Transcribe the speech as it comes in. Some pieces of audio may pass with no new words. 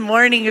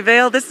Morning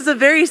Vale. This is a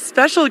very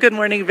special Good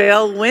Morning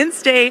Vale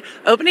Wednesday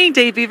opening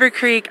day Beaver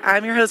Creek.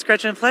 I'm your host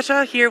Gretchen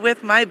Fleshaw here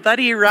with my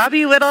buddy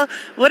Robbie Whittle.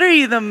 What are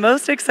you the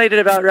most excited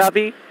about,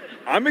 Robbie?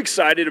 I'm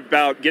excited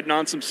about getting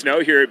on some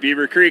snow here at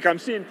Beaver Creek. I'm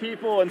seeing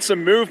people and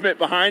some movement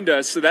behind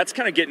us, so that's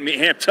kind of getting me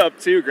amped up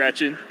too,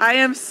 Gretchen. I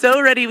am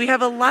so ready. We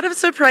have a lot of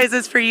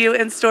surprises for you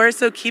in store,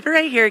 so keep it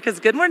right here because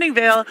Good Morning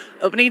Vale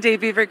opening day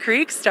Beaver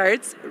Creek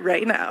starts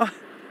right now.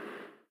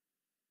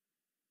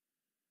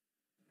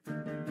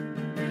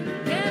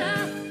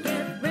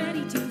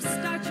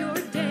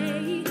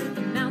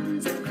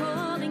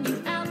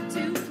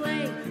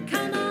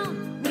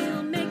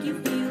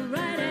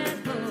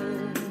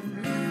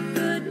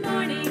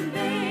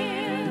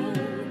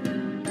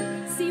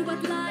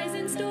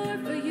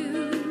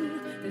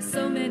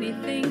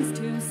 Things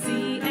to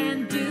see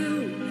and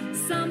do.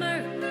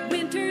 Summer,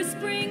 winter,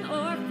 spring,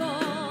 or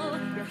fall.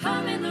 You're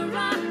humming the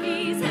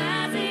Rockies,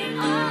 has it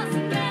all.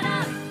 So get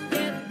up,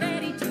 get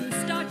ready to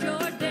start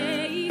your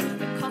day.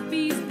 The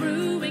coffee's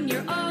brewing,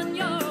 you're on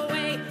your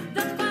way.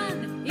 The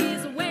fun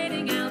is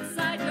waiting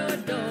outside your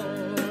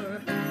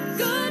door.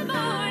 Good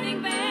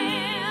morning, Vale.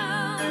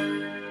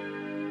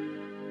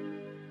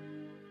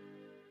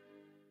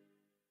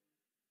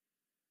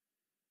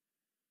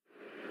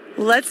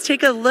 Let's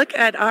take a look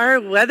at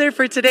our weather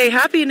for today.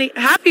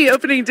 Happy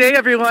opening day,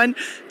 everyone.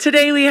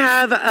 Today we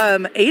have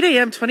 8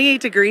 a.m., 28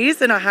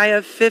 degrees and a high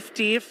of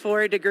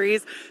 54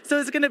 degrees. So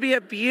it's going to be a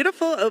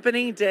beautiful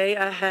opening day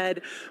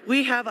ahead.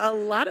 We have a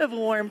lot of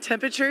warm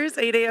temperatures,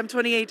 8 a.m.,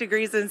 28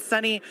 degrees and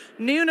sunny,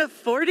 noon of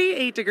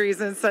 48 degrees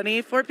and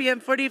sunny, 4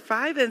 p.m.,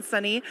 45 and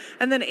sunny,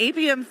 and then 8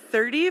 p.m.,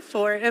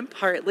 34 and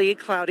partly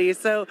cloudy.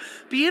 So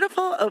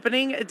beautiful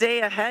opening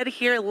day ahead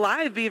here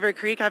live Beaver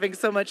Creek, having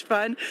so much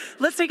fun.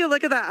 Let's take a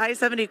look at that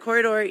I-70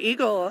 corridor.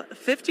 Eagle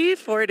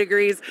 54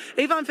 degrees,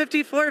 Avon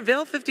 54,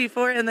 Vail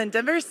 54, and then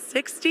Denver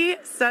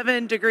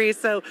 67 degrees.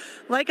 So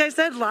like I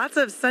said, lots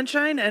of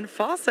sunshine and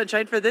fall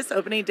sunshine for this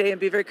opening day in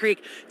Beaver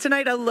Creek.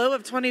 Tonight a low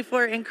of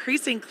 24,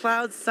 increasing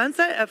clouds,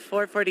 sunset at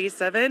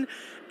 4:47.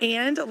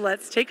 And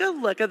let's take a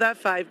look at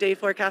that 5-day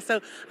forecast.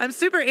 So I'm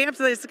super amped.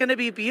 It's going to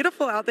be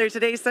beautiful out there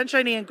today,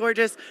 sunshiny and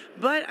gorgeous,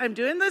 but I'm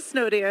doing the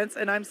snow dance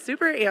and I'm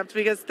super amped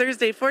because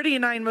Thursday,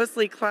 49,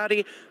 mostly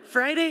cloudy.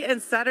 Friday and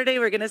Saturday,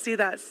 we're going to see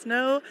that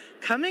snow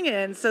coming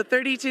in. So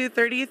 32,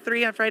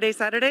 33 on Friday,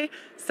 Saturday,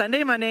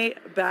 Sunday, Monday,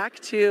 back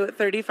to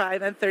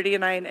 35 and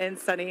 39 and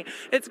sunny.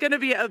 It's going to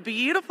be a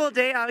beautiful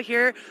day out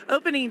here.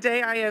 Opening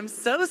day. I am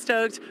so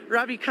stoked.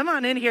 Robbie, come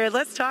on in here.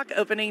 Let's talk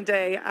opening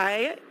day.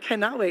 I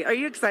cannot wait. Are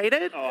you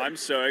excited? Oh, I'm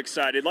so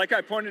excited. Like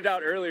I pointed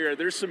out earlier,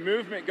 there's some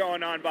movement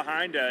going on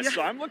behind us. Yeah.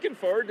 So I'm looking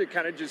forward to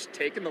kind of just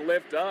taking the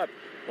lift up,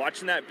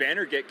 watching that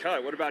banner get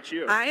cut. What about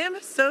you? I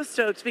am so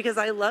stoked because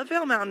I love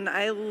Vail Mountain.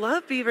 I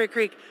love Beaver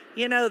Creek.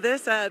 You know,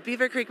 this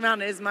Beaver Creek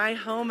Mountain is my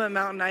home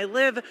mountain. I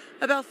live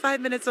about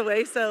 5 minutes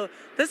away, so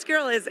this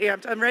girl is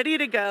amped. I'm ready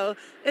to go.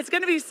 It's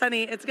going to be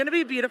sunny. It's going to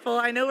be beautiful.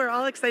 I know we're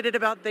all excited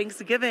about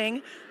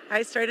Thanksgiving.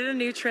 I started a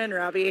new trend,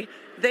 Robbie.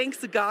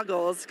 Thanks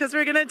goggles, because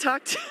we're going to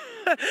talk to...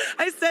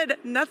 I said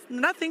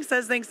nothing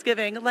says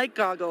Thanksgiving like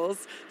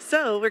goggles.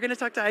 So we're going to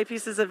talk to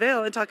Eyepieces of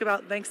Vail and talk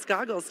about Thanks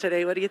goggles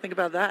today. What do you think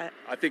about that?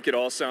 I think it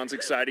all sounds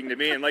exciting to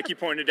me. And like you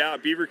pointed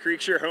out, Beaver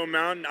Creek's your home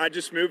mountain. I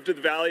just moved to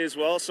the valley as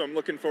well, so I'm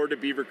looking forward to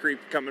Beaver Creek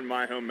becoming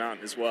my home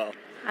mountain as well.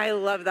 I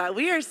love that.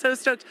 We are so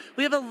stoked.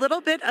 We have a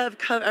little bit of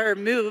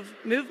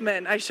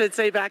movement, I should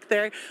say, back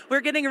there.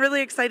 We're getting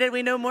really excited.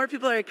 We know more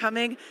people are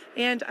coming,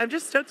 and I'm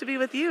just stoked to be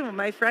with you,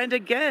 my friend,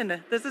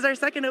 again. This is our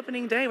second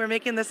opening day. We're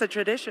making this a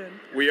tradition.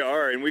 We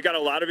are, and we got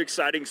a lot of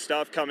exciting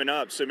stuff coming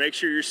up, so make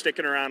sure you're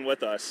sticking around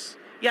with us.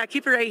 Yeah,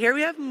 keep it right here.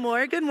 We have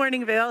more Good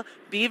Morning Vail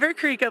Beaver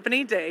Creek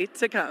opening day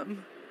to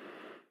come.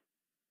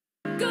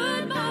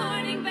 Good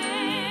morning, Vale.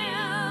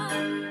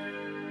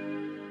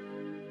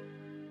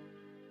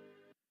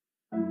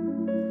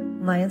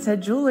 Lions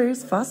Head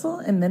Jewelers Fossil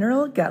and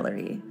Mineral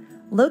Gallery.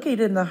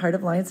 Located in the heart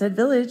of Lions Head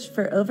Village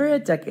for over a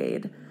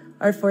decade,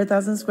 our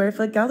 4,000 square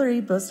foot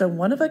gallery boasts a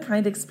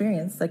one-of-a-kind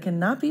experience that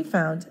cannot be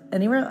found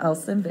anywhere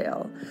else in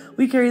Vail.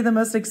 We carry the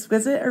most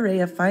exquisite array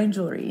of fine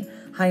jewelry,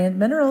 high-end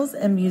minerals,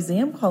 and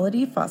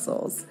museum-quality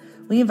fossils.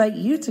 We invite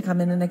you to come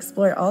in and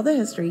explore all the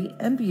history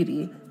and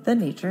beauty that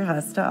nature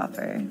has to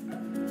offer.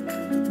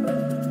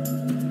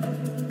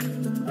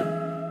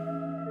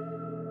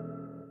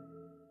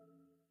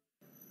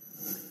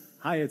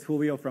 Hi, it's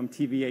Julio from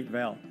TV8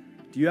 Vail.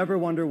 Do you ever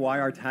wonder why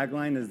our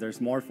tagline is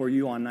 "There's more for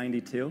you on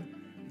 92"?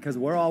 Because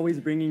we're always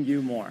bringing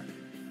you more.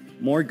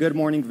 More Good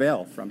Morning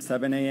Vail from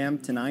 7 a.m.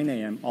 to 9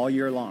 a.m. all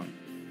year long.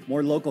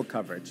 More local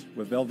coverage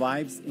with Vail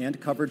Vibes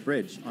and Covered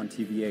Bridge on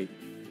TV8.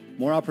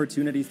 More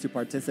opportunities to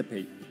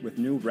participate with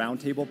new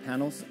roundtable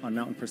panels on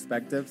Mountain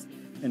Perspectives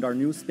and our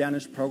new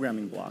Spanish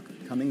programming block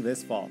coming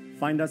this fall.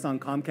 Find us on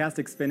Comcast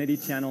Xfinity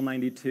Channel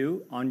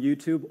 92, on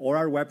YouTube, or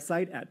our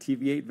website at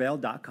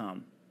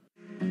tv8vail.com.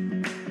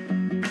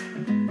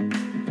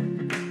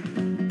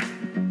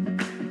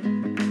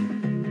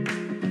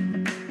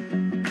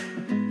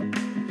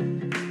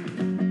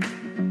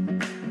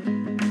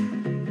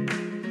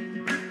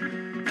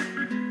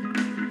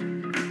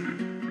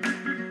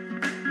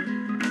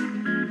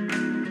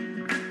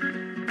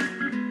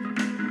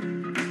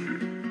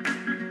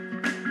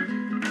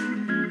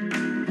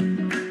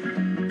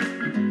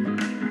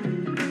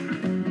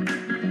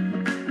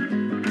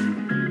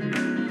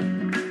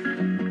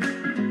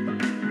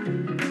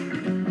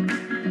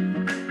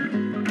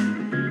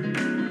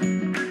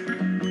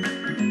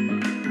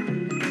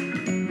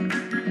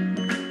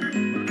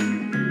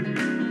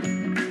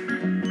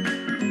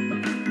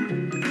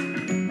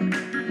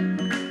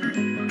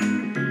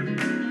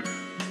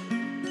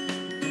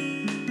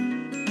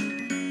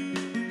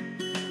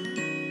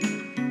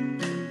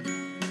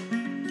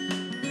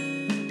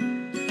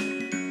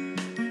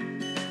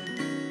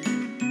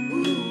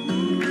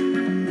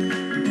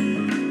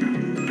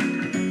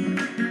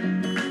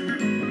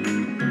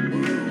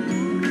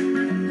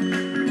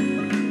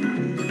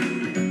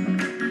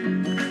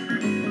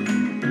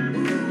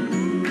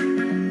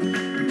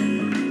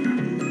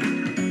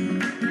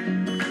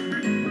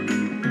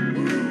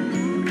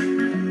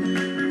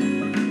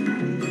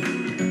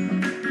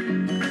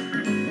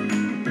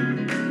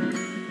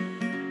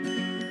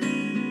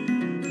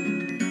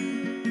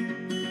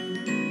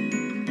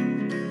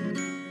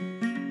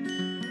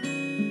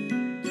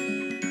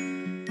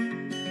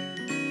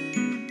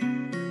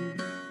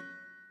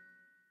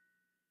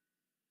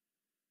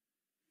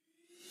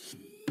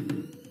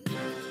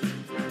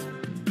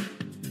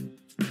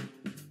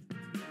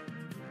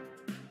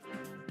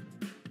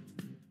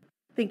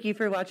 Thank you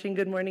for watching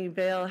Good Morning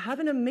Vale. Have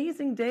an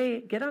amazing day.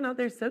 Get on out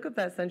there, soak up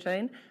that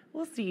sunshine.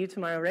 We'll see you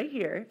tomorrow right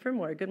here for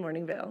more Good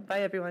Morning Vale.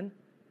 Bye, everyone.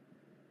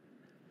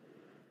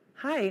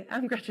 Hi,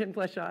 I'm Gretchen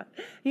Pleshaw.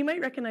 You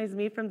might recognize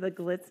me from the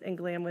Glitz and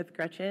Glam with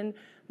Gretchen.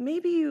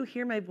 Maybe you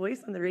hear my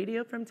voice on the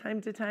radio from time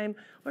to time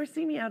or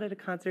see me out at a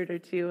concert or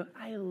two.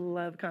 I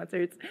love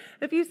concerts.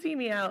 If you see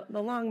me out,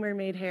 the long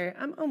mermaid hair,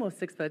 I'm almost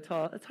 6 foot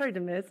tall. It's hard to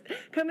miss.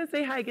 Come and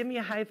say hi, give me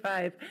a high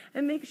five,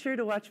 and make sure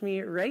to watch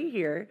me right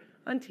here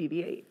on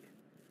TV8.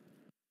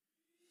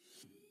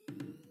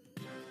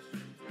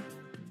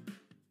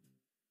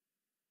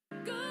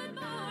 Good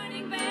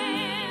morning, Vale.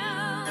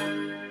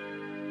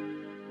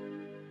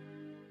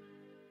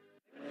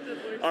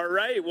 All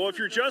right, well, if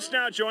you're just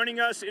now joining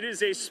us, it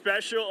is a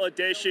special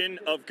edition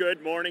of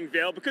Good Morning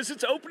Vale because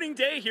it's opening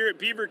day here at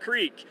Beaver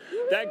Creek.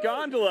 That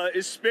gondola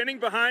is spinning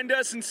behind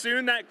us, and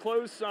soon that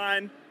closed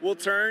sign will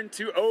turn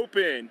to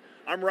open.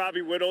 I'm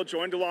Robbie Whittle,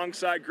 joined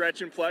alongside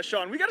Gretchen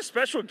Pleshaw, and we got a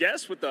special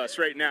guest with us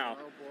right now.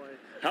 Oh, boy.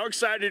 How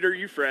excited are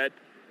you, Fred?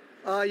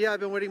 Yeah, I've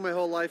been waiting my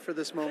whole life for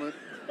this moment.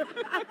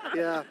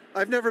 Yeah,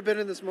 I've never been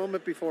in this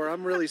moment before.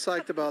 I'm really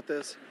psyched about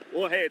this.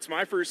 Well, hey, it's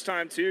my first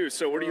time too,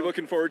 so what are you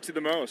looking forward to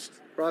the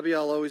most? Robbie,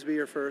 I'll always be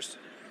your first.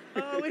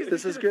 Always.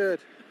 This is good.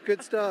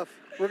 Good stuff.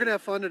 We're going to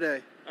have fun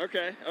today.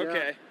 Okay. How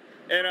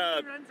many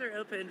runs are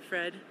open,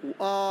 Fred?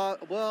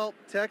 Well,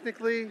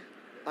 technically,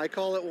 I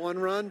call it 1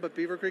 run, but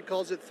Beaver Creek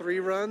calls it 3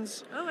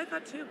 runs. Oh, I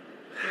thought 2.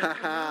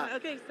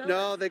 Okay, so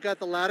No, they got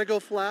the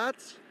Latigo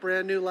Flats,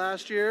 brand new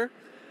last year,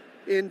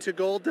 into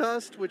Gold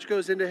Dust, which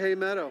goes into Hay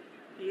Meadow.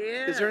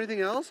 yeah. Is there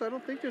anything else? I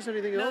don't think there's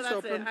anything No, else that's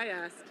open. it. I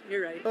asked.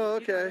 You're right. Oh,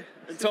 okay.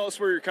 And tell us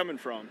where you're coming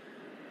from.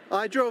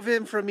 I drove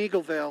in from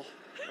Eaglevale.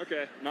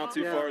 Okay, not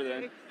too Yeah. far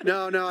then.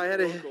 No, I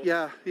had Local.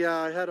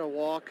 I had a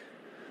walk.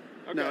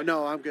 Okay.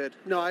 No, I'm good.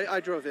 No, I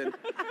drove in.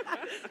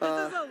 This is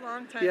a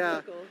long time yeah.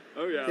 local.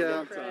 Oh yeah, Yeah.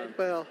 long time.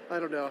 Well, I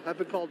don't know. I've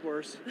been called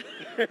worse.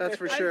 That's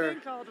for sure. I've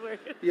been called worse.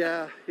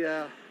 Yeah.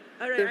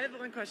 All right, I have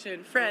one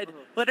question. Fred,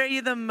 what are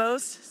you the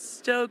most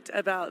stoked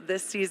about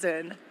this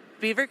season?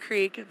 Beaver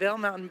Creek, Vail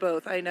Mountain,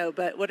 both, I know,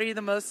 but what are you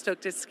the most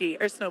stoked to ski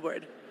or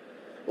snowboard?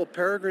 Well,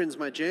 Peregrine's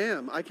my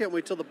jam. I can't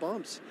wait till the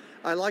bumps.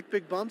 I like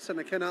big bumps, and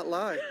I cannot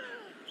lie.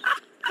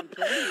 I'm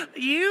telling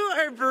you. You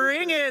are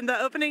bringing the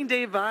opening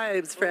day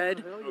vibes, Fred.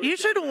 hell yeah. You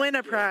should win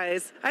a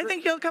prize. I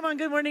think you'll come on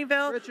Good Morning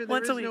Vail Richard, there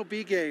once is a week. no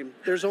B game.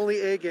 There's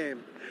only A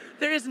game.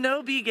 There is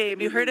no B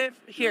game. You heard it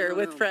here No.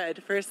 with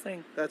Fred, first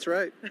thing. That's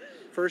right.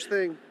 First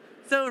thing.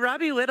 So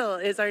Robbie Whittle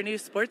is our new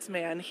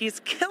sportsman. He's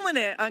killing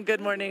it on Good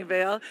Morning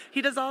Vail.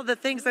 He does all the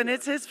things, and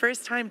it's his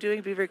first time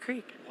doing Beaver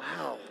Creek.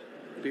 Wow.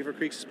 Beaver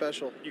Creek's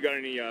special. You got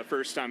any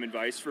first-time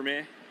advice for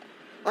me?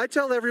 I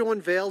tell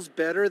everyone Vail's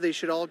better. They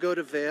should all go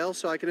to Vail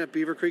so I can have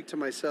Beaver Creek to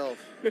myself.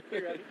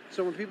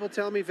 So when people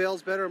tell me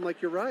Vail's better, I'm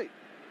like, you're right.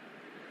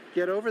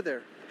 Get over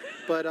there.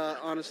 But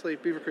honestly,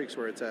 Beaver Creek's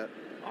where it's at.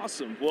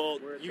 Awesome. Well,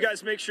 you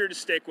guys make sure to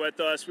stick with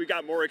us. We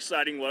got more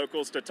exciting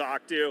locals to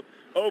talk to.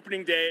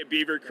 Opening day at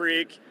Beaver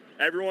Creek.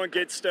 Everyone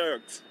get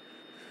stoked.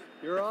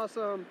 You're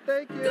awesome.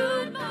 Thank you.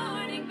 Good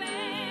morning, Vale.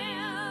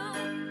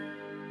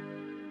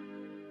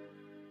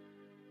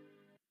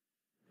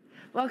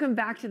 Welcome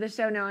back to the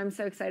show. Now I'm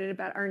so excited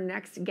about our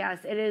next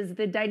guest. It is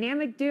the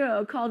dynamic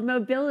duo called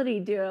Mobility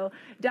Duo,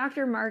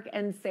 Dr. Mark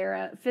and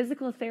Sarah,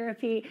 physical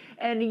therapy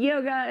and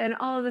yoga and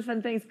all of the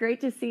fun things. Great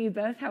to see you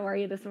both. How are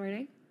you this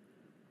morning?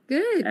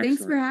 Good.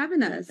 Thanks Excellent. for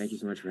having Yeah, us. thank you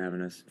so much for having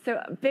us. So,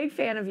 a big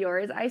fan of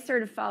yours. I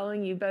started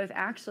following you both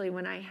actually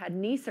when I had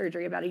knee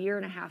surgery about 1.5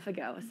 years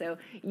ago. So,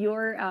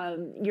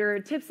 your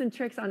tips and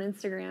tricks on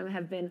Instagram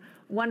have been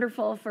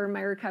wonderful for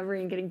my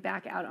recovery and getting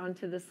back out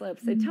onto the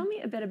slopes. So, tell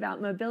me a bit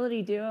about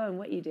Mobility Duo and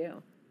what you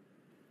do.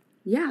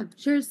 Yeah,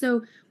 sure.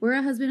 So we're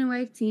a husband and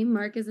wife team.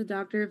 Mark is a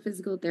doctor of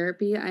physical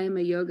therapy. I am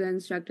a yoga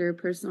instructor,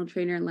 personal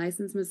trainer, and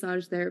licensed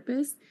massage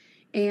therapist.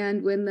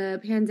 And when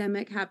the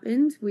pandemic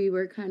happened, we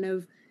were kind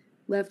of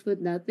left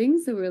with nothing.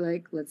 So we're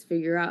like, let's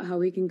figure out how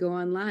we can go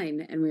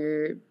online. And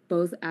we're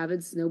both avid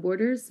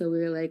snowboarders. So we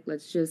were like,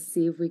 let's just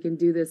see if we can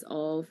do this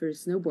all for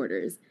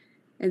snowboarders.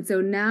 And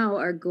so now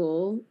our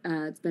goal,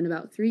 it's been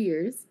about 3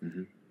 years.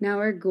 Mm-hmm. Now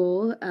our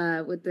goal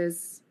with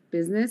this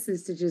business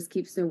is to just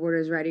keep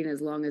snowboarders riding as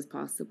long as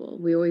possible.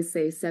 We always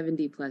say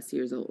 70 plus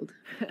years old.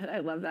 I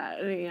love that.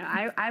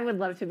 I would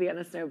love to be on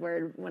a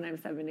snowboard when I'm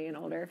 70 and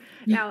older.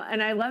 Now,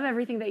 and I love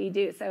everything that you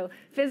do. So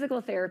physical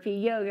therapy,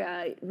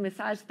 yoga,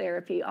 massage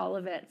therapy, all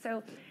of it.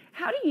 So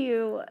how do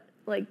you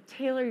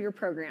tailor your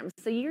programs?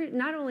 So you're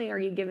not only are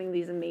you giving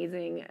these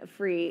amazing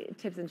free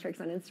tips and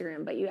tricks on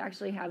Instagram, but you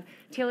actually have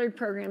tailored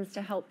programs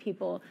to help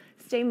people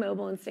stay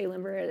mobile and stay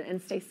limber and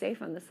stay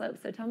safe on the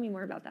slopes. So tell me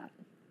more about that.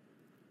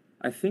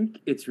 I think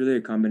it's really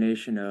a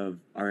combination of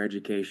our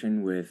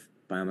education with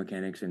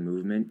biomechanics and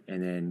movement,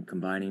 and then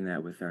combining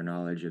that with our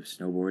knowledge of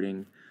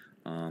snowboarding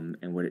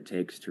and what it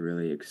takes to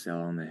really excel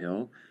on the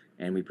hill.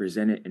 And we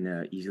present it in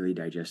an easily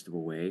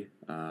digestible way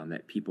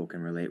that people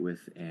can relate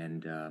with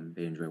and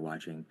they enjoy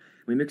watching.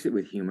 We mix it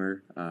with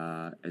humor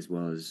as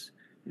well as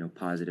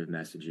positive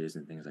messages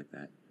and things like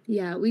that.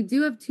 Yeah, we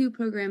do have two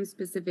programs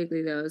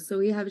specifically though. So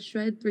we have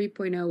Shred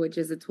 3.0, which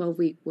is a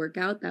 12-week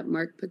workout that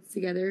Mark puts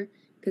together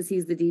because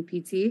he's the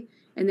DPT.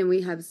 And then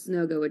we have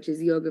Snoga, which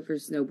is yoga for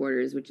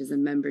snowboarders, which is a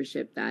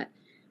membership that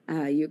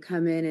you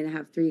come in and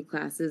have 3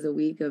 classes a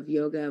week of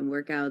yoga and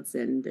workouts.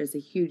 And there's a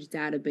huge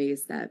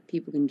database that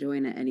people can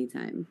join at any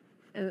time.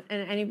 And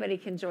anybody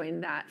can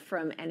join that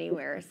from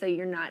anywhere. So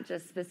you're not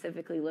just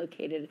specifically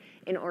located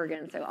in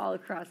Oregon. So all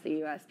across the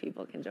U.S.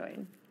 people can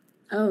join.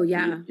 Oh,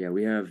 yeah. Yeah,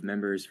 we have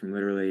members from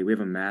literally, we have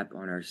a map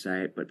on our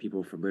site, but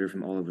people from literally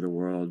from all over the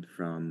world,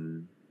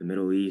 from the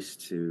Middle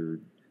East to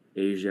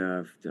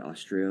Asia to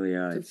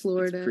Australia. To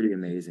Florida. It's pretty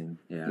amazing.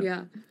 Yeah.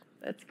 Yeah.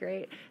 That's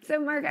great. So,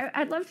 Mark,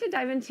 I'd love to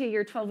dive into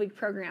your 12-week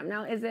program.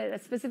 Now, is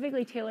it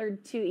specifically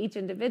tailored to each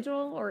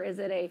individual, or is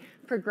it a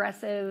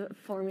progressive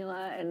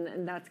formula,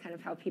 and that's kind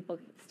of how people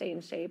stay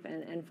in shape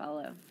and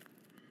follow?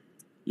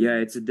 Yeah,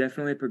 it's a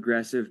definitely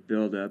progressive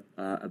build-up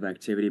of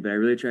activity, but I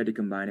really tried to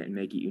combine it and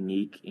make it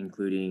unique,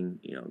 including,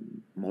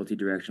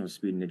 multi-directional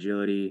speed and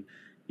agility.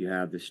 You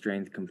have the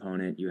strength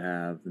component, you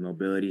have the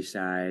mobility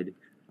side.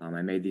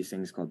 I made these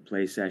things called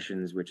play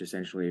sessions, which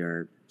essentially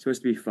are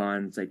supposed to be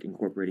fun. It's like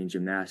incorporating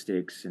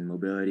gymnastics and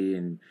mobility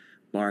and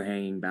bar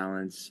hanging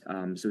balance.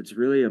 So it's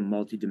really a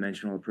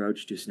multi-dimensional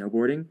approach to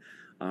snowboarding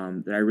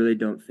that I really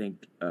don't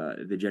think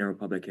the general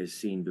public has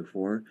seen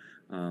before.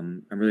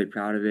 I'm really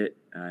proud of it.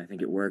 I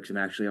think it works. I'm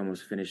actually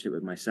almost finished it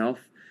with myself,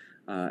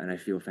 and I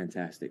feel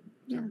fantastic.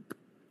 Yeah.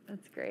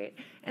 That's great.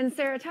 And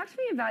Sarah, talk to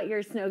me about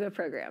your Snoga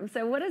program.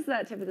 So what is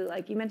that typically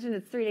like? You mentioned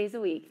it's 3 days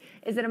a week.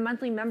 Is it a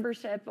monthly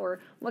membership,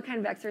 or what kind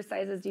of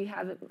exercises do you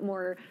have?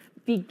 More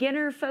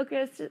beginner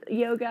focused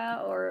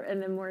yoga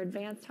and then more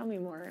advanced? Tell me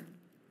more.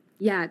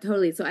 Yeah,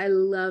 totally. So I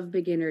love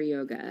beginner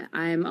yoga.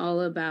 I'm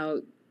all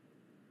about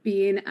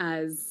being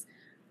as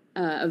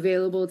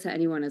available to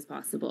anyone as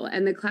possible.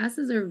 And the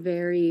classes are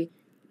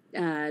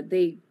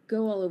they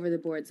go all over the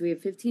board. So we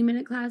have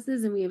 15-minute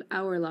classes and we have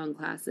hour-long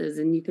classes.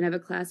 And you can have a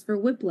class for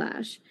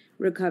whiplash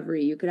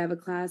recovery. You could have a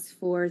class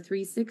for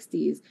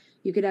 360s.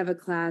 You could have a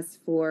class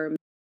for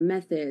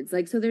methods.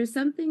 So there's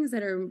some things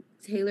that are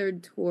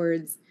tailored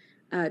towards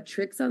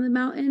tricks on the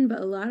mountain, but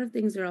a lot of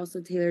things are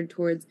also tailored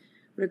towards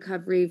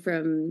recovery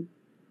from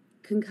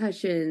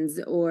concussions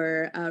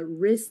or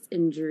wrist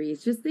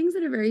injuries, just things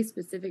that are very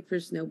specific for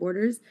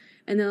snowboarders.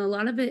 And then a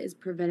lot of it is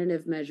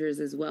preventative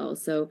measures as well.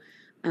 So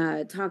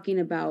talking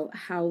about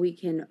how we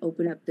can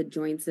open up the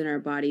joints in our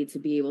body to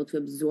be able to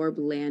absorb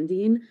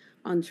landing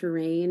on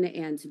terrain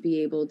and to be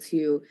able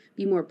to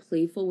be more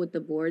playful with the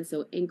board.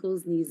 So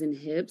ankles, knees, and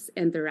hips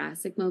and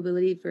thoracic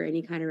mobility for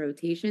any kind of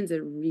rotations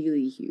are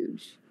really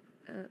huge.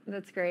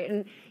 That's great.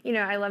 And,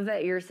 I love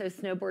that you're so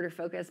snowboarder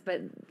focused,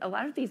 but a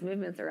lot of these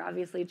movements are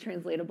obviously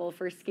translatable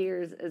for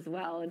skiers as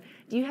well. And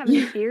do you have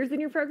any skiers in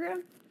your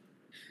program?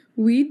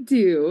 We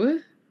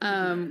do.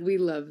 We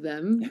love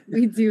them.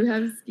 We do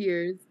have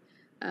skiers.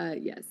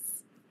 Yes.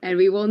 And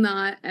we will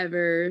not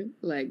ever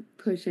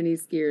push any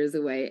skiers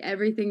away.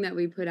 Everything that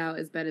we put out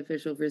is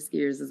beneficial for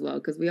skiers as well,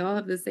 because we all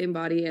have the same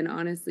body. And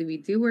honestly, we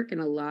do work in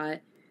a lot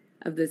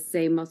of the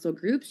same muscle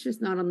groups,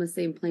 just not on the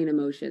same plane of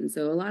motion.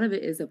 So a lot of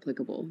it is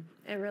applicable.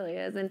 It really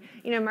is. And,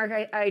 Mark,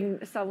 I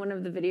saw one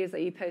of the videos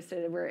that you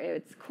posted where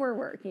it's core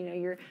work.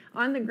 You're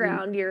on the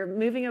ground, you're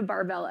moving a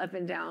barbell up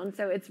and down.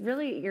 So it's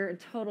really your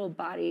total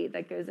body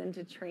that goes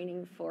into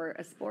training for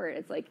a sport.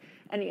 It's like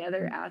any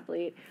other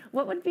athlete.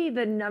 What would be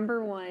the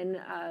number one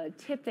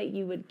tip that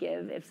you would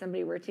give if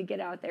somebody were to get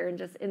out there and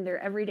just in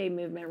their everyday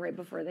movement right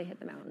before they hit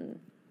the mountain?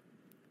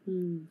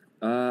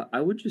 I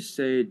would just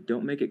say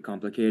don't make it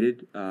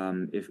complicated.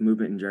 If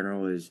movement in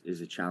general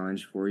is a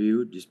challenge for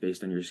you, just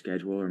based on your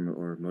schedule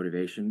or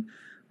motivation,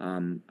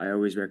 I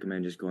always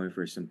recommend just going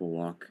for a simple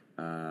walk.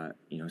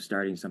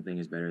 Starting something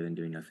is better than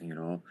doing nothing at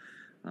all.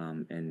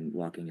 And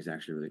walking is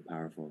actually really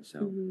powerful.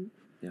 So,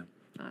 yeah.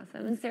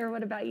 Awesome. And Sarah,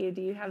 what about you?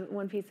 Do you have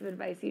one piece of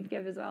advice you'd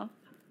give as well?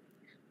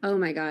 Oh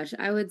my gosh.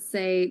 I would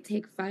say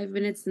take 5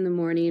 minutes in the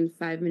morning,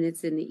 5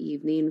 minutes in the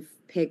evening,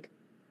 pick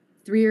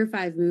 3 or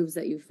 5 moves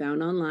that you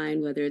found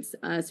online, whether it's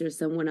us or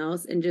someone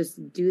else, and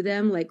just do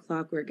them like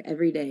clockwork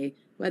every day,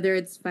 whether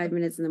it's 5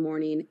 minutes in the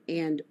morning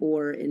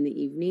or in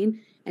the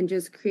evening, and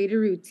just create a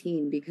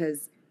routine,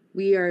 because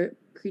we are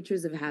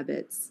creatures of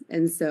habits.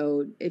 And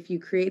so if you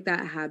create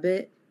that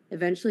habit,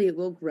 eventually it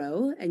will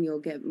grow and you'll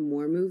get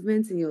more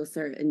movements and you'll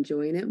start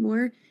enjoying it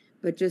more.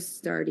 But just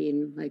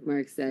starting, like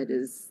Mark said,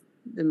 is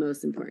the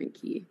most important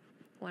key.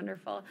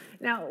 Wonderful.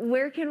 Now,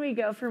 where can we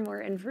go for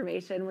more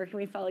information? Where can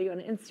we follow you on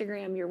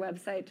Instagram, your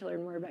website, to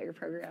learn more about your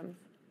programs?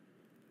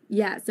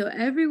 Yeah, so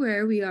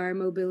everywhere we are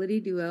Mobility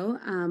Duo.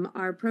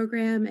 Our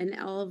program and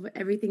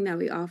everything that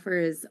we offer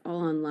is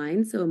all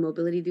online, so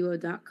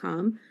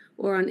mobilityduo.com,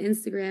 or on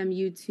Instagram,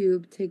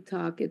 YouTube,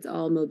 TikTok, it's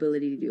all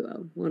Mobility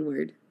Duo, one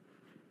word.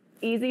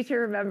 Easy to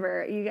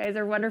remember. You guys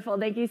are wonderful.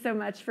 Thank you so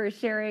much for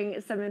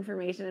sharing some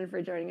information and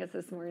for joining us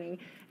this morning.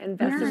 And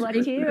best of luck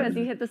to you as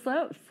you hit the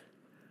slopes.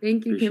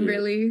 Thank you, Appreciate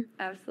Kimberly. it.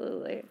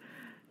 Absolutely.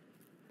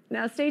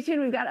 Now, stay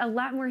tuned. We've got a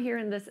lot more here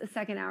in this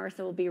second hour,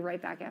 so we'll be right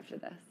back after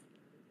this.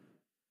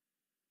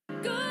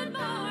 Good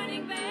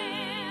morning,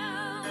 Val.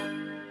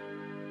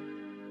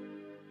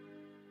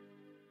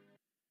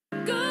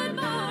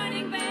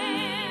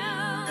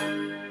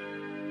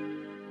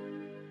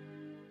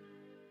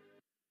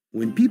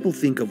 When people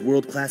think of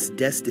world-class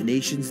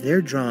destinations, they're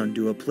drawn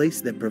to a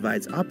place that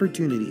provides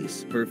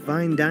opportunities for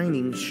fine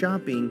dining,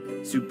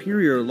 shopping,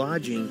 superior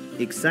lodging,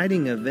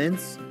 exciting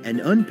events, and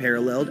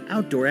unparalleled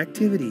outdoor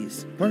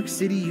activities. Park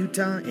City,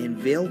 Utah, and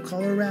Vail,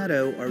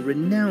 Colorado are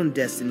renowned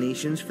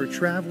destinations for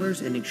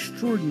travelers and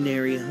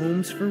extraordinary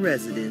homes for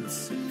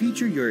residents.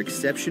 Feature your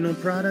exceptional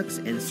products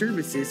and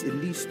services in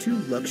these two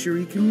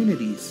luxury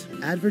communities.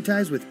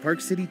 Advertise with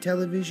Park City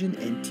Television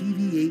and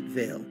TV8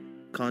 Vail.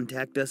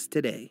 Contact us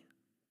today.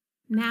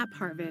 Nap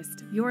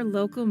Harvest, your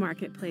local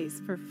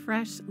marketplace for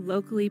fresh,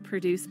 locally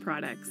produced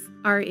products.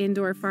 Our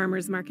indoor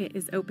farmers market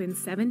is open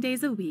 7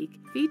 days a week,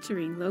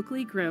 featuring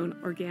locally grown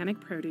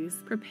organic produce,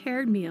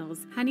 prepared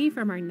meals, honey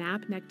from our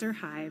Nap Nectar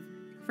hive,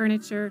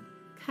 furniture,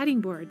 cutting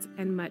boards,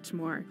 and much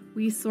more.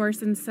 We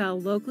source and sell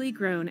locally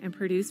grown and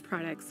produced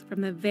products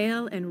from the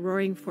Vail and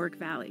Roaring Fork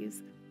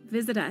Valleys.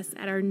 Visit us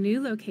at our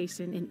new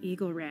location in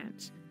Eagle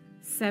Ranch,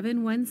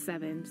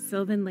 717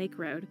 Sylvan Lake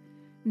Road,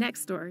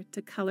 next door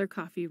to Color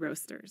Coffee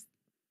Roasters.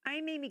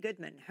 I'm Amy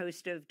Goodman,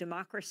 host of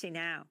Democracy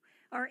Now!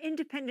 Our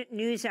independent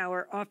news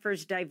hour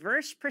offers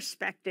diverse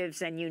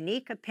perspectives and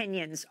unique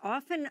opinions,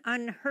 often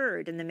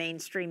unheard in the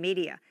mainstream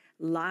media,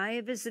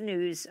 live as the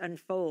news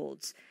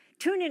unfolds.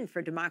 Tune in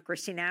for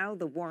Democracy Now!,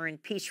 the War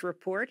and Peace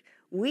Report,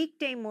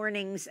 weekday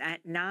mornings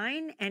at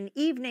 9 and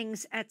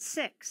evenings at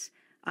 6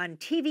 on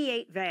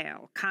TV8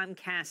 Vail,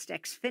 Comcast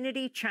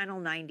Xfinity Channel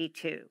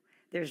 92.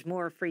 There's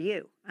more for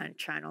you on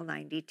Channel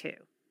 92.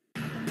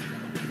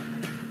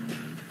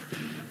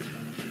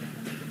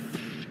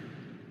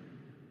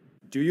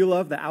 Do you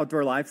love the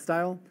outdoor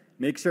lifestyle?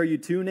 Make sure you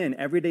tune in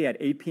every day at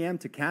 8 p.m.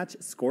 to catch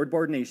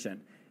Scoreboard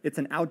Nation. It's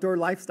an outdoor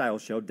lifestyle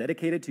show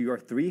dedicated to your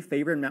 3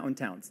 favorite mountain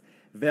towns,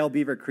 Vail,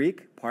 Beaver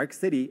Creek, Park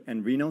City,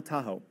 and Reno,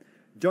 Tahoe.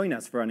 Join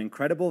us for an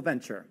incredible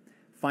venture.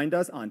 Find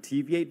us on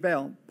TV8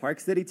 Vail, Park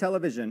City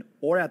Television,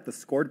 or at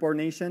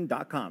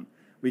thescoreboardnation.com.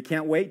 We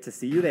can't wait to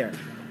see you there.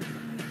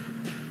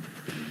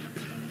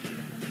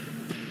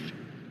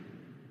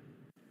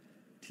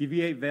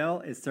 TV8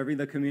 Vail is serving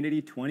the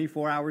community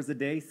 24 hours a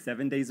day,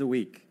 7 days a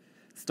week.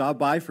 Stop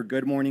by for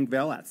Good Morning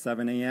Vail at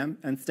 7 a.m.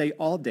 and stay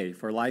all day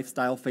for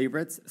lifestyle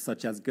favorites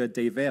such as Good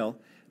Day Vail,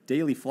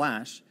 Daily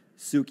Flash,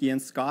 Suki and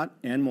Scott,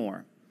 and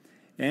more.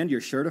 And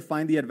you're sure to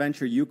find the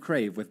adventure you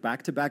crave with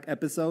back-to-back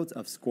episodes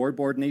of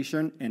Scoreboard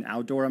Nation and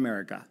Outdoor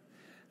America.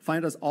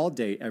 Find us all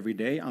day, every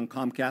day on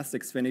Comcast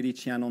Xfinity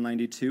Channel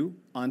 92,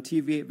 on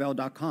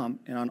TV8Vail.com,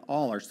 and on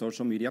all our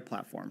social media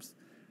platforms.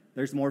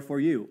 There's more for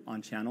you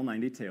on Channel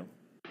 92.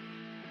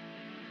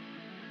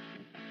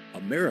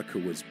 America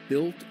was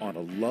built on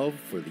a love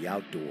for the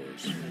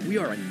outdoors. We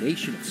are a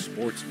nation of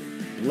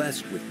sportsmen,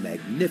 blessed with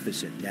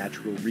magnificent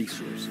natural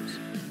resources.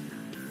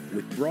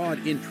 With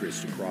broad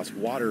interests across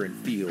water and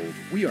field,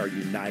 we are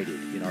united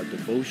in our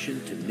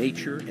devotion to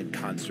nature and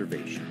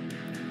conservation.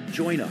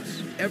 Join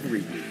us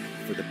every week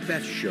for the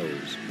best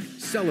shows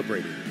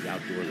celebrating the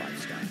outdoor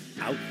lifestyle.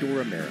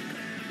 Outdoor America.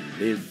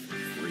 Live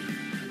free.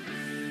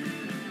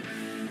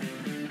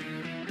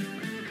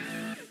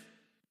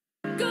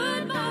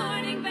 Good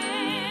morning, Vail.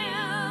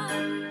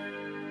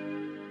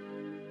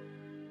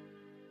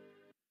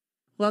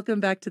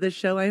 Welcome back to the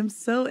show. I am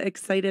so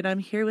excited. I'm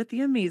here with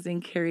the amazing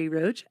Carrie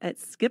Roach at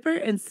Skipper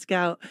and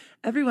Scout.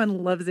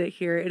 Everyone loves it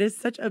here. It is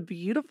such a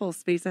beautiful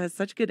space. It has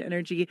such good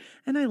energy,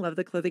 and I love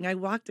the clothing. I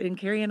walked in,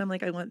 Carrie, and I'm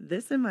like, I want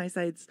this in my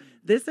size,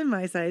 this in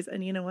my size,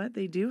 and you know what?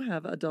 They do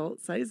have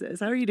adult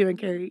sizes. How are you doing,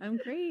 Carrie? I'm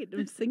great.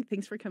 I'm just saying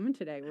thanks for coming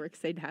today. We're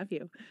excited to have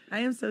you. I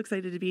am so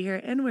excited to be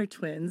here, and we're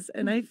twins,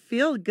 and I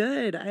feel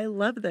good. I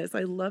love this.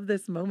 I love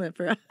this moment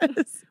for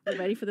us. We're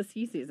ready for the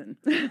ski season.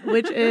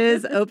 Which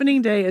is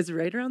opening day is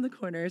right around the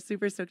corner.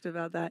 Super stoked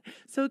about that.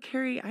 So,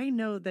 Carrie, I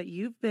know that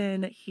you've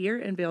been here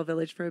in Vail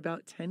Village for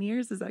about 10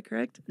 years. Is that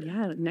correct?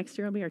 Yeah, next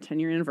year will be our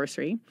 10-year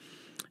anniversary.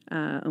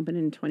 Opened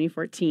in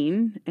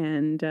 2014,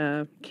 and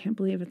can't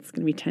believe it's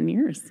going to be 10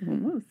 years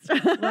almost.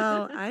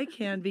 Well, I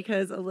can,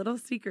 because a little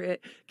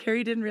secret,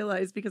 Carrie didn't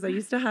realize, because I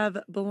used to have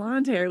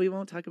blonde hair. We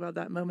won't talk about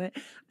that moment.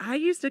 I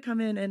used to come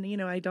in, and, you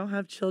know, I don't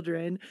have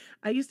children.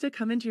 I used to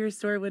come into your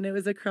store when it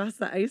was across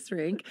the ice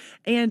rink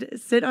and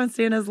sit on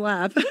Santa's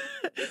lap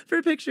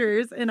for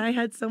pictures, and I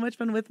had so much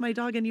fun with my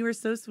dog, and you were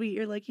so sweet.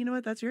 You're like, you know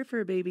what, that's your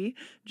fur baby,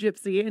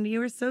 Gypsy, and you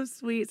were so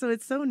sweet. So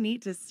it's so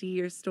neat to see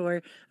your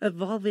store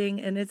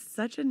evolving, and it's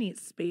such a neat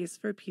space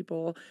for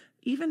people.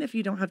 Even if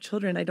you don't have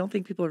children, I don't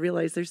think people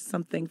realize there's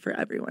something for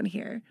everyone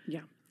here.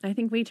 Yeah. I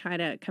think we try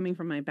to, coming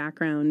from my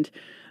background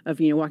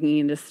of, you know, walking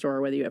into a store,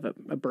 whether you have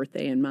a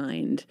birthday in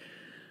mind,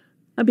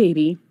 a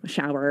baby, a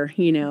shower,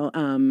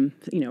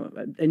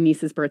 a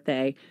niece's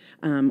birthday,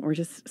 or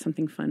just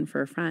something fun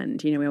for a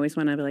friend. You know, we always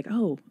want to be like,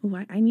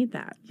 I need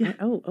that. Yeah.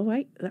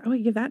 I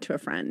give that to a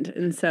friend.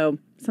 And so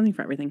something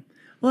for everything.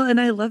 Well,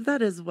 and I love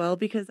that as well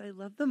because I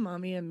love the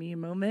mommy and me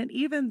moment,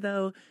 even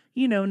though,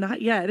 you know,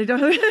 not yet. I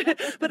don't,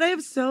 but I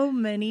have so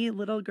many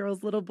little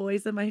girls, little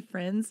boys, and my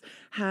friends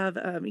have,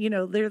 you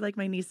know, they're like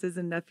my nieces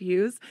and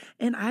nephews,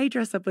 and I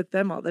dress up with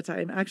them all the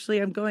time. Actually,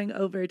 I'm going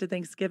over to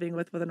Thanksgiving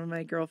with one of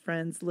my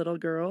girlfriend's little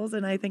girls,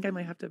 and I think I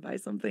might have to buy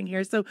something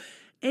here. So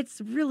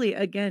it's really,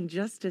 again,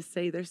 just to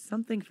say there's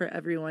something for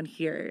everyone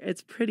here.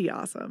 It's pretty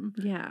awesome.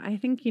 Yeah, I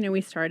think, you know,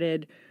 we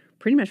started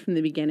pretty much from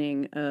the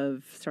beginning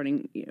of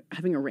starting, you know,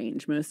 having a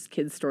range. Most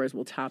kids' stores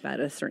will top at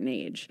a certain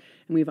age.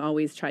 And we've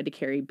always tried to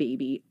carry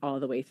baby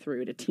all the way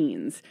through to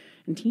teens.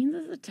 And teens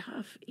is a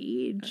tough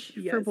age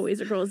for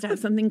boys or girls to have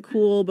something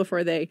cool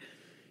before they,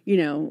 you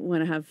know,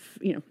 want to have,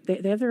 you know,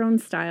 they have their own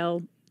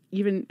style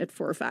even at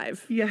 4 or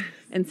 5. Yeah.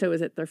 And so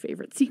is it their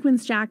favorite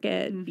sequins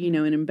jacket, you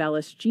know, an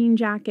embellished jean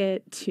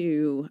jacket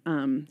to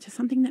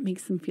something that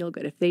makes them feel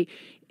good.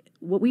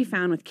 What we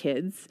found with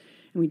kids,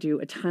 and we do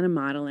a ton of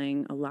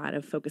modeling, a lot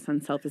of focus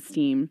on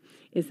self-esteem,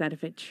 is that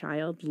if a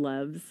child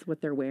loves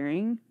what they're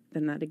wearing,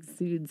 then that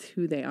exudes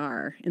who they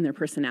are in their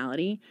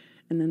personality.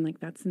 And then,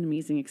 like, that's an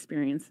amazing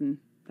experience, and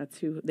that's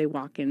who they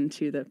walk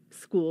into the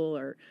school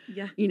or,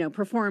 you know,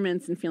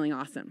 performance and feeling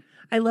awesome.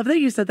 I love that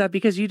you said that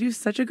because you do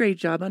such a great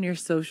job on your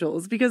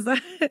socials because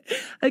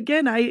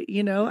again,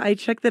 I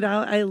checked that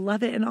out. I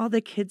love it. And all the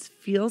kids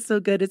feel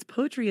so good. It's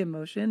poetry in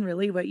motion,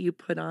 really, what you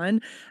put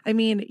on. I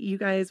mean, you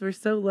guys were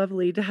so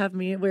lovely to have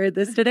me wear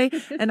this today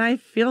and I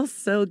feel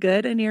so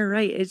good. And you're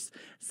right. It's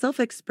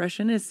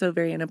self-expression is so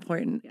very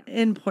important,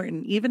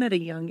 even at a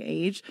young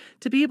age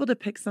to be able to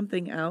pick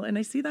something out. And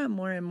I see that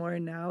more and more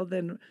now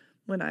than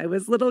when I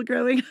was little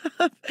growing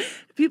up.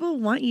 People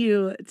want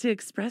you to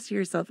express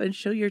yourself and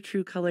show your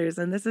true colors.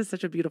 And this is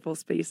such a beautiful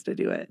space to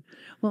do it.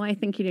 Well, I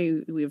think, you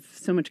know, we have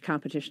so much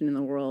competition in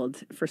the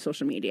world for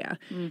social media.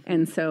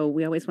 And so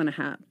we always want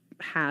to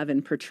have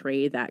and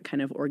portray that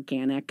kind of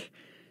organic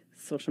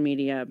social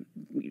media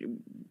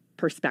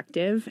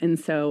perspective. And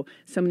so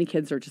many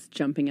kids are just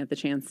jumping at the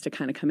chance to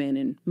kind of come in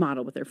and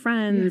model with their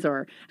friends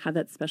or have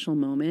that special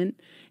moment.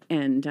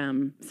 And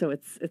so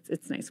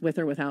it's nice with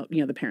or without,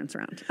 you know, the parents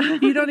around.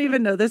 You don't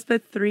even know this,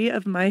 but 3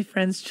 of my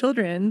friends'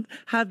 children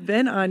have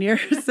been on your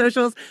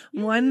socials.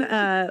 One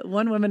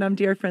woman I'm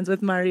dear friends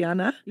with,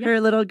 Mariana,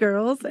 her little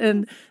girls,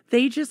 and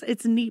they just,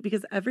 it's neat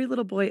because every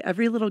little boy,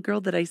 every little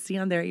girl that I see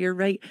on there, you're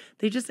right,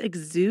 they just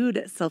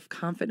exude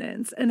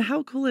self-confidence. And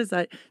how cool is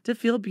that to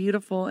feel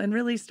beautiful and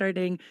really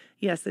starting,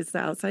 yes, it's the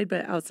outside,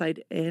 but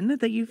outside in,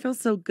 that you feel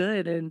so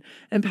good and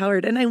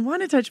empowered. And I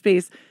want to touch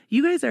base.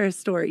 You guys are a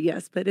store,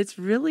 yes, but it's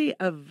really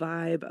a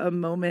vibe, a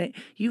moment.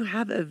 You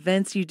have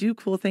events, you do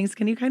cool things.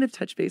 Can you kind of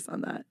touch base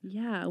on that?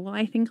 Yeah, well,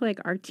 I think like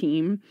our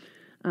team,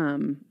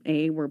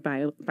 we're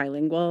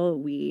bilingual.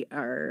 We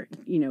are,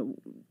 you know,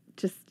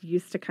 just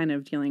used to kind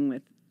of dealing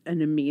with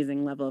an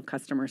amazing level of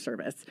customer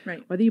service.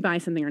 Right. Whether you buy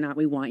something or not,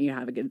 we want you to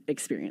have a good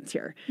experience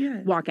here.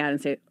 Yeah. Walk out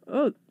and say,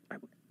 oh,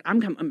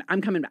 I'm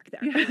coming back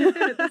there.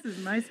 This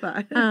is my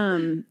spot.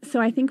 So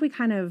I think we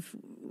kind of,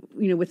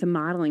 you know, with the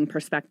modeling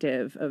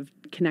perspective of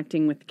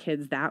connecting with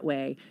kids that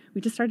way,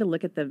 we just started to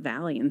look at the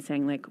Valley and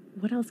saying, like,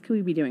 what else could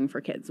we be doing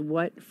for kids?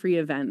 What free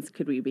events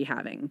could we be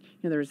having? You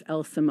know, there's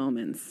Elsa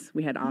moments.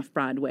 We had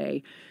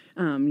off-Broadway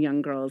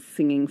young girls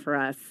singing for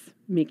us,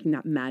 making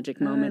that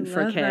magic moment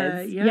for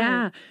kids.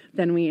 Yeah.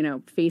 Then we, you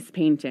know, face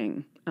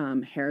painting,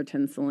 hair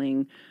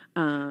tinseling.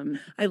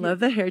 I love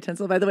the hair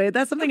tinsel, by the way.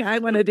 That's something I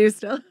want to do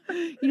still.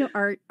 You know,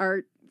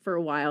 art for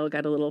a while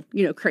got a little,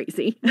 you know,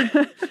 crazy.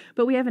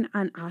 But we have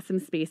an awesome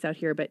space out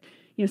here. But,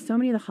 you know, so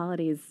many of the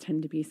holidays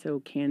tend to be so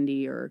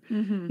candy or,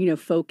 you know,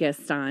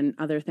 focused on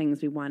other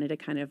things. We wanted to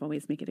kind of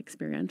always make it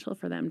experiential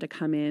for them to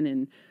come in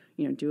and,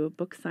 you know, do a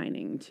book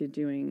signing, to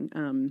doing,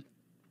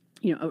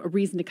 you know, a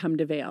reason to come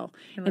to Vail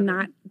and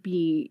not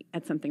be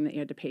at something that you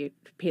had to pay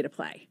to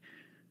play.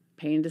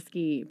 Paying to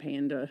ski,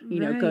 paying to,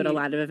 you know, go to a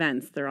lot of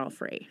events. They're all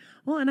free.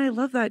 Well, and I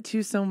love that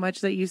too so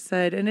much that you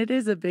said, and it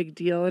is a big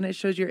deal, and it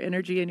shows your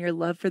energy and your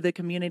love for the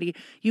community.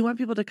 You want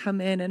people to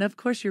come in, and of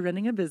course you're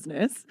running a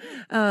business,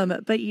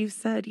 but you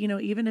said, you know,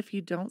 even if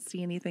you don't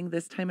see anything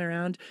this time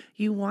around,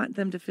 you want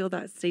them to feel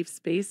that safe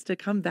space to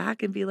come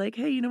back and be like,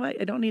 hey, you know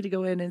what? I don't need to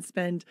go in and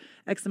spend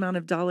X amount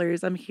of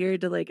dollars. I'm here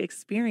to like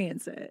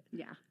experience it.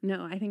 Yeah.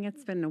 No, I think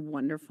it's been a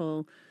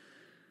wonderful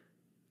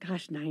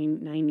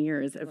 9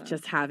 years of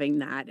just having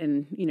that.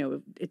 And, you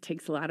know, it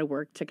takes a lot of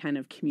work to kind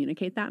of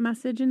communicate that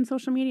message in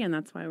social media. And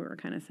that's why we were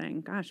kind of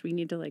saying, gosh, we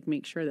need to like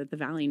make sure that the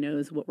Valley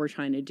knows what we're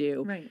trying to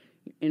do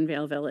in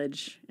Vail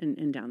Village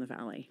and down the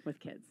Valley with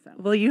kids. So.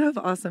 Well, you have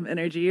awesome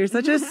energy. You're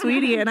such a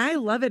sweetie and I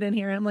love it in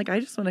here. I'm like, I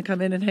just want to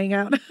come in and hang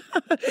out.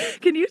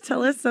 Can you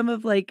tell us some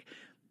of like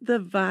the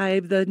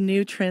vibe, the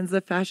new trends,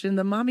 the fashion,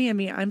 the mommy and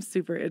me? I'm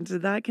super into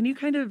that. Can you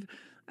kind of,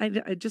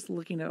 I just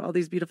looking at all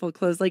these beautiful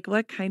clothes, like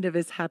what kind of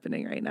is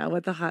happening right now,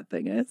 what the hot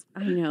thing is?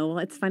 I know. Well,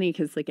 it's funny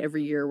because like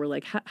every year we're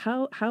like,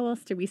 how else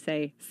do we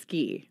say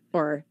ski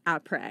or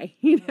après,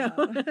 you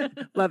know?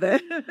 Love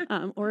it.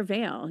 Or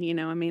Vail, you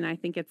know? I mean, I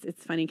think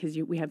it's funny because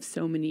we have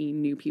so many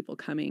new people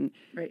coming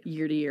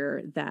year to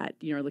year that,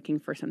 you know, are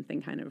looking for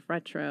something kind of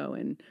retro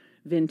and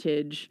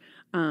vintage.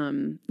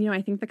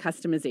 I think the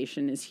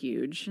customization is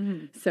huge.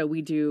 So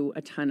we do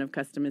a ton of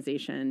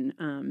customization.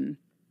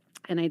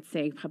 And I'd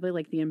say probably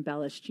like the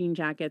embellished jean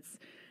jackets.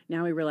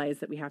 Now we realize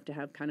that we have to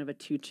have kind of a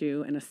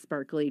tutu and a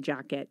sparkly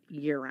jacket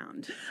year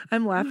round.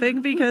 I'm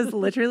laughing because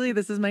literally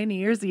this is my New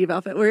Year's Eve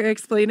outfit we're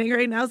explaining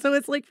right now. So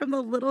it's like from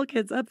the little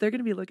kids up, they're going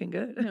to be looking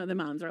good. The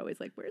moms are always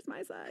like, where's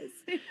my size?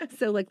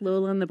 So like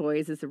Lola and the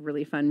Boys is a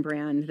really fun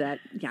brand that,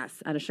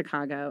 yes, out of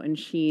Chicago. And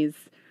she's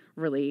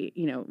really,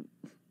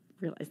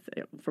 realized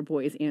for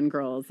boys and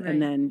girls, right.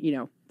 And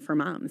then for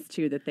moms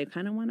too, that they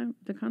kind of want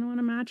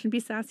to match and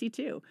be sassy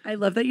too. I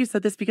love that you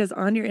said this because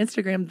on your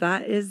Instagram,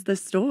 that is the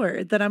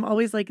store that I'm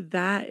always like,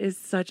 that is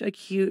such a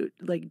cute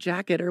like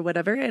jacket or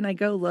whatever, and I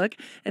go look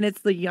and it's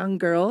the young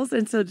girls,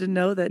 and so to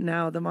know that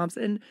now the moms,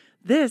 and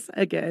this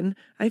again,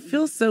 I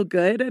feel so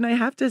good, and I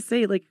have to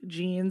say like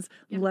jeans,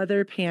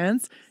 leather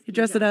pants, you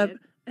dress it up,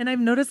 and I've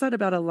noticed that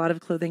about a lot of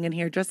clothing in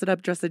here, dress it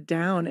up, dress it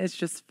down, it's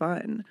just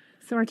fun.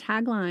 So our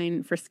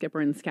tagline for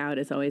Skipper and Scout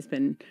has always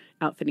been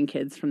outfitting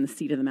kids from the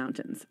seat of the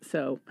mountains.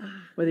 So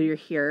whether you're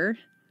here,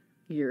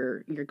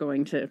 you're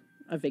going to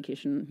a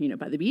vacation,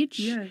 by the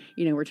beach,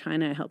 we're trying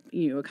to help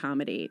you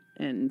accommodate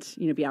and,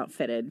 be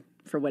outfitted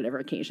for whatever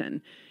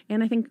occasion.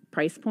 And I think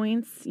price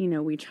points,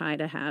 we try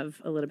to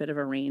have a little bit of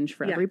a range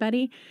for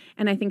everybody.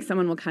 And I think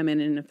someone will come in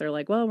and if they're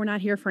like, well, we're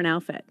not here for an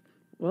outfit.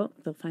 Well,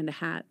 they'll find a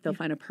hat, they'll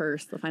find a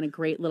purse, they'll find a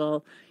great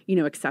little,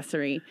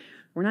 accessory.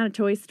 We're not a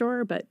toy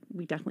store, but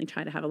we definitely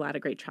try to have a lot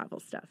of great travel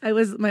stuff.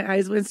 My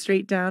eyes went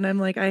straight down. I'm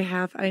like,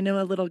 I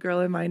know a little girl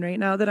in mind right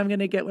now that I'm going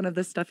to get one of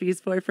the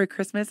stuffies for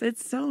Christmas.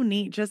 It's so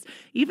neat, just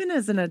even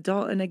as an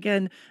adult. And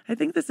again, I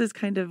think this is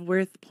kind of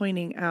worth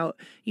pointing out,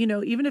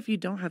 even if you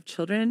don't have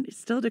children,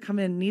 still to come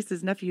in,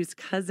 nieces, nephews,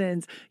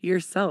 cousins,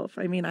 yourself.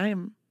 I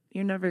mean,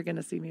 you're never going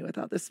to see me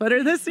without this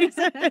sweater this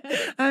season.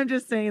 I'm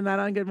just saying that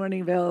on Good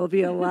Morning Vail, it'll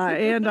be a lot,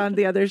 and on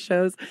the other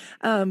shows.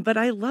 But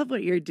I love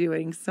what you're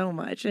doing so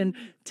much. And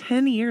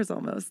 10 years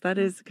almost, that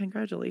is,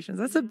 congratulations.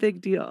 That's a big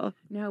deal.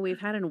 No,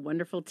 we've had a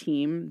wonderful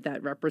team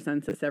that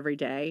represents us every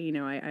day.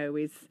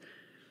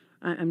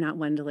 I'm not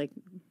one to like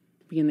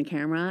be in the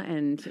camera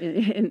and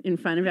in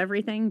front of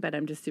everything, but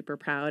I'm just super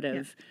proud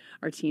of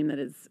our team that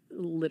has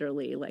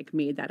literally like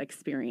made that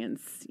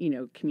experience,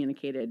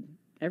 communicated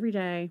every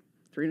day,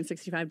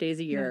 365 days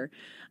a year,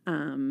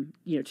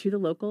 to the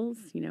locals,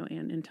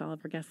 and to all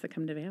of our guests that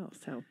come to Vail.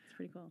 So it's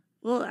pretty cool.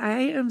 Well, I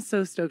am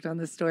so stoked on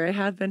this store. I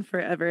have been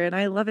forever, and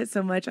I love it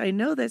so much. I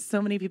know that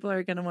so many people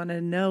are going to want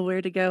to know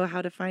where to go,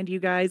 how to find you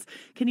guys.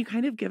 Can you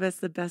kind of give us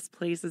the best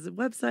places,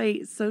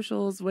 website,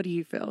 socials? What do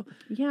you feel?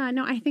 Yeah,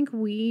 no, I think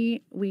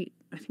we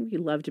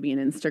love to be on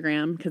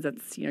Instagram because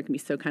it's, can be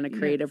so kind of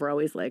creative. Yeah. We're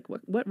always like,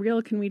 what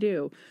reel can we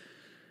do?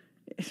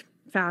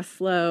 Fast,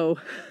 slow.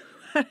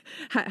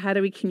 How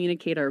do we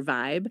communicate our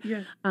vibe?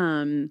 Yeah.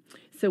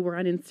 So we're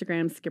on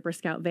Instagram, Skipper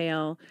Scout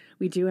Vail.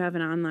 We do have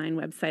an online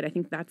website. I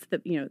think that's the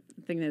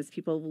thing that is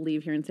people will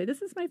leave here and say,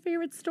 this is my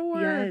favorite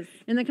store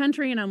in the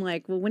country. And I'm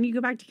like, well, when you go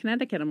back to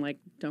Connecticut, I'm like,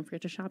 don't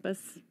forget to shop us,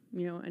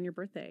 on your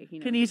birthday.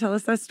 Can you tell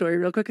us that story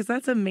real quick? Because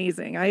that's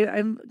amazing.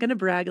 I'm going to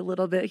brag a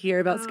little bit here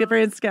about Skipper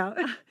and Scout.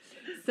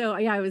 So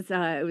I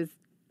was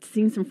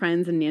seeing some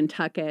friends in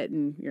Nantucket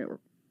and,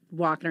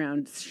 walking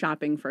around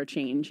shopping for a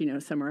change,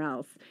 somewhere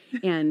else.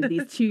 And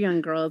these two young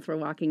girls were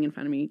walking in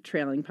front of me,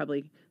 trailing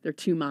probably their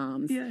two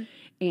moms. Yeah.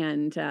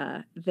 And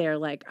they're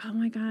like, oh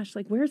my gosh,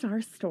 like, where's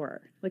our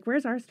store? Like,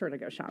 where's our store to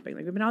go shopping?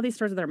 Like, we've been all these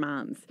stores with our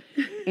moms.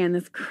 And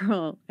this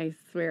girl, I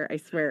swear,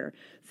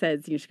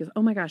 says, she goes,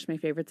 oh my gosh, my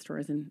favorite store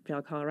is in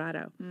Vail,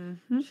 Colorado.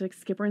 Mm-hmm. She's like,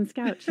 Skipper and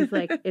Scout. She's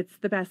like, it's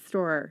the best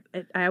store.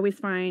 I always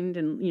find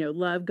and,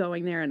 love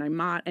going there. And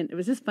and it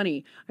was just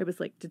funny. I was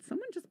like, did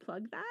someone just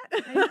plug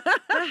that?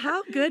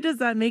 How good does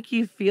that make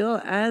you feel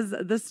as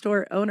the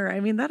store owner? I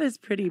mean, that is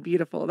pretty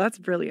beautiful. That's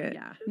brilliant.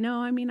 Yeah. No,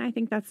 I mean, I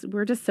think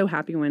we're just so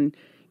happy when,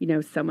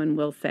 someone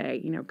will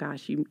say,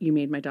 gosh, you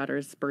made my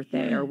daughter's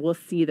birthday, or we'll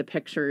see the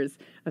pictures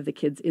of the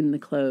kids in the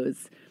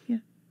clothes,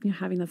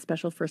 having that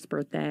special first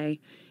birthday,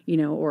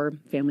 or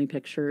family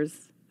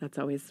pictures. That's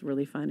always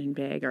really fun and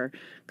big, or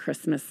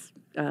Christmas,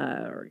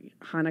 or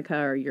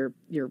Hanukkah, or your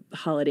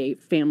holiday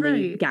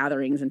family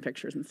gatherings and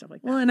pictures and stuff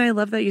like that. Well, and I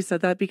love that you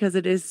said that because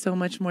it is so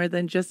much more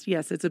than just,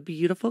 yes, it's a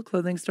beautiful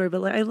clothing store,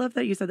 but I love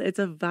that you said that it's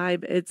a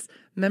vibe, it's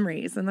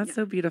memories, and that's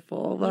so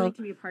beautiful. Well, I like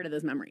to be a part of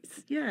those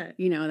memories. Yeah.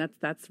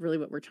 That's really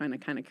what we're trying to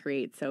kind of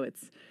create. So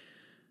it's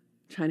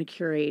trying to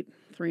curate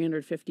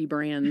 350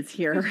 brands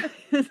here.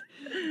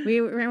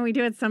 we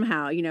do it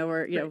somehow.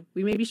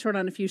 We may be short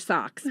on a few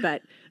socks,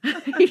 but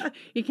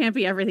you can't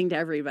be everything to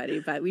everybody,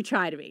 but we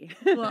try to be.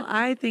 Well,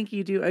 I think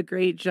you do a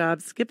great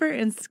job. Skipper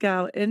and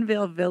Scout in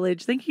Vail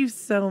Village, thank you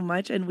so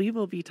much, and we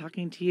will be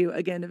talking to you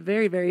again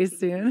very, very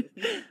soon. Thank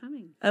you for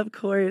coming. Of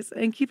course.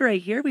 And keep it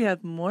right here. We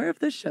have more of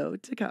the show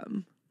to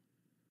come.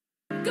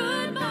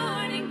 Good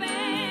morning, Vail.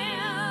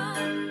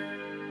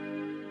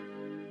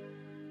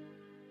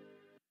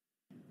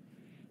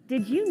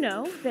 Did you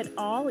know that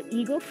all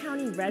Eagle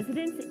County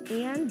residents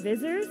and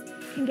visitors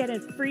can get a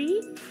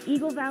free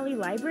Eagle Valley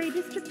Library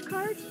District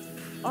card?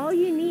 All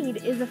you need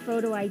is a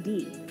photo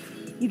ID.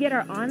 You get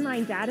our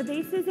online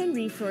databases and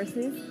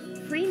resources,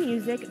 free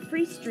music,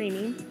 free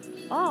streaming,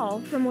 all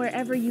from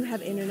wherever you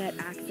have internet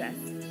access.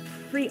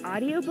 Free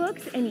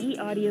audiobooks and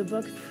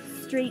e-audiobooks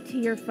straight to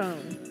your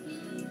phone.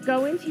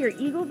 Go into your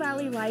Eagle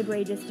Valley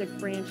Library District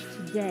branch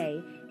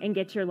today and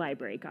get your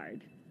library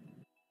card.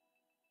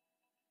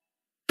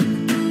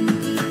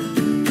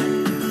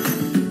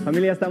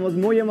 Familia, estamos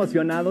muy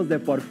emocionados de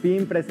por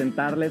fin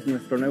presentarles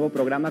nuestro nuevo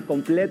programa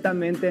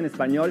completamente en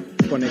español,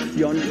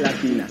 Conexión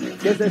Latina,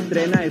 que se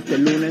estrena este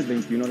lunes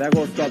 21 de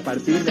agosto a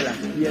partir de las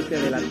 7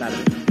 de la tarde.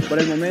 Por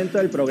el momento,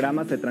 el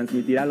programa se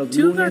transmitirá los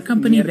Two of our lunes,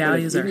 company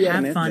miércoles values y are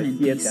have viernes fun de and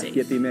be 7 a safe.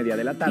 7 y media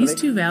de la tarde, These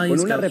two values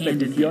con una go hand in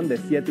repetición de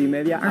 7 y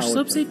media Our a 8.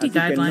 slope safety Así que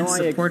guidelines no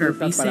hay support our Be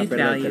excusas para Safe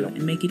value perdértelo.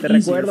 and make it Te easier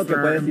recuerdo que for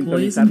our puedes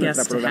employees sintonizar and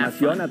nuestra guests to have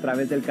programación fun. a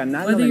través del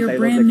canal Whether you're 92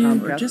 brand de new or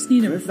Comcast, just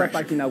need a nuestra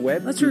refresher, página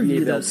web let's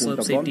review those slope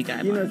tvvale.com safety y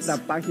guidelines. nuestra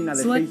página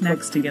de Select Facebook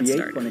next to get TV8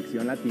 started.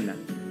 Conexión Latina.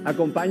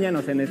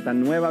 Acompáñanos en esta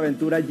nueva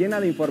aventura llena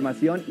de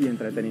información y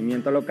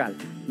entretenimiento local.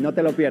 No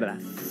te lo pierdas.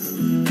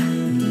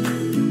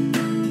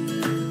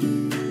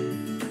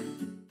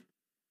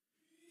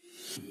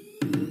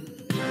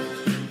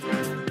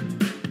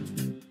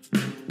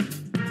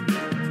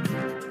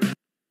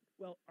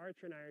 Well,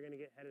 Archer and I are going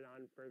to get headed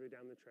on further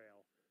down the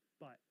trail,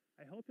 but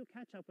I hope you'll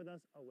catch up with us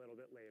a little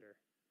bit later.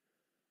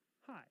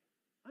 Hi,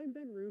 I'm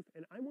Ben Roof,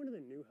 and I'm one of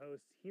the new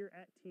hosts here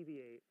at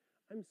TV8.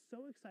 I'm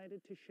so excited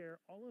to share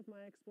all of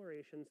my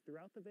explorations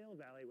throughout the Vail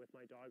Valley with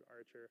my dog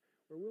Archer,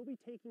 where we'll be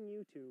taking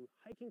you to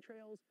hiking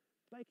trails,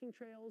 biking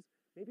trails,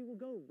 maybe we'll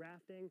go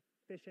rafting,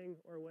 fishing,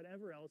 or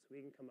whatever else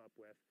we can come up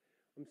with.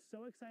 I'm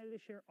so excited to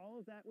share all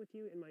of that with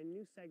you in my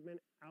new segment,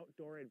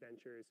 Outdoor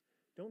Adventures.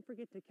 Don't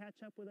forget to catch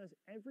up with us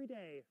every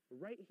day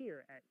right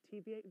here at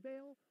TV8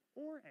 Vail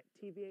or at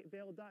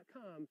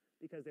tv8vail.com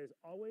because there's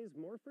always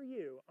more for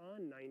you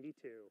on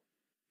 92.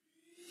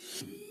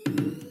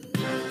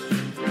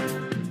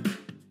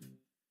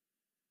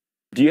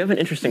 Do you have an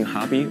interesting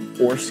hobby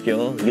or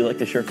skill you'd like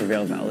to share for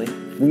Vail Valley?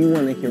 We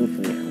want to hear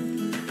from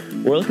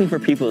you. We're looking for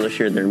people to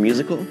share their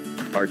musical,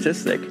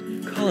 artistic,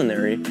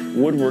 culinary,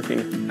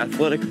 woodworking,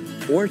 athletic,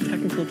 or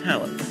technical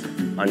talents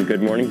on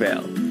Good Morning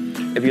Vail.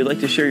 If you'd like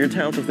to share your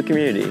talents with the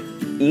community,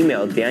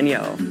 email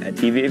Danielle at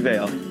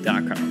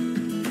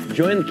tv8vail.com.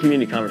 Join the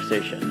community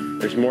conversation.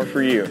 There's more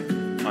for you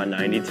on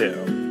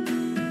 92.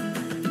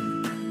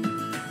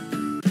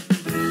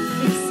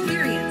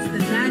 Experience the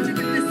magic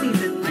of the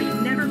season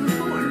like never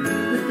before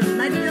with the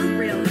Leadville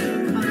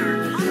Railroad on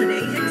our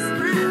Holiday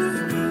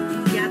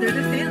Express. Gather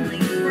the family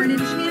for an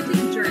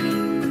enchanting journey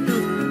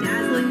filled with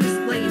dazzling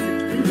displays of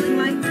twinkling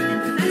lights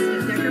and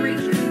festive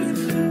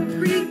decorations.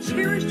 Create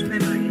cherished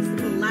memories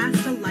that will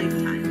last a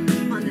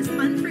lifetime on this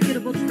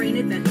unforgettable train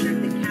adventure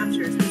that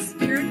captures the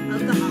spirit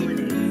of the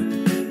holidays.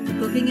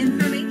 Booking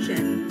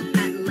information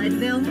at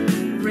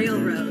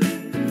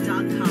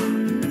leadvillerailroad.com.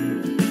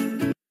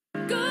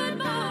 Good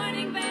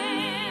morning,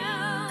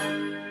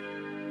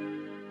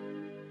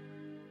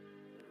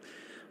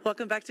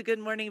 Welcome back to Good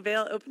Morning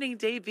Vail, opening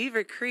day,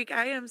 Beaver Creek.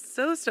 I am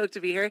so stoked to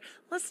be here.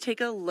 Let's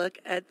take a look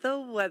at the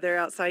weather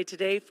outside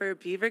today for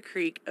Beaver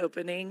Creek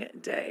opening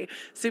day.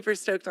 Super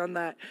stoked on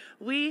that.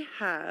 We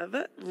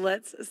have,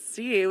 let's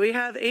see, we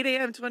have 8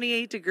 a.m.,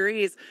 28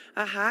 degrees,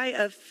 a high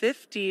of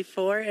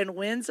 54, and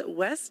winds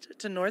west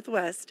to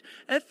northwest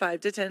at 5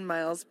 to 10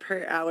 miles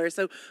per hour.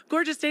 So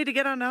gorgeous day to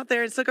get on out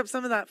there and soak up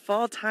some of that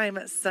fall time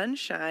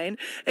sunshine.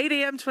 8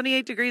 a.m.,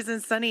 28 degrees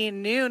and sunny,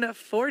 noon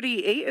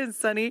 48 and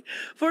sunny,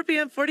 4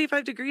 p.m.,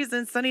 45 degrees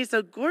and sunny,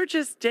 so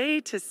gorgeous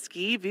day to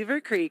ski Beaver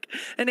Creek.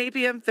 And 8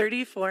 p.m.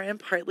 34 and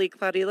partly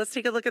cloudy. Let's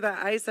take a look at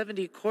that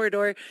I-70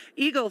 corridor.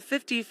 Eagle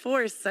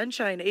 54,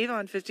 sunshine.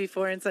 Avon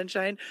 54 and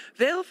sunshine.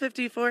 Vail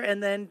 54,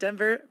 and then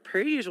Denver,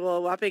 per usual,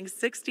 a whopping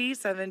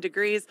 67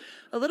 degrees.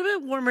 A little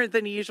bit warmer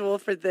than usual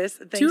for this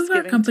Thanksgiving. Two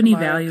of our company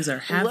tomorrow. values are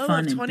have Low fun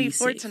of and be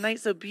 24 safe. tonight,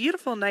 so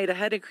beautiful night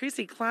ahead.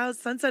 Increasing clouds,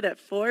 sunset at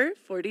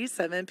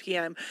 4:47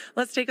 p.m.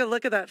 Let's take a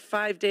look at that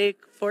 5-day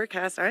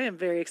forecast. I am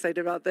very excited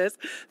about this.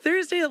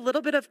 Thursday, a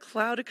little bit of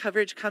cloud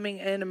coverage coming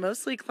in,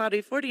 mostly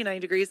cloudy, 49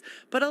 degrees,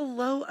 but a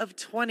low of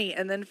 20.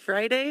 And then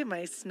Friday,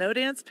 my snow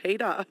dance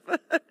paid off.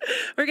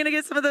 We're going to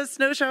get some of those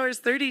snow showers,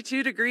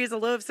 32 degrees, a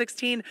low of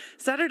 16.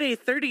 Saturday,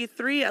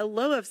 33, a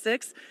low of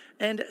 6.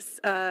 And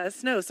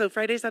snow. So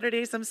Friday,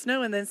 Saturday, some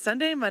snow. And then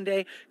Sunday,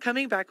 Monday,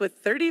 coming back with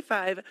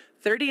 35,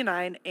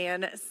 39,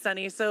 and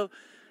sunny. So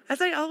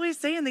as I always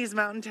say in these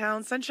mountain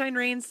towns, sunshine,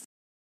 rain,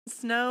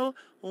 snow,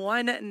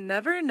 one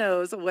never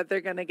knows what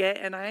they're going to get,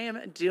 and I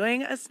am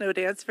doing a snow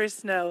dance for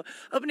snow.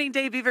 Opening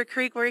day, Beaver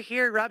Creek, we're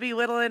here, Robbie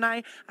Whittle and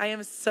I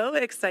am so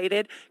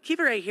excited. Keep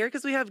it right here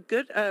because we have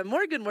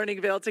more Good Morning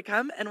Vail to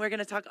come, and we're going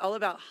to talk all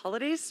about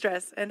holiday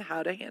stress and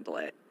how to handle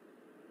it.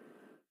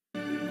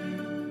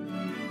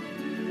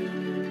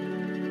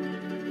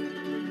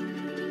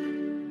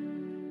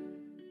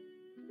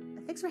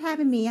 Thanks for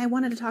having me. I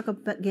wanted to talk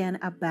again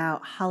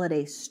about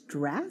holiday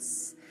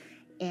stress.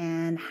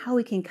 and how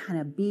we can kind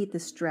of beat the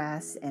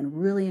stress and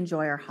really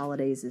enjoy our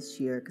holidays this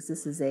year, because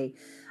this is a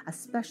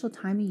special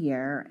time of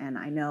year, and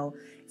I know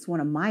it's one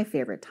of my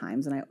favorite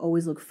times, and I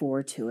always look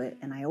forward to it,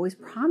 and I always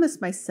promise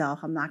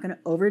myself I'm not going to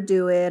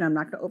overdo it, I'm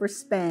not going to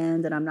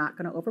overspend, and I'm not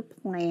going to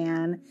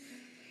overplan, and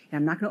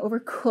I'm not going to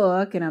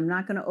overcook, and I'm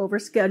not going to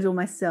overschedule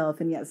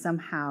myself, and yet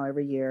somehow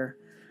every year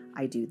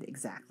I do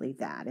exactly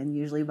that. And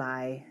usually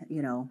by,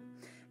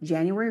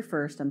 January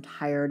 1st, I'm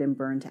tired and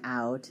burnt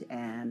out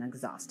and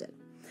exhausted.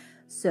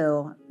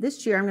 So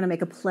this year I'm going to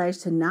make a pledge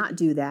to not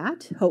do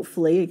that.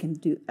 Hopefully I can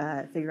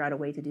figure out a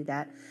way to do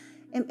that.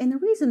 And the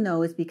reason,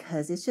 though, is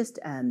because it's just,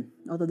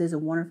 although there's a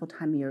wonderful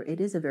time of year,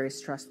 it is a very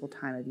stressful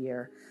time of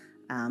year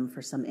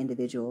for some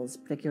individuals,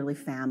 particularly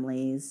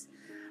families.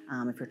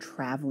 If you're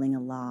traveling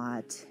a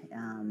lot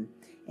and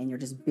you're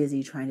just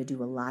busy trying to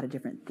do a lot of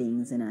different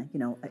things in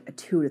a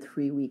 2 to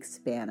 3 week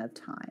span of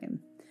time.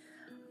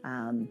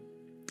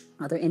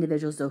 Other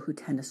individuals, though, who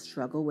tend to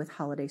struggle with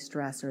holiday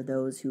stress are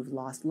those who've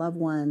lost loved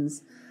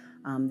ones.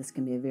 This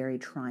can be a very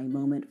trying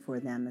moment for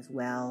them as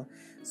well.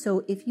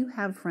 So if you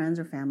have friends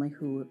or family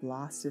who have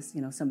lost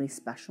somebody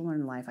special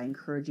in life, I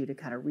encourage you to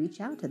kind of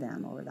reach out to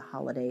them over the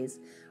holidays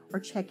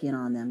or check in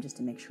on them just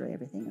to make sure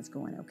everything is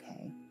going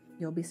okay.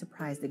 You'll be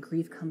surprised that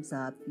grief comes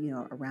up,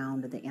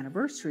 around the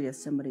anniversary of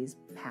somebody's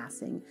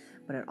passing,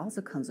 but it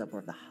also comes up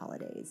over the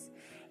holidays.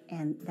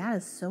 And that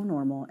is so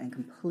normal and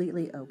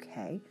completely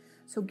okay.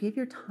 So give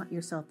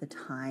yourself the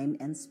time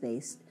and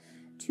space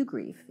to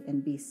grieve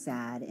and be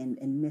sad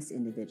and miss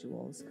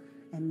individuals.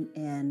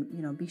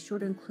 And be sure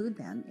to include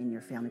them in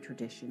your family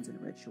traditions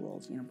and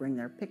rituals. Bring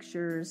their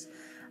pictures,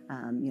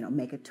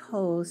 make a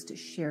toast,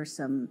 share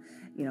some,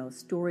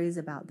 stories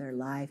about their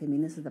life. I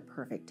mean, this is the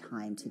perfect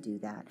time to do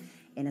that.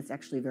 And it's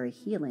actually very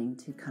healing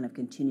to kind of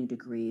continue to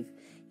grieve,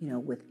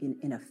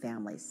 in a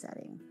family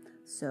setting.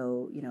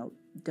 So,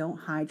 don't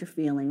hide your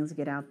feelings,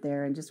 get out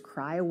there and just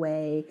cry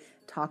away,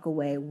 talk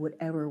away,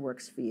 whatever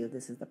works for you.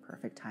 This is the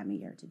perfect time of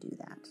year to do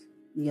that.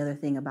 The other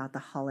thing about the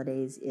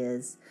holidays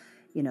is,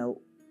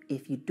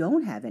 if you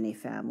don't have any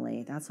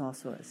family, that's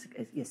also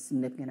a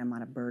significant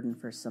amount of burden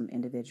for some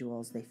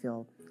individuals. They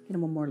feel,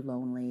 more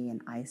lonely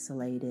and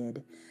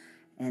isolated.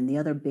 And the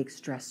other big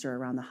stressor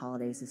around the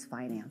holidays is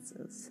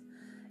finances.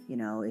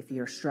 If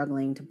you're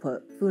struggling to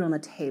put food on the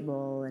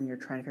table and you're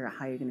trying to figure out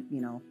how you're going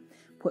to,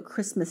 put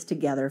Christmas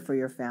together for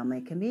your family,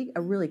 it can be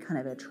a really kind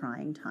of a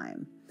trying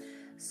time.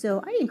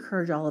 So I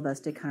encourage all of us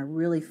to kind of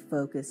really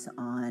focus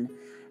on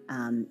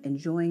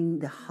enjoying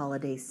the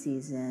holiday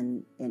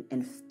season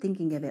and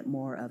thinking of it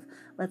more of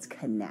let's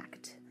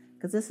connect.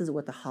 Because this is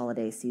what the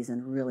holiday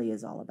season really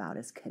is all about,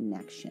 is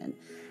connection.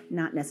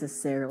 Not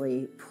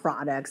necessarily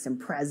products and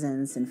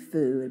presents and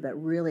food, but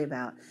really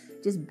about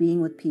just being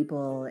with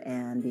people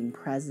and being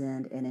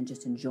present and then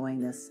just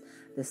enjoying this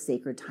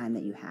sacred time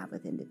that you have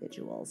with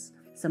individuals.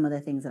 Some of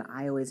the things that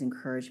I always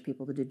encourage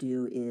people to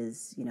do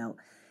is,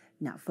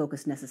 not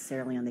focus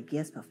necessarily on the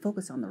gifts, but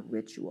focus on the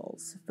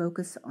rituals.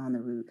 Focus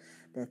on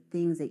the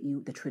things that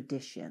the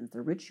traditions,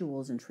 the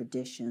rituals and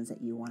traditions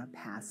that you want to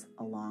pass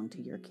along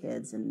to your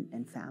kids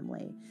and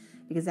family,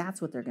 because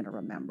that's what they're going to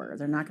remember.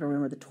 They're not going to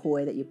remember the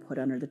toy that you put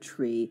under the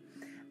tree,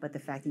 but the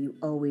fact that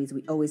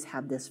we always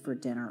have this for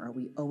dinner, or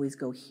we always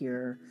go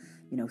here,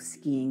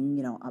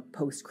 skiing, a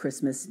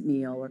post-Christmas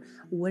meal, or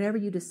whatever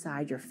you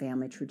decide your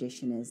family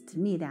tradition is. To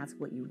me, that's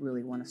what you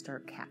really want to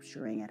start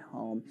capturing at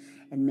home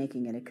and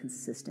making it a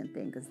consistent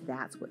thing, because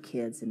that's what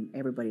kids and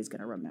everybody's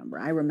going to remember.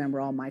 I remember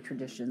all my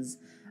traditions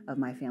of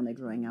my family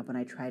growing up, and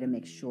I try to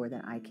make sure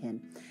that I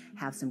can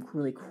have some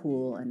really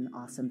cool and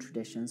awesome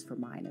traditions for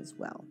mine as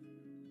well.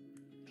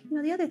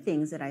 The other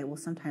things that I will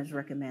sometimes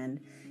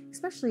recommend,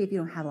 especially if you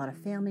don't have a lot of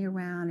family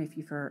around, if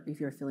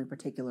you're feeling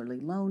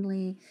particularly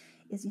lonely,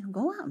 is,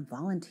 go out and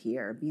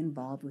volunteer, be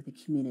involved with the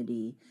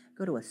community,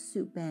 go to a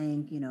soup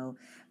bank,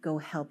 go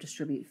help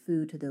distribute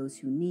food to those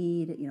who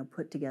need,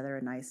 put together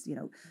a nice,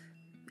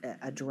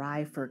 a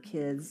drive for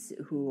kids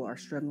who are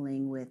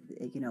struggling with,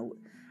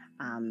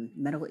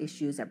 medical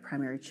issues at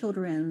Primary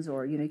Children's,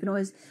 or, you can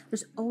always,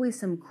 there's always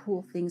some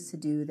cool things to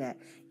do that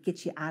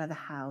get you out of the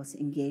house,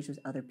 engage with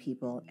other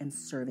people, and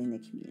serving the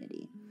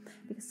community.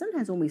 Because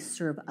sometimes when we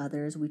serve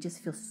others, we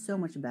just feel so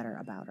much better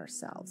about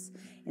ourselves.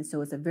 And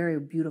so it's a very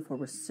beautiful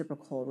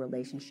reciprocal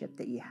relationship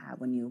that you have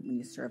when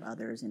you serve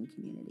others in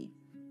community.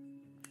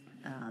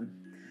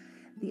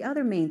 The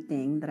other main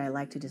thing that I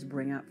like to just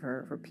bring up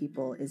for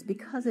people is,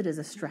 because it is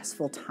a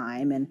stressful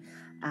time, and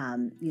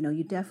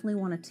you definitely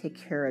want to take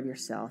care of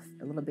yourself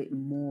a little bit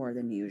more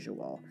than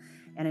usual.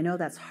 And I know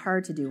that's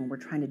hard to do when we're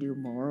trying to do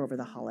more over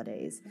the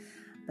holidays.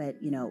 But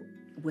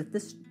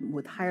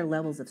with higher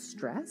levels of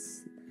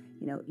stress,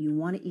 you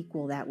want to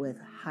equal that with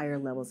higher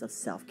levels of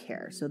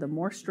self-care. So the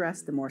more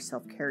stress, the more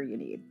self-care you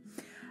need.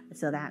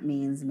 So that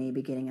means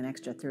maybe getting an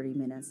extra 30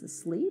 minutes of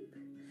sleep.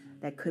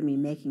 That could be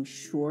making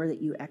sure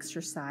that you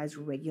exercise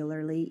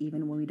regularly,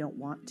 even when we don't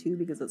want to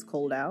because it's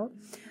cold out.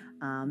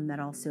 That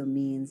also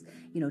means,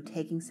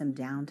 taking some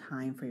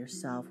downtime for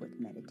yourself with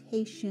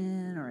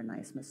meditation or a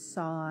nice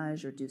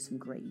massage, or do some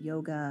great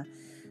yoga.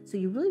 So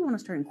you really want to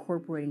start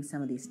incorporating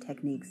some of these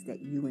techniques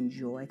that you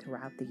enjoy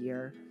throughout the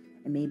year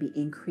and maybe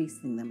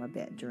increasing them a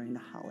bit during the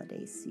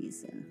holiday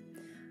season.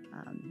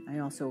 I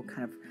also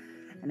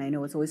and I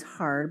know it's always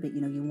hard, but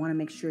you want to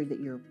make sure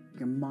that you're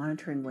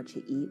monitoring what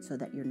you eat so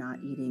that you're not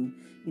eating,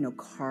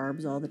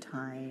 carbs all the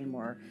time,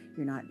 or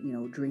you're not,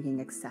 drinking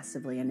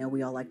excessively. I know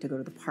we all like to go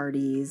to the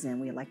parties and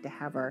we like to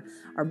have our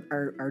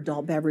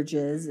adult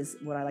beverages, is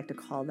what I like to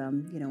call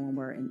them, when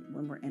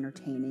we're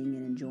entertaining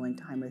and enjoying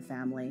time with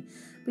family.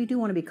 But you do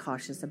want to be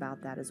cautious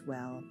about that as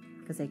well,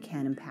 because they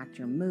can impact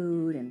your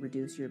mood and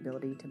reduce your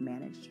ability to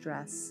manage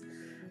stress.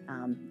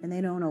 And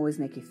they don't always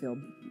make you feel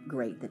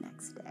great the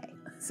next day.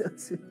 So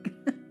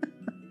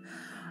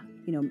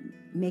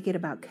make it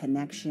about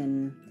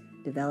connection,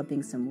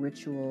 developing some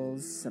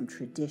rituals, some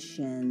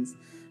traditions,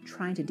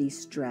 trying to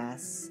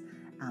de-stress,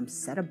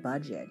 set a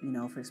budget,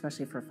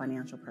 especially for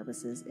financial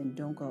purposes, and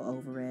don't go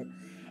over it.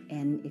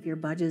 And if your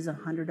budget is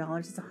 $100,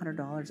 it's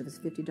 $100. If it's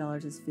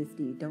 $50, it's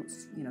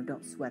 $50.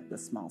 Don't sweat the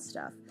small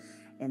stuff.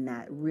 And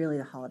that really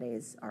the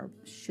holidays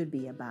should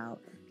be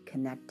about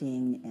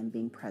connecting and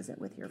being present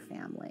with your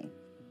family.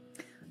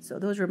 So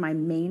those are my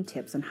main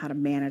tips on how to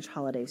manage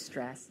holiday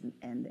stress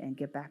and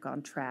get back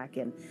on track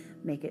and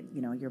make it,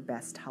 your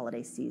best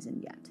holiday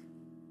season yet.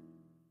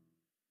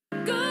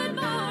 Good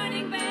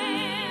morning,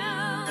 Vale.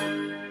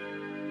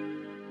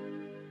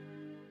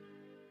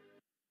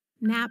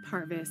 Nap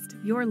Harvest,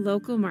 your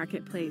local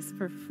marketplace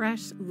for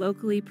fresh,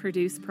 locally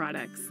produced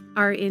products.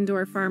 Our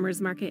indoor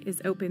farmers market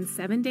is open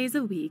 7 days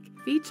a week,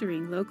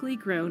 featuring locally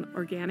grown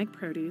organic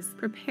produce,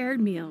 prepared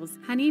meals,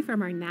 honey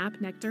from our Nap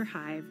Nectar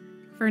hive,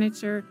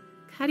 furniture,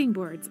 cutting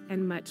boards,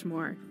 and much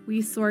more.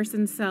 We source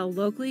and sell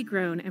locally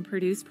grown and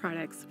produced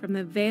products from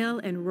the Vail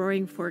and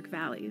Roaring Fork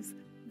Valleys.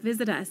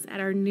 Visit us at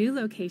our new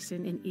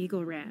location in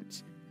Eagle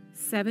Ranch,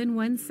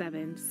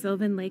 717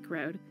 Sylvan Lake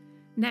Road,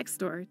 next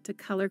door to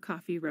Color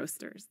Coffee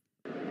Roasters.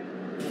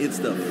 It's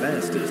the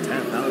fastest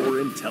half hour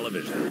in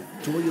television.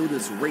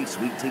 Toyota's Race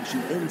Week takes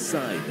you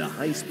inside the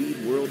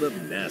high-speed world of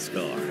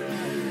NASCAR.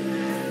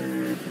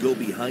 Go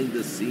behind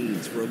the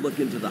scenes for a look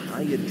into the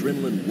high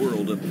adrenaline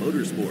world of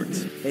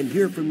motorsports and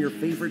hear from your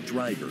favorite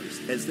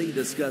drivers as they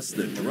discuss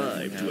the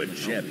drive to a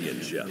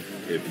championship.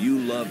 If you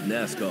love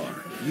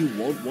NASCAR, you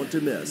won't want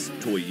to miss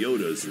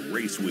Toyota's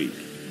Race Week.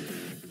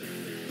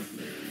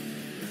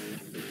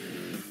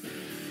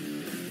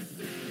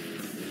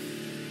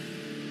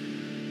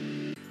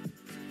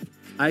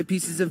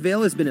 Eyepieces of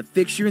Vail has been a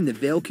fixture in the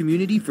Vail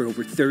community for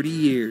over 30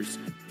 years.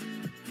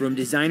 From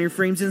designer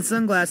frames and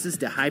sunglasses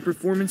to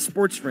high-performance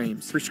sports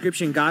frames,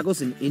 prescription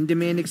goggles, and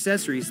in-demand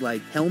accessories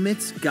like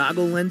helmets,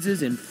 goggle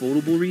lenses, and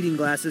foldable reading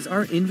glasses,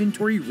 our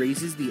inventory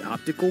raises the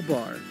optical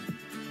bar.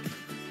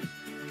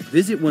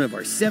 Visit one of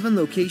our 7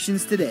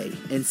 locations today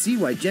and see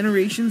why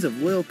generations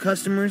of loyal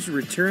customers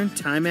return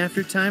time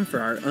after time for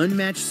our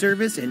unmatched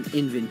service and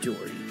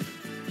inventory.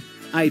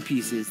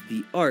 Eyepieces,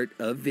 the art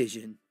of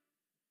vision.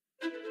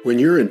 When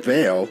you're in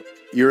Vail,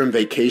 you're in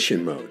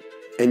vacation mode,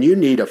 and you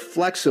need a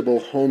flexible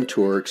home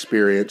tour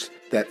experience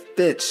that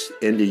fits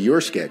into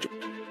your schedule.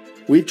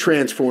 We've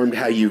transformed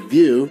how you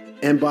view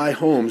and buy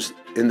homes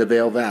in the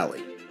Vail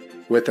Valley.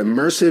 With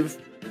immersive,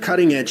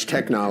 cutting-edge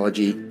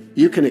technology,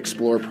 you can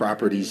explore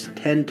properties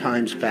 10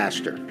 times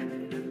faster.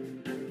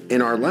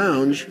 In our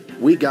lounge,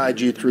 we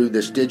guide you through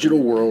this digital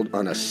world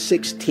on a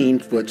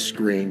 16-foot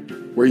screen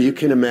where you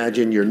can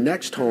imagine your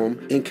next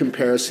home in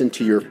comparison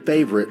to your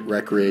favorite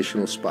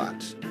recreational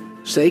spots.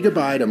 Say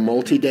goodbye to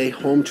multi-day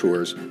home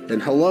tours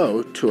and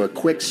hello to a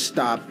quick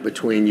stop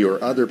between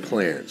your other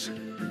plans.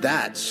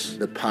 That's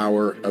the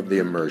power of the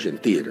Immersion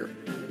Theater.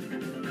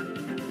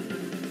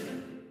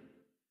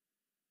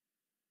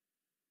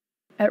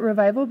 At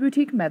Revival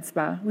Boutique Med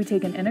Spa, we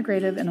take an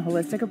integrative and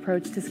holistic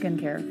approach to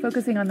skincare,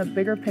 focusing on the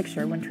bigger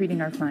picture when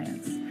treating our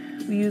clients.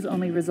 We use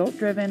only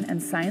result-driven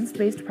and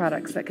science-based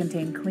products that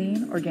contain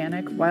clean,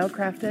 organic,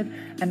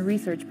 wildcrafted, and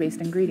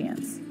research-based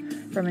ingredients.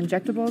 From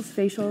injectables,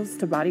 facials,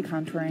 to body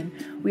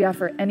contouring, we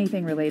offer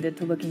anything related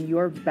to looking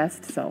your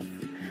best self.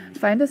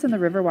 Find us in the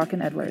Riverwalk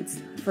in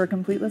Edwards. For a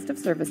complete list of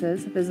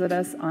services, visit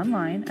us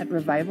online at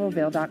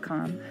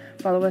revivalvail.com.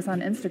 Follow us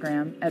on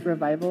Instagram at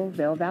Revival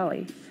Vail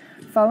Valley.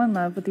 Fall in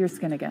love with your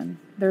skin again.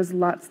 There's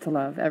lots to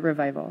love at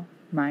Revival.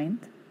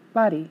 Mind,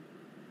 body,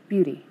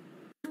 beauty.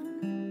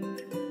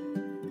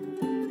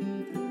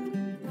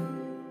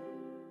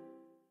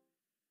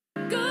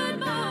 Good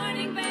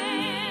morning, Vale.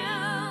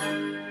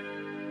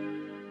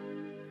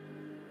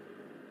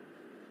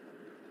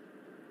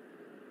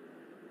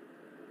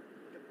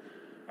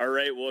 All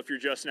right, well, if you're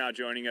just now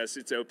joining us,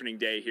 it's opening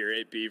day here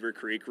at Beaver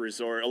Creek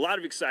Resort. A lot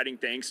of exciting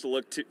things to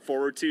look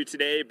forward to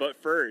today, but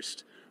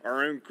first,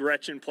 our own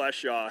Gretchen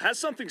Pleshaw has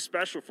something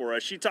special for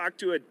us. She talked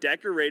to a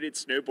decorated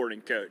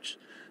snowboarding coach.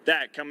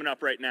 That coming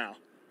up right now.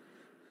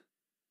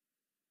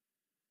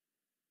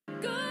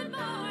 Good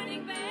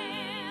morning, Vale.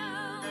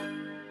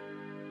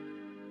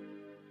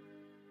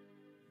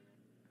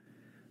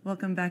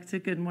 Welcome back to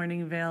Good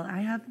Morning Vail. I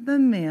have the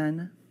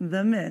man,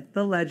 the myth,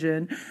 the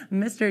legend,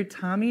 Mr.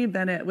 Tommy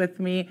Bennett with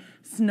me,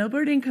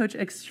 snowboarding coach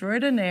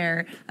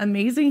extraordinaire,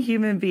 amazing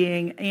human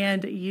being,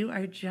 and you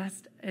are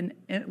just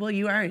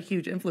you are a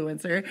huge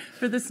influencer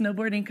for the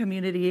snowboarding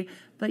community,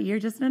 but you're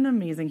just an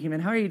amazing human.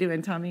 How are you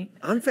doing, Tommy?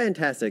 I'm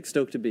fantastic.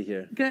 Stoked to be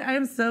here. Good. I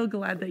am so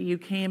glad that you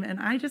came, and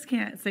I just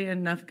can't say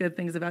enough good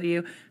things about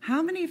you.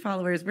 How many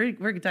followers,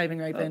 we're diving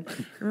right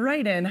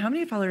in. How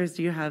many followers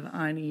do you have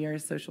on your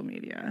social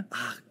media?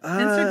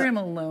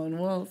 Instagram alone,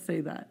 we'll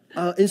say that.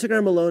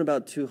 Instagram alone,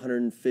 about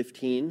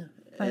 215.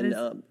 That And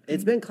is-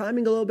 it's been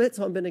climbing a little bit,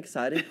 so I've been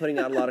excited, putting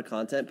out a lot of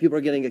content. People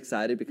are getting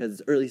excited because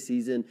it's early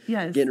season,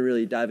 Yes. getting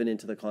really diving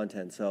into the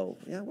content. So,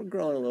 yeah, we're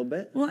growing a little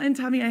bit. Well, and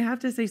Tommy, I have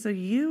to say, so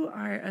you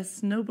are a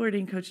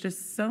snowboarding coach to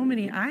so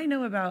many. I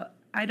know about,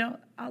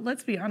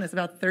 let's be honest,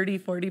 about 30,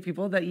 40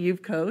 people that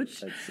you've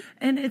coached.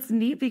 And it's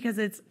neat because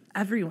it's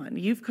everyone.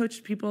 You've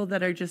coached people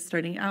that are just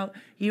starting out.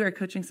 You are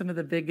coaching some of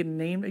the big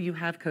name, you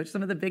have coached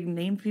some of the big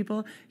name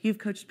people. You've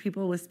coached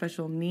people with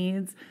special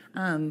needs,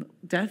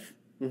 deaf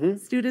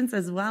students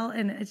as well.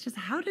 And it's just,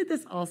 how did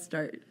this all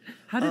start?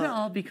 How did it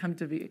all come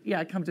to be?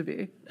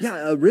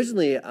 Yeah,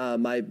 originally,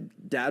 my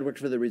dad worked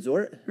for the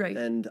resort, Right.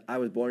 and I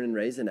was born and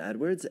raised in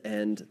Edwards,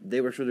 and they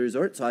worked for the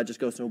resort, so I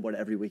just go snowboard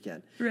every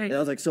weekend. Right. And that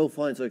was like so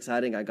fun, so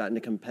exciting. I got into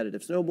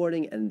competitive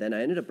snowboarding, and then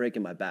I ended up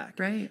breaking my back.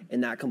 Right.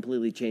 And that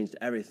completely changed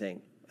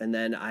everything. And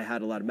then I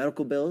had a lot of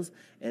medical bills,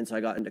 and so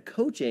I got into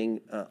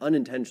coaching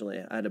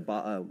unintentionally. I had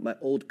my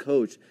old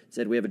coach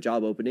said, "We have a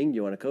job opening.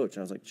 You want to coach?" And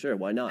I was like, "Sure,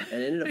 why not?"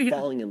 And I ended up Yeah.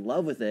 falling in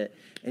love with it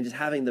and just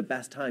having the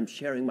best time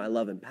sharing my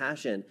love and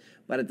passion.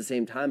 But at the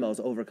same time, I was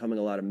overcoming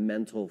a lot of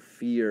mental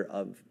fear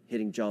of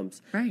hitting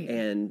jumps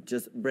and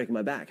just breaking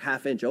my back.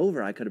 Half inch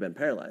over, I could have been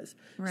paralyzed.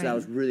 So that Right.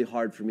 was really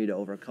hard for me to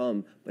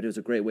overcome, but it was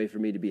a great way for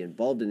me to be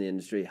involved in the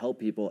industry, help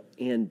people,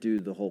 and do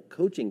the whole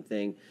coaching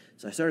thing.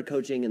 So I started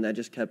coaching, and that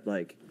just kept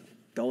like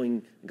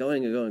going. It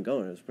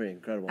was pretty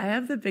incredible. I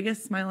have the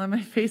biggest smile on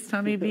my face,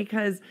 Tommy,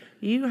 because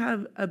you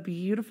have a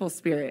beautiful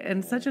spirit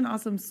and such an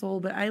awesome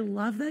soul. But I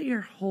love that your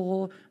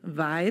whole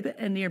vibe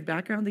and your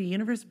background, the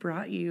universe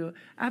brought you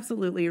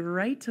absolutely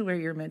right to where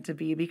you're meant to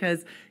be,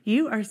 because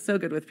you are so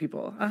good with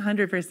people,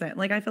 100%.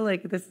 Like, I feel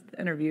like this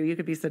interview, you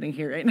could be sitting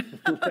here right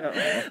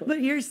now.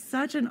 But you're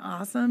such an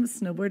awesome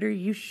snowboarder.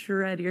 You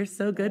shred. You're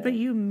so good, but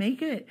you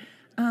make it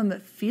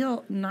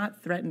feel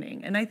not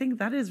threatening. And I think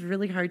that is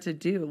really hard to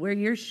do, where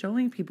you're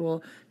showing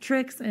people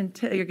tricks and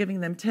you're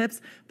giving them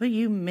tips, but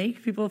you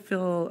make people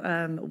feel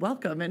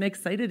welcome and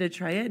excited to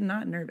try it and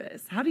not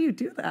nervous. How do you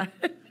do that?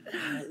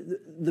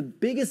 The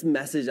biggest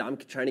message I'm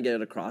trying to get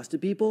across to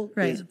people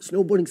is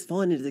snowboarding's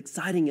fun, it's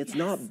exciting, it's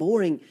not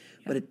boring,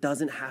 but it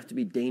doesn't have to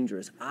be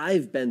dangerous.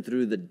 I've been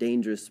through the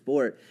dangerous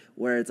sport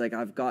where it's like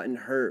I've gotten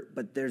hurt,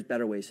 but there's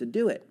better ways to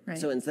do it. Right.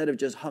 So instead of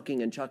just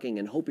hucking and chucking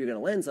and hope you're going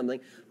to land something,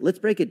 let's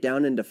break it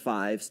down into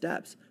 5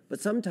 steps. But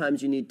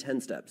sometimes you need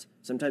 10 steps.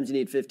 Sometimes you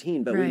need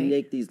 15, but we Right.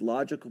 make these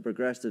logical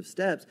progressive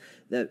steps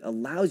that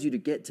allows you to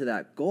get to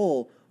that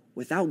goal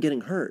without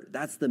getting hurt.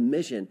 That's the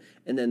mission.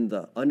 And then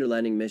the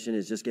underlining mission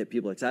is just get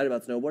people excited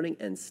about snowboarding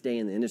and stay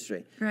in the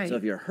industry. Right. So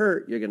if you're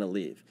hurt, you're going to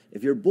leave.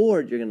 If you're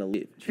bored, you're going to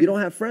leave. If you don't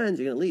have friends,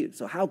 you're going to leave.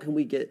 So how can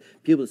we get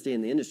people to stay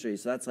in the industry?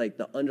 So that's like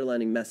the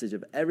underlining message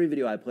of every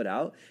video I put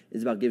out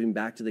is about giving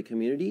back to the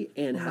community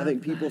and Love having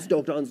people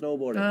stoked on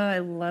snowboarding. Oh, I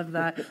love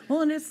that.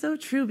 Well, and it's so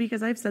true,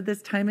 because I've said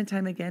this time and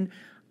time again.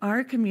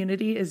 Our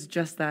community is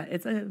just that.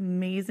 It's an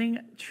amazing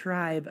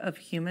tribe of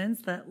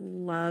humans that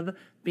love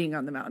being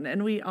on the mountain.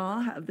 And we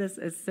all have this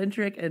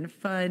eccentric and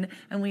fun,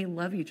 and we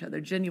love each other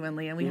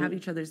genuinely, and we have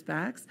each other's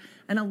backs.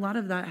 And a lot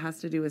of that has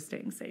to do with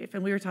staying safe.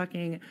 And we were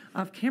talking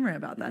off camera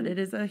about that. It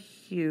is a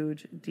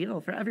huge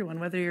deal for everyone,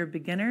 whether you're a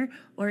beginner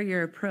or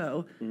you're a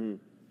pro.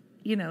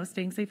 You know,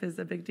 staying safe is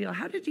a big deal.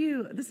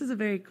 This is a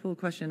very cool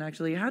question,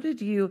 actually. How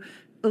did you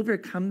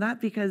overcome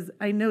that? Because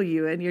I know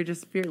you, and you're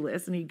just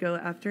fearless and you go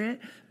after it,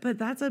 but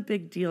that's a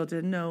big deal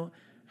to know,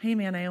 hey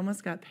man, I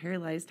almost got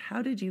paralyzed.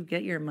 How did you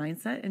get your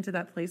mindset into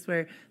that place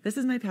where this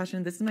is my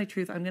passion, this is my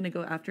truth, I'm going to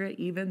go after it,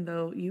 even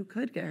though you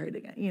could get hurt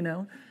again, you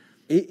know?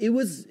 It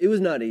was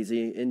not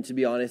easy, and to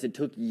be honest, it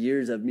took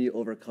years of me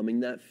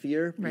overcoming that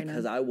fear Right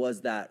because now. I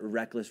was that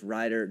reckless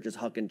rider, just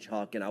huck and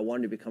chuck, and I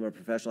wanted to become a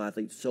professional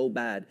athlete so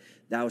bad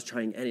that I was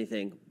trying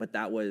anything, but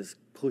that was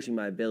pushing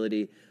my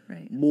ability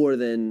more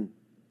than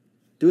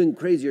doing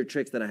crazier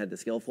tricks than I had the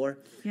skill for.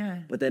 Yeah.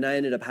 But then I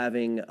ended up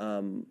having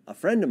a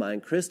friend of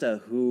mine,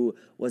 Krista, who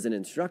was an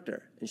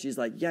instructor. And she's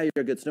like, yeah, you're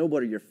a good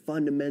snowboarder. You're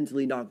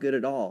fundamentally not good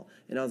at all.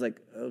 And I was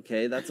like,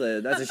 okay, that's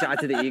a shot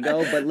to the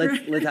ego, but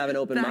let's have an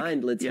open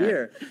mind. Let's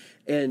hear.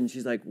 And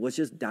she's like, let's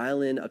just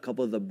dial in a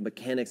couple of the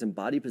mechanics and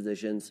body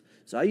positions.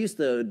 So I used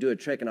to do a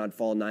trick and I'd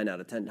fall 9 out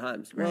of 10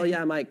 times. Well,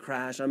 yeah, I might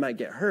crash. I might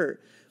get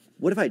hurt.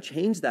 What if I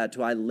change that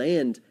to I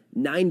land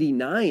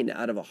 99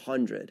 out of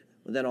 100?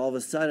 Well, then all of a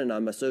sudden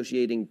I'm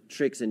associating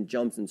tricks and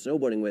jumps and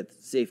snowboarding with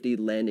safety,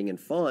 landing, and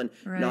fun,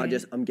 not Right.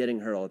 just I'm getting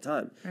hurt all the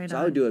time. Right so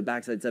I would on. do a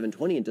backside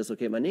 720 and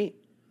dislocate my knee.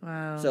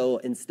 Wow. So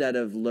instead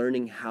of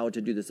learning how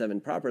to do the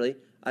 7 properly,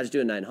 I just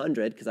do a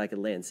 900 because I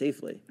can land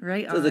safely.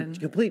 Right So on. the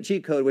complete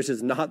cheat code, which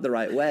is not the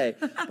right way,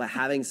 but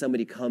having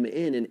somebody come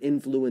in and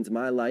influence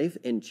my life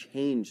and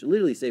change,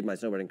 literally save my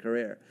snowboarding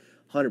career,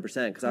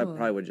 100%, because I Cool.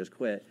 probably would just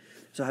quit.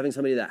 So having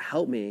somebody that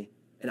helped me,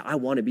 and I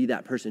want to be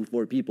that person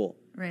for people.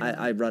 Right.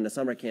 I run a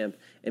summer camp,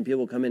 and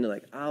people come in and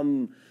like,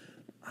 I'm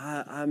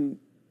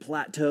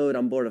plateaued,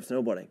 I'm bored of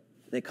snowboarding.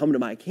 They come to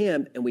my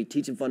camp, and we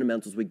teach them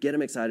fundamentals. We get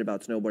them excited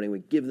about snowboarding. We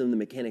give them the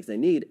mechanics they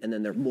need, and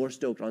then they're more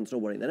stoked on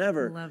snowboarding than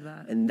ever. Love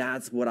that. And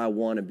that's what I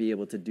want to be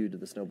able to do to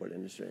the snowboard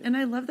industry. And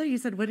I love that you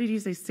said, what did you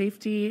say?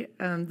 Safety,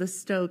 the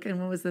stoke, and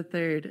what was the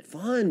third?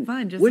 Fun.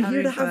 Fun. Just We're having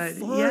here to have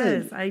fun.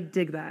 Yes, I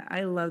dig that.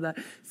 I love that.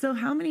 So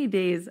how many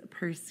days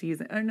per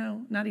season, or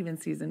no, not even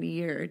season, a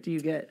year, do you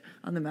get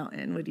on the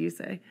mountain, would you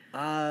say?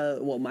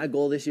 Well, my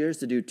goal this year is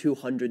to do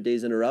 200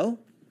 days in a row.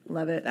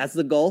 Love it. That's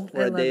the goal. I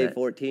We're at love day it.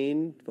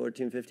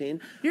 15,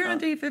 15. You're on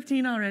day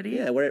 15 already?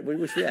 Yeah, we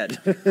wish we had.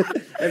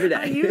 Every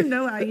day. You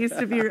know I used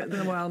to be,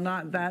 well,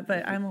 not that,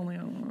 but I'm only,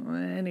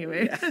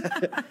 anyway.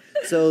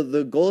 So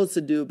the goal is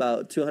to do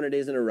about 200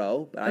 days in a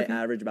row, but Okay.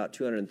 I average about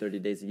 230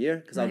 days a year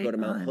because I'll go Right to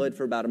Mount on. Hood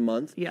for about a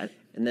month. Yeah.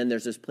 And then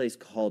there's this place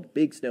called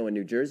Big Snow in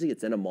New Jersey.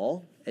 It's in a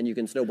mall, and you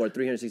can snowboard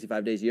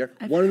 365 days a year.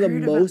 I've One of the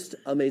heard about- most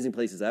amazing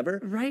places ever.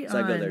 Right So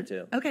on. I go there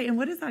too. Okay, and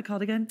what is that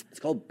called again? It's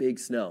called Big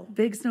Snow.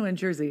 Big Snow in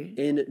Jersey.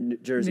 In New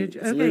Jersey. New- It's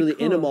okay, literally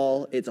in a cool.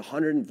 mall. It's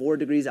 104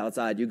 degrees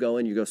outside. You go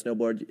in, you go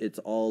snowboard. It's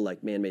all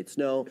like man-made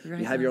snow. Right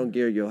you have your on. own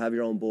gear. You'll have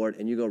your own board,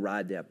 and you go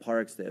ride. They have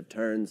parks. They have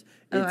turns.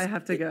 Oh, I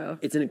have to go.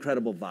 It's an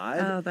incredible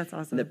vibe. Oh, that's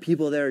awesome. And the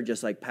people there are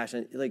just like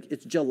passionate. Like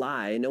it's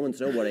July, no one's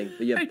snowboarding,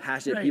 but you have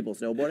passionate Right. people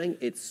snowboarding.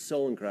 It's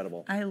so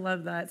incredible. I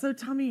love that. So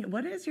tell me,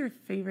 what is your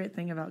favorite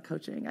thing about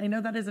coaching? I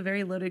know that is a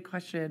very loaded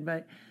question,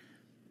 but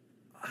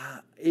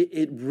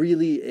It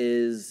really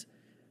is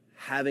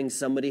having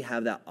somebody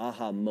have that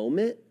aha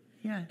moment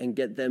yeah. and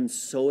get them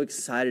so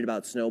excited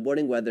about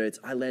snowboarding, whether it's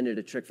I landed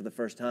a trick for the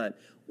first time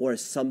or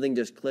something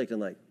just clicked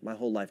and like my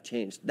whole life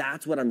changed.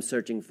 That's what I'm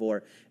searching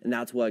for, and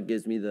that's what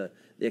gives me the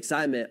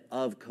excitement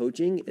of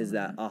coaching is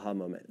that aha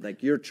moment.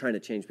 Like you're trying to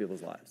change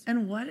people's lives.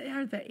 And what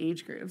are the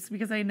age groups?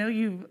 Because I know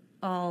you've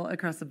all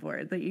across the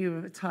board that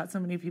you've taught so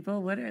many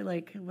people. What are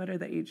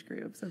the age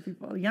groups of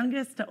people,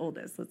 youngest to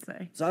oldest, let's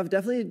say? So I've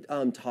definitely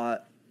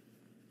taught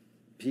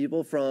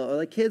people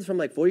kids from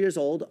like 4 years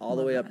old all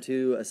the Love way that. up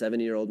to a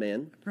 70-year-old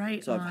man.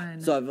 Right So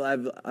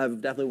on. I've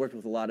definitely worked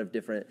with a lot of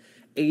different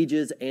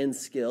ages and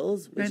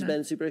skills, which Right has on.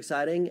 been super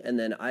exciting. And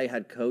then I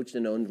had coached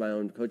and owned my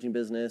own coaching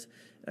business.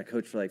 I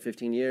coached for like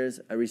 15 years.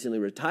 I recently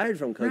retired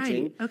from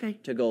coaching Right, okay.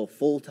 to go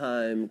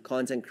full-time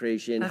content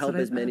creation, That's help what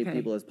I- as many okay.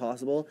 people as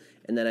possible.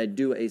 And then I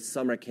do a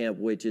summer camp,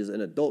 which is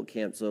an adult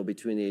camp, so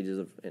between the ages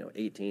of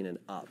 18 and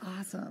up.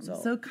 Awesome.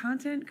 So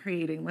content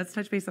creating, let's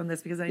touch base on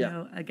this because I Yeah.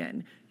 know,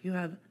 again, you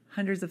have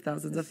hundreds of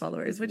thousands of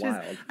followers, it's which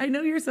wild. is, I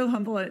know you're so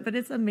humble, but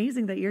it's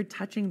amazing that you're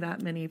touching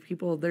that many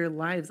people, their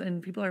lives,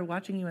 and people are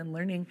watching you and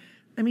learning.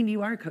 I mean,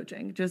 you are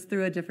coaching just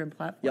through a different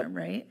platform,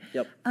 right?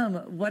 Yep.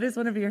 What is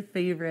one of your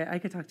favorite, I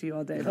could talk to you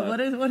all day, but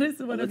Uh-huh. what is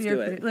one of let's your,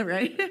 do it.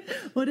 right?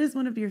 What is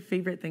one of your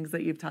favorite things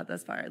that you've taught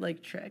thus far,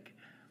 like trick?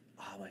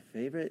 Oh, my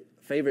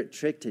favorite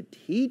trick to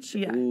teach?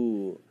 Yeah.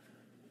 Ooh.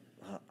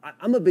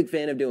 I'm a big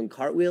fan of doing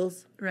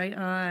cartwheels. Right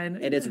on.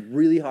 And it's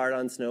really hard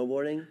on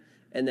snowboarding.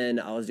 And then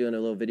I was doing a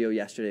little video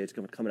yesterday. It's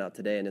coming out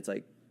today, and it's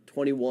like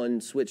 21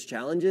 switch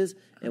challenges,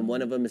 and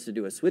one of them is to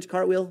do a switch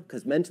cartwheel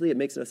because mentally it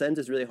makes no sense.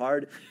 It's really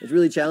hard. It's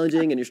really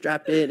challenging, and you're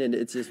strapped in, and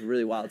it's just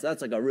really wild. So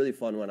that's like a really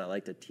fun one I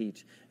like to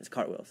teach is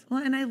cartwheels.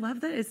 Well, and I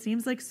love that it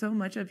seems like so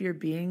much of your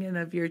being and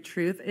of your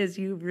truth is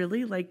you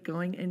really like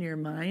going in your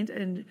mind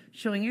and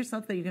showing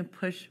yourself that you can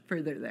push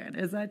further than.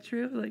 Is that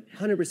true? Like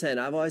 100%.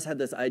 I've always had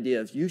this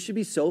idea of you should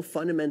be so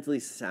fundamentally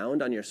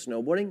sound on your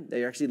snowboarding that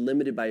you're actually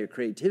limited by your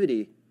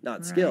creativity,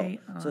 not skill. Right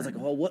So it's like,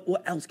 on. well,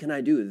 what else can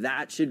I do?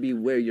 That should be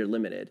where you're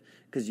limited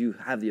because you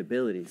have the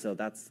ability. So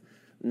that's,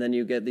 and then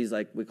you get these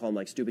like, we call them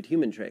like stupid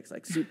human tricks,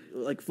 like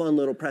like fun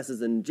little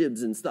presses and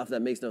jibs and stuff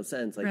that makes no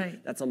sense. Like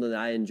Right. that's something that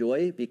I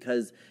enjoy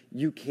because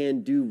you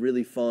can do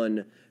really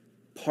fun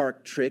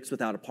park tricks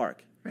without a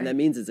park. And that Right.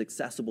 means it's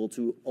accessible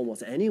to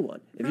almost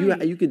anyone. If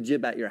Right. you could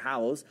jib at your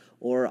house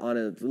or on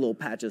a little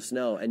patch of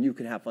snow and you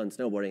can have fun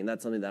snowboarding. And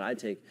that's something that I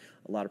take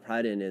a lot of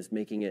pride in is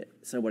making it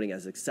snowboarding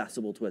as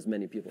accessible to as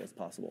many people as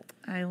possible.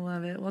 I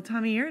love it. Well,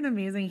 Tommy, you're an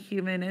amazing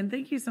human, and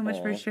thank you so much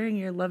for Aw. sharing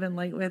your love and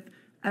light with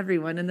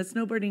everyone, and the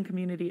snowboarding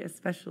community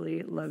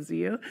especially loves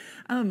you.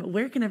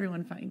 Where can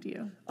everyone find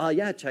you?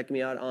 Yeah, check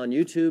me out on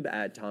YouTube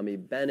at Tommy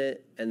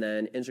Bennett, and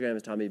then Instagram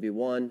is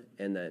TommyB1,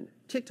 and then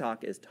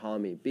TikTok is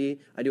Tommy B.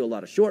 I do a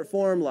lot of short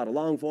form, a lot of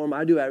long form.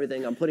 I do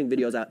everything. I'm putting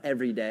videos out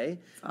every day.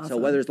 So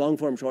Awesome. whether it's long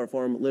form, short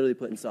form, literally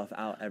putting stuff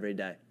out every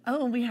day.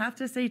 Oh, and we have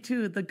to say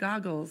too, the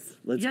goggles.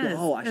 Let's yes,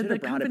 go. I and should the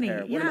have brought a company.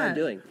 pair. What am I Yeah.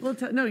 doing? Well,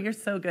 no, you're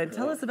so good.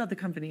 Tell us about the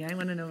company. I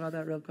want to know about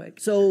that real quick.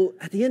 So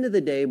at the end of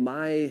the day,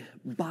 my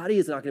body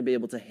is not going to be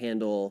able to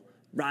handle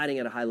riding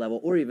at a high level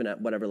or even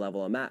at whatever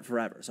level I'm at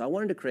forever. So I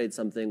wanted to create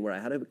something where I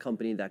had a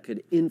company that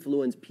could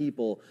influence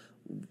people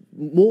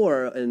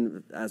more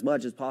and as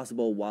much as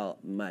possible while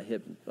my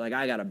hip, like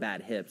I got a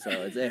bad hip, so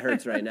it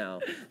hurts right now.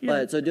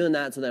 But so doing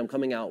that, so then I'm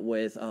coming out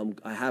with,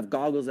 I have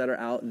goggles that are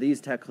out.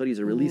 These tech hoodies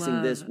are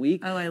releasing this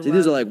week. Oh, I so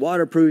these are like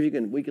waterproof.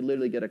 We could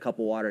literally get a cup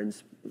of water and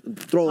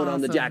throw it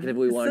on the jacket if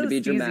we wanted to be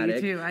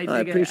dramatic. Too. I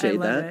appreciate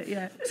love that. It.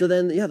 Yeah. So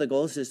then, the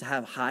goal is just to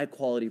have high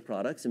quality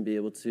products and be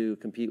able to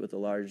compete with the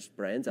large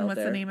brands And out what's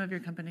there. the name of your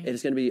company?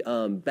 It's going to be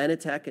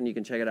Benetech, and you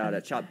can check it out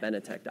at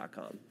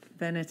shopbenetech.com.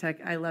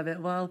 Benetech, I love it.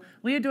 Well,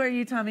 we adore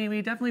you, Tommy.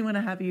 We definitely want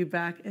to have you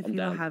back if you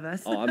will have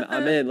us. Oh,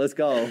 I'm in. Let's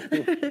go.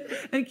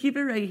 And keep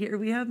it right here.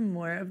 We have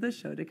more of the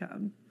show to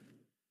come.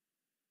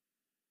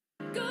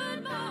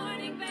 Good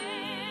morning, Vale.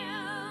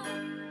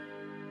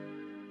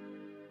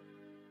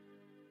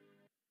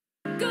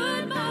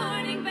 Good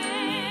morning, Vale.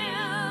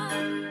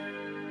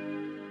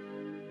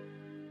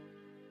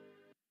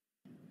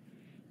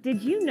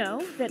 Did you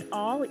know that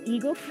all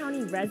Eagle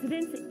County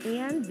residents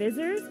and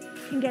visitors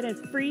can get a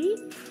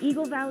free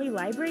Eagle Valley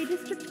Library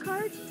District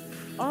card?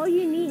 All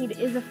you need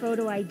is a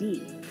photo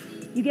ID.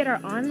 You get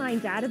our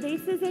online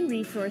databases and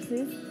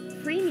resources,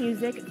 free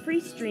music,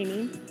 free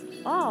streaming,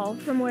 all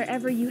from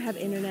wherever you have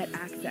internet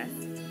access.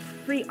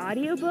 Free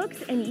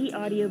audiobooks and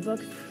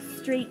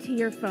e-audiobooks straight to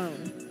your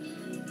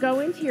phone.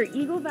 Go into your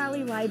Eagle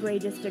Valley Library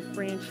District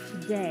branch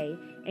today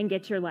and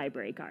get your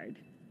library card.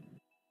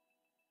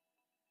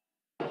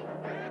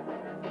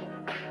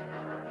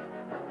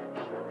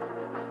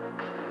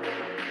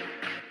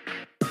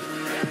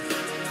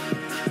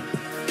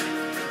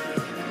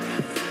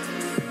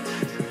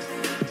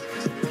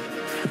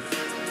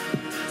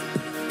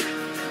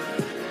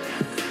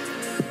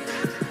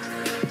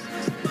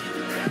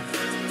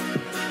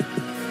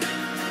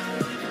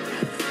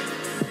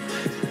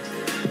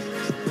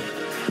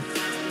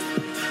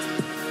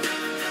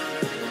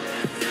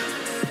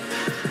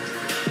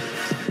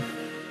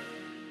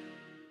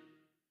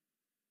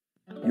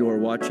 You're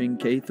watching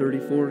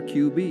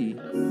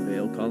K34QB,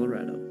 Vail,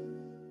 Colorado.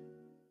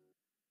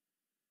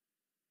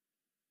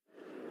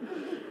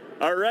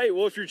 All right,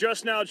 well, if you're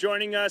just now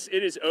joining us,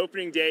 it is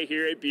opening day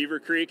here at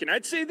Beaver Creek, and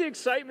I'd say the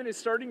excitement is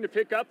starting to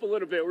pick up a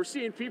little bit. We're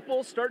seeing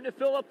people starting to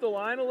fill up the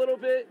line a little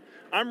bit.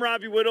 I'm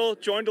Robbie Whittle,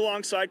 joined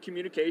alongside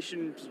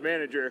Communications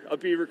Manager of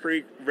Beaver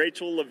Creek,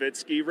 Rachel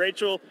Levitsky.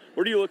 Rachel,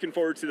 what are you looking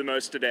forward to the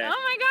most today? Oh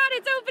my God,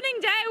 it's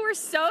opening day. We're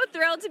so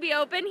thrilled to be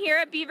open here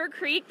at Beaver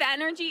Creek. The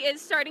energy is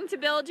starting to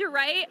build, you're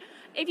right.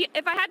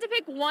 If I had to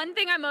pick one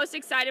thing I'm most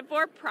excited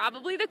for,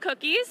 probably the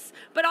cookies,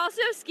 but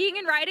also skiing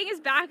and riding is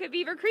back at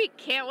Beaver Creek.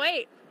 Can't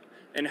wait.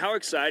 And how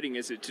exciting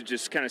is it to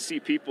just kind of see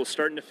people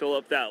starting to fill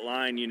up that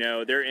line? You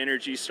know, their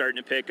energy's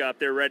starting to pick up.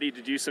 They're ready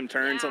to do some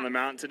turns on the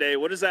mountain today.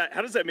 How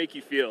does that make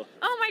you feel?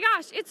 Oh my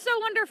gosh, it's so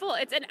wonderful.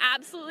 It's an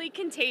absolutely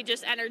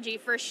contagious energy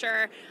for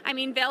sure. I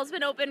mean, Vail's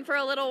been open for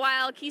a little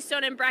while,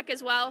 Keystone and Breck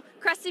as well.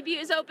 Crested Butte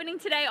is opening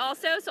today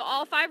also, so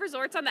all 5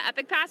 resorts on the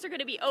Epic Pass are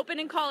going to be open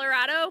in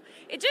Colorado.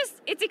 It's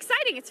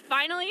exciting. It's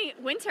finally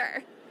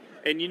winter.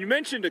 And you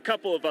mentioned a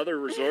couple of other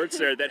resorts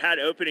there that had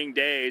opening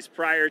days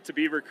prior to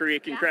Beaver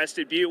Creek and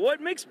Crested Butte.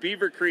 What makes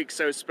Beaver Creek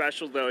so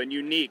special, though, and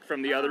unique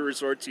from the other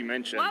resorts you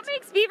mentioned? What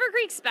makes Beaver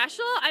Creek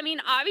special? I mean,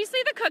 obviously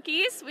the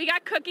cookies. We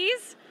got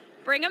cookies.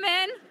 Bring them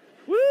in.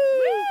 Woo!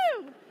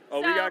 Woo! Oh,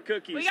 we got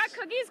cookies. We got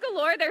cookies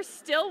galore. They're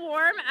still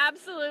warm,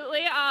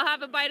 absolutely. I'll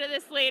have a bite of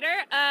this later.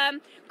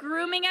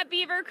 Grooming at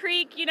Beaver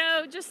Creek, you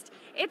know,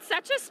 it's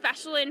such a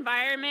special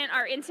environment,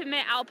 our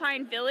intimate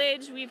alpine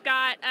village. We've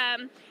got,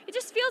 it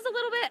just feels a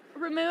little bit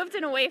removed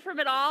and away from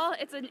it all.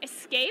 It's an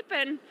escape,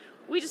 and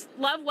we just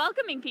love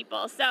welcoming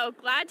people. So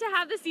glad to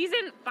have the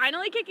season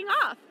finally kicking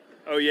off.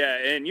 Oh, yeah,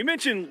 and you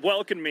mentioned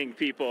welcoming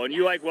people, and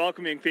you like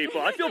welcoming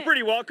people. I feel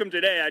pretty welcome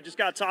today. I just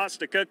got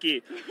tossed a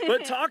cookie.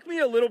 But talk me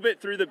a little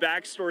bit through the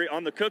backstory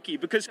on the cookie,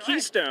 because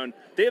Keystone,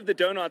 they have the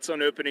donuts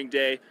on opening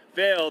day.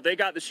 Vail, they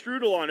got the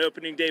strudel on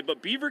opening day,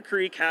 but Beaver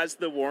Creek has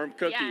the warm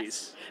cookies.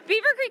 Yes.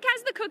 Beaver Creek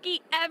has the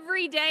cookie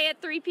every day at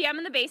 3 p.m.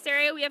 in the base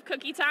area. We have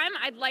cookie time.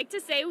 I'd like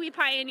to say we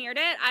pioneered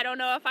it. I don't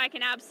know if I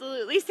can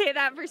absolutely say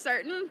that for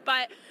certain,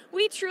 but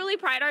we truly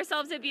pride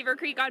ourselves at Beaver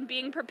Creek on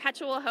being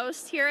perpetual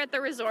hosts here at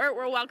the resort.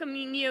 We're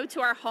welcoming you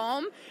to our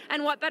home,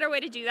 and what better way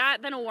to do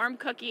that than a warm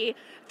cookie?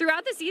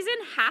 Throughout the season,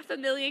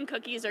 500,000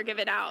 cookies are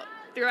given out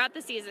throughout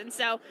the season.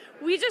 So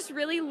we just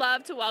really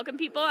love to welcome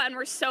people, and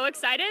we're so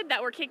excited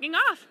that we're kicking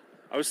off.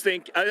 I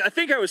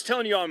think I was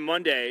telling you on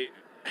Monday,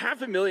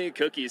 500,000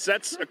 cookies.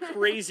 That's a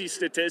crazy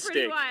statistic.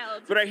 Pretty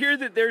wild. But I hear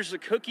that there's a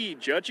cookie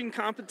judging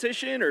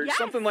competition or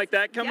something like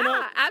that coming up.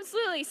 Yeah,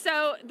 absolutely.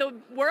 So the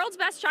world's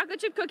best chocolate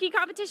chip cookie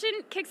competition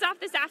kicks off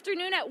this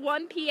afternoon at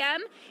 1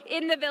 p.m.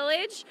 in the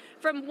village.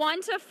 From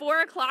 1 to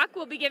 4 o'clock,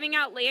 we'll be giving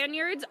out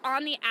lanyards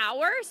on the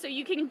hour, so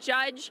you can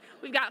judge.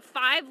 We've got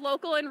 5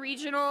 local and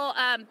regional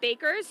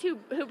bakers who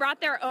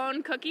brought their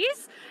own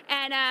cookies,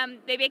 and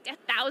they baked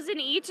 1,000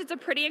 each. It's a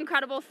pretty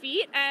incredible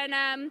feat,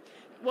 and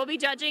we'll be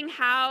judging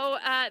how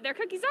their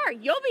cookies are.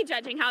 You'll be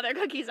judging how their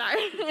cookies are.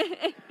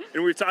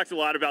 And we've talked a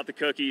lot about the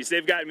cookies.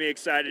 They've got me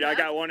excited. I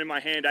got one in my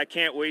hand. I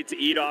can't wait to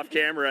eat off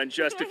camera in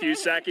just a few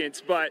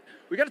seconds. But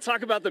we got to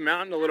talk about the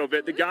mountain a little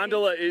bit. The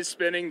gondola is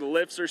spinning. The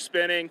lifts are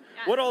spinning.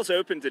 Yes. What all's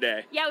open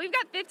today? Yeah, we've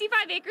got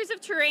 55 acres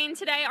of terrain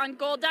today on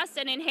Gold Dust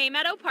and in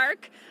Haymeadow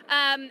Park,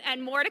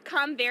 and more to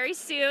come very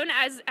soon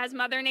as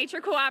Mother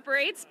Nature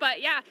cooperates.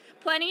 But yeah,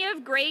 plenty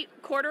of great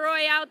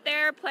corduroy out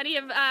there, plenty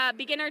of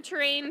beginner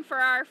terrain for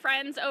our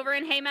friends over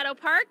in Haymeadow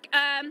Park,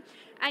 and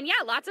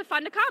yeah, lots of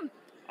fun to come.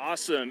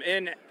 Awesome.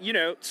 And, you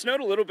know, it snowed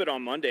a little bit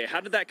on Monday.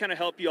 How did that kind of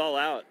help you all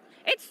out?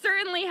 It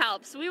certainly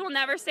helps. We will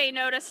never say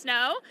no to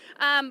snow,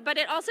 but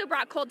it also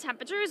brought cold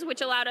temperatures,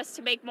 which allowed us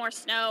to make more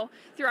snow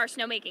through our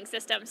snowmaking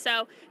system.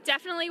 So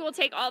definitely we'll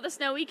take all the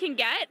snow we can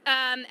get,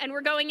 and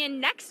we're going in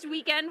next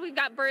weekend. We've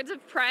got Birds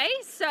of Prey,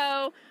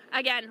 so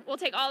again, we'll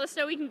take all the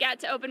snow we can get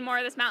to open more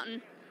of this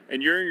mountain.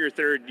 And you're in your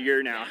third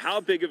year now.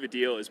 How big of a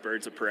deal is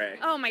Birds of Prey?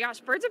 Oh my gosh,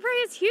 Birds of Prey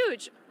is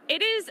huge.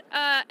 It is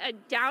a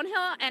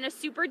downhill and a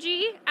Super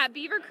G at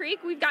Beaver Creek.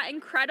 We've got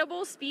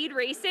incredible speed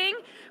racing,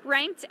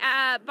 ranked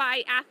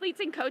by athletes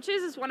and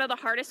coaches as one of the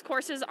hardest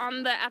courses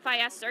on the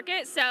FIS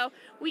circuit. So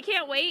we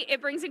can't wait. It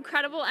brings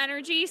incredible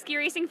energy. Ski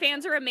racing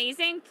fans are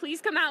amazing.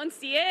 Please come out and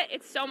see it.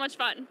 It's so much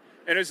fun.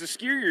 And as a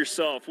skier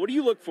yourself, what do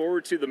you look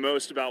forward to the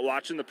most about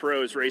watching the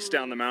pros race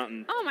down the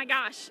mountain? Oh my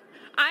gosh.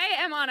 I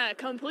am on a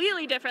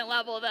completely different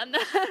level than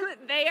them.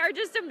 They are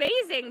just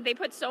amazing. They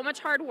put so much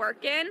hard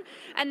work in,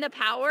 and the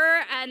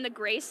power and the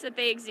grace that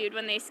they exude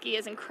when they ski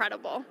is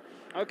incredible.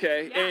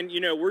 Okay, Yeah. and, you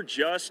know, we're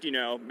just, you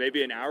know,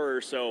 maybe an hour or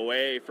so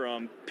away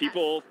from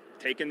people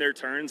taking their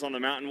turns on the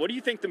mountain. What do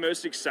you think the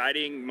most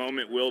exciting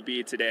moment will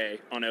be today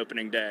on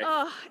opening day?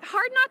 Oh,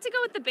 hard not to go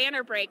with the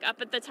banner break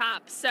up at the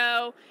top.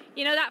 So,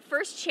 you know, that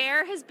first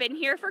chair has been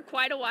here for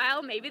quite a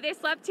while. Maybe they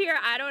slept here.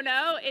 I don't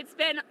know. It's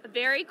been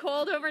very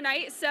cold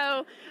overnight.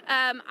 So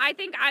I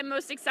think I'm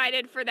most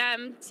excited for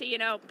them to, you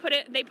know,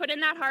 they put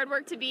in that hard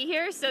work to be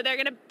here. So they're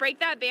going to break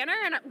that banner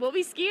and we'll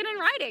be skiing and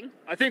riding.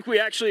 I think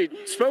we actually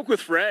spoke with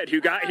Fred, who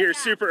got here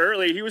super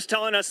early. He was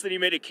telling us that he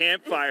made a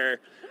campfire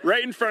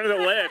right in front of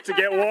the lift to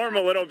get warm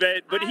a little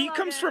bit, but he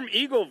comes from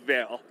Eagle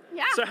Vale.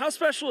 Yeah. So how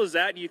special is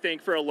that, do you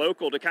think, for a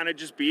local to kind of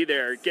just be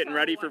there getting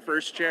ready for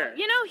first chair?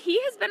 You know,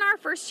 he has been our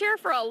first chair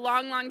for a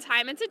long, long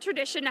time. It's a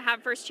tradition to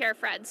have first chair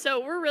Fred.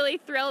 So we're really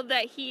thrilled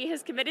that he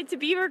has committed to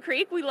Beaver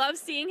Creek. We love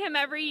seeing him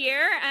every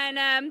year,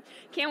 and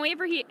can't wait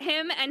for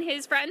him and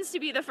his friends to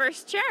be the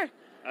first chair.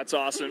 That's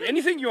awesome.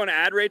 Anything you want to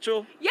add,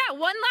 Rachel? Yeah,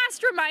 one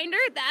last reminder,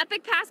 the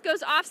Epic Pass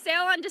goes off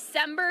sale on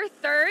December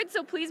 3rd,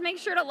 so please make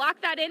sure to lock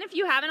that in if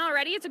you haven't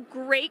already. It's a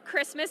great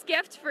Christmas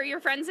gift for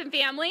your friends and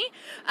family.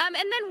 And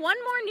then one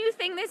more new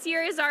thing this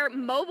year is our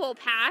mobile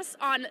pass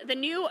on the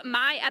new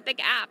My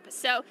Epic app.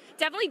 So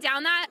definitely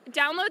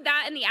download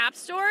that in the App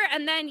Store,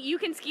 and then you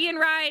can ski and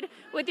ride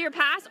with your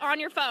pass on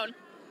your phone.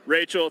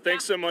 Rachel,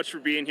 thanks so much for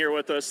being here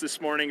with us this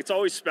morning. It's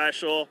always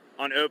special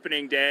on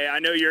opening day. I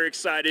know you're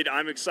excited.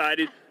 I'm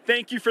excited.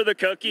 Thank you for the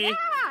cookie.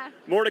 Yeah.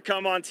 More to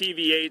come on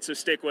TV8, so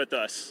stick with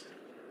us.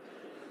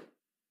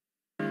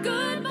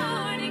 Good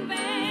morning, Vale.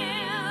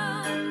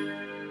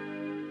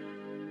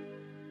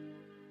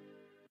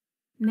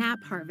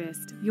 Nap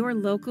Harvest, your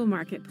local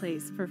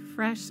marketplace for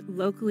fresh,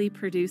 locally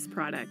produced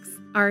products.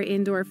 Our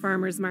indoor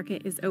farmers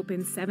market is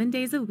open 7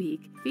 days a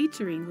week,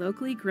 featuring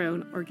locally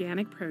grown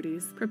organic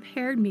produce,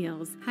 prepared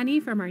meals, honey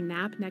from our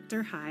Nap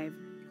Nectar hive,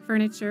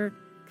 furniture,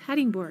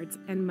 cutting boards,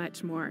 and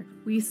much more.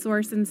 We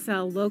source and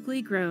sell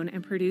locally grown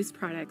and produced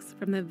products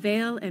from the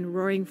Vail and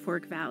Roaring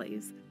Fork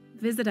Valleys.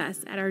 Visit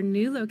us at our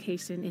new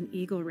location in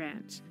Eagle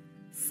Ranch,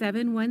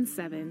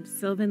 717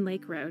 Sylvan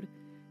Lake Road,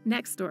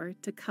 next door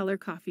to Color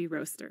Coffee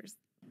Roasters.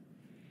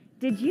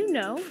 Did you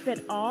know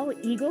that all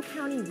Eagle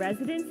County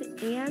residents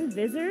and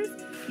visitors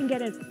can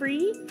get a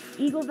free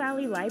Eagle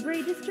Valley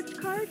Library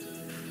District card?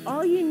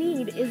 All you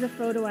need is a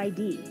photo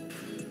ID.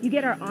 You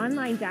get our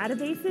online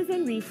databases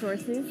and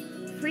resources,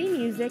 free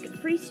music,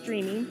 free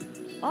streaming,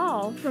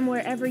 all from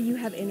wherever you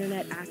have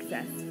internet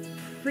access.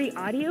 Free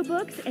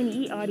audiobooks and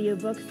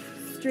e-audiobooks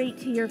straight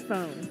to your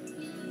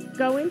phone.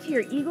 Go into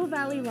your Eagle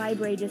Valley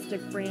Library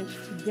District branch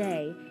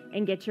today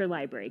and get your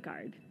library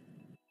card.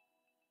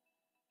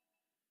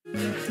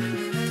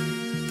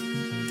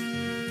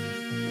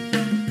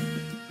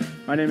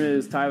 My name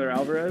is Tyler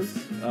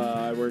Alvarez.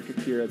 I work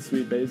here at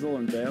Sweet Basil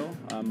in Vail.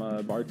 I'm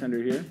a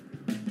bartender here.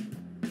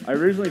 I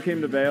originally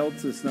came to Vail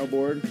to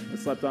snowboard. I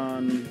slept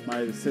on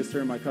my sister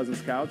and my cousin's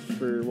couch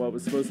for what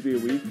was supposed to be a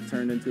week,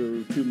 turned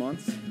into 2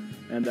 months,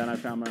 and then I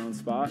found my own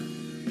spot,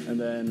 and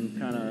then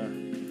kind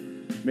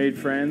of made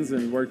friends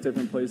and worked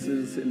different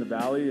places in the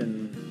valley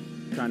and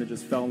kind of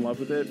just fell in love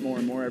with it more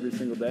and more every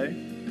single day,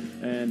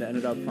 and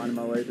ended up finding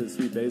my way to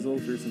Sweet Basil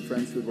through some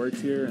friends who had worked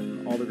here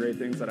and all the great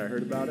things that I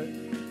heard about it.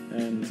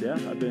 And yeah,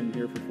 I've been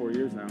here for 4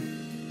 years now.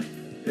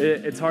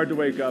 It's hard to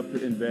wake up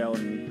in Vail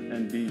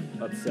and be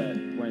upset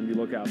when you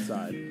look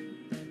outside.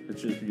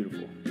 It's just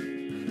beautiful.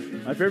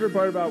 My favorite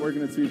part about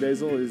working at Sweet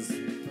Basil is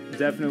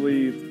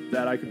definitely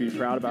that I could be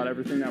proud about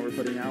everything that we're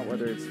putting out,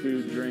 whether it's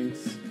food,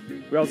 drinks.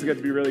 We also get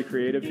to be really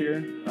creative here.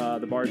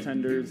 The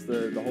bartenders,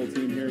 the whole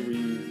team here,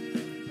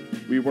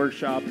 we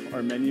workshop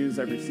our menus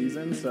every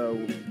season.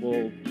 So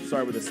we'll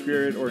start with a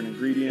spirit or an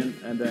ingredient,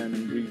 and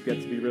then we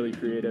get to be really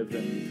creative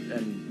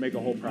and make a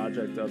whole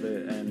project of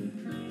it.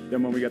 And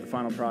then when we get the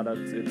final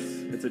product,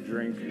 it's a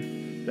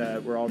drink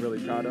that we're all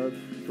really proud of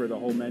for the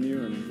whole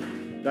menu.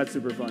 And that's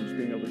super fun, just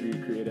being able to be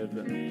creative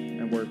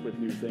and work with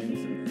new things.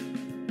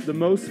 And the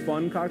most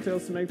fun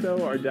cocktails to make,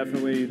 though, are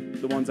definitely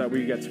the ones that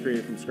we get to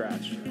create from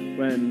scratch.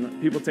 When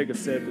people take a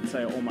sip and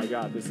say, oh my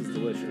God, this is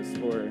delicious,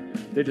 or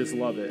they just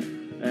love it.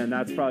 And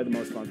that's probably the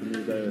most fun for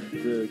me,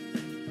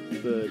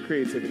 the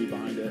creativity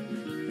behind it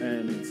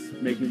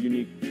and making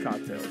unique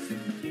cocktails.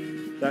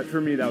 That, for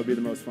me, that would be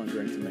the most fun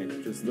drink to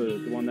make, just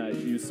the one that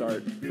you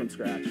start from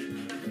scratch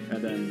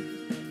and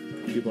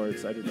then people are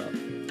excited about.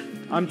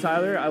 I'm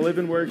Tyler. I live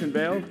and work in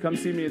Vail. Come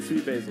see me at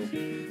Sweet Basil.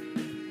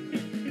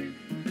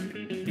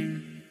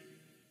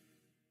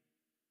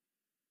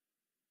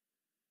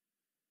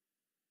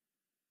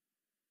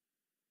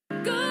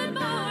 Good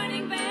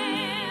morning,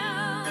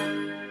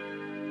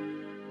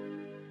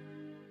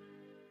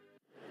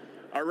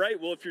 All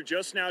right, well, if you're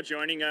just now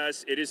joining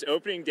us, it is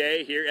opening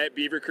day here at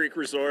Beaver Creek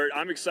Resort.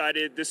 I'm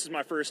excited. This is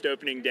my first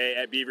opening day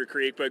at Beaver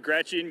Creek, but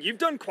Gretchen, you've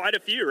done quite a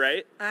few,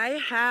 right? I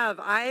have.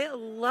 I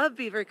love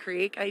Beaver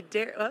Creek.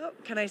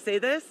 Can I say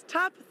this?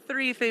 Top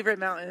 3 favorite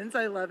mountains.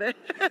 I love it.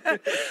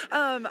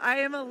 I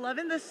am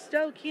loving the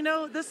Stoke. You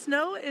know, the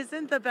snow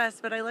isn't the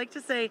best, but I like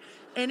to say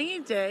any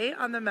day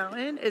on the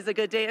mountain is a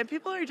good day, and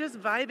people are just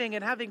vibing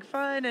and having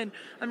fun, and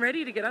I'm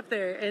ready to get up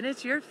there. And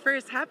it's your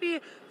happy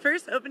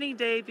first opening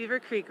day, Beaver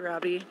Creek,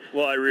 Robbie.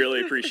 Well, I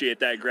really appreciate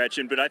that,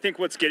 Gretchen, but I think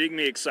what's getting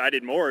me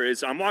excited more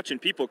is I'm watching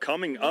people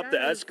coming up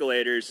the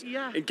escalators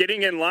and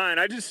getting in line.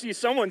 I just see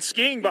someone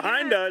skiing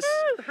behind us,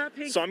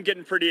 so I'm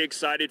getting pretty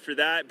excited for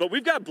that. But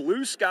we've got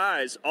blue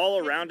skies all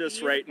around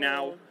us right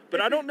now. But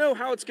I don't know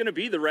how it's going to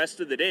be the rest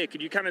of the day.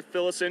 Could you kind of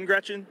fill us in,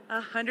 Gretchen?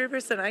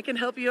 100%. I can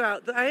help you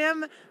out. I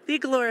am the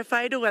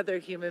glorified weather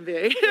human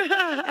being.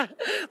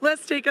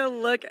 Let's take a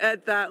look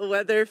at that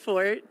weather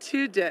for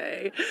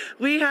today.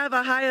 We have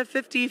a high of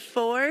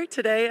 54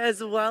 today,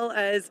 as well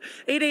as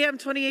 8 a.m.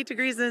 28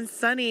 degrees and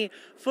sunny,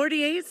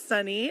 48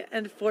 sunny,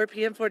 and 4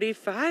 p.m.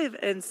 45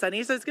 and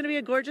sunny. So it's going to be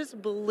a gorgeous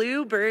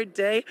bluebird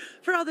day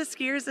for all the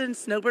skiers and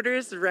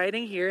snowboarders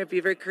riding here at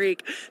Beaver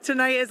Creek.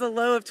 Tonight is a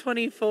low of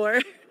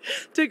 24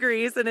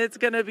 degrees, and it's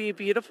going to be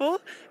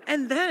beautiful.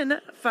 And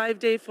then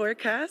 5-day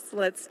forecast.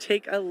 Let's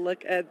take a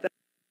look at that.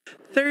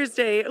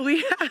 Thursday,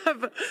 we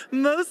have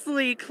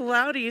mostly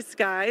cloudy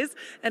skies,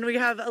 and we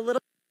have a little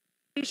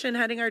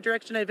heading our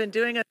direction. I've been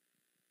doing a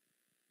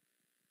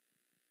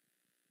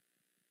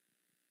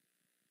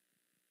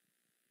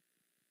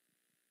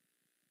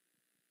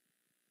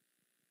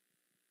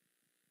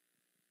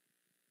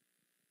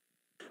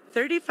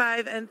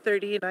 35 and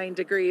 39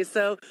 degrees.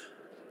 So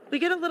we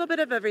get a little bit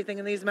of everything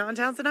in these mountain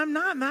towns, and I'm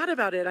not mad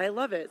about it. I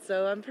love it.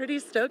 So I'm pretty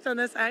stoked on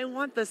this. I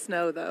want the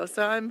snow, though,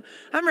 so I'm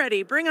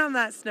ready. Bring on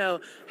that snow.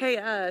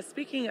 Hey,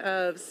 speaking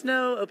of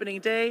snow, opening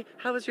day,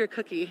 how was your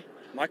cookie?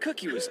 My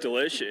cookie was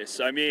delicious.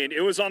 I mean, it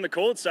was on the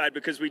cold side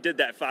because we did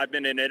that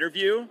 5-minute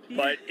interview,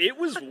 but it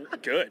was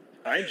good.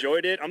 I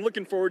enjoyed it. I'm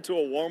looking forward to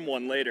a warm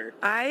one later.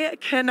 I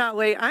cannot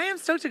wait. I am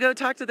stoked to go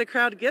talk to the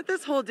crowd, get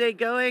this whole day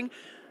going.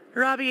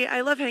 Robbie,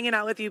 I love hanging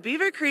out with you.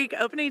 Beaver Creek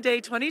opening day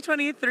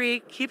 2023.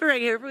 Keep it right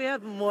here. We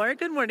have more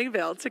Good Morning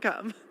Vail to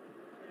come.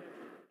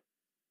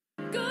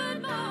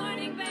 Good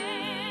morning, Vail.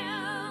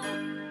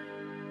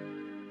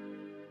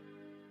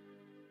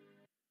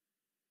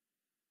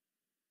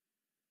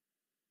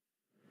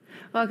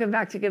 Welcome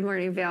back to Good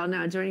Morning Vail.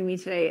 Now joining me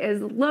today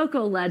is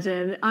local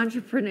legend,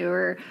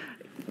 entrepreneur,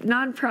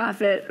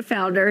 nonprofit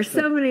founder,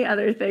 so many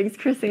other things.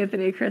 Chris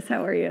Anthony. Chris,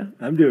 how are you?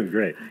 I'm doing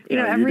great. You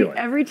know, How are you doing?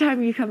 every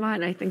time you come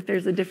on, I think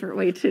there's a different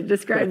way to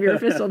describe your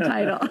official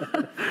title.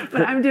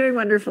 But I'm doing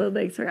wonderful.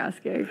 Thanks for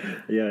asking.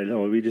 Yeah, I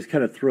know. We just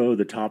kind of throw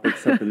the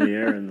topics up in the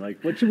air and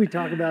like, what should we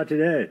talk about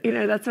today? You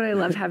know, that's what I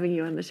love having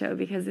you on the show,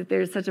 because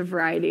there's such a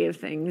variety of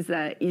things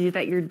that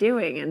you're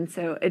doing. And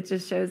so it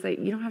just shows that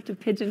you don't have to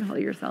pigeonhole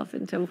yourself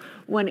into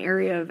one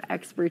area of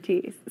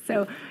expertise.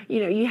 So,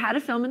 you know, you had a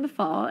film in the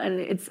fall and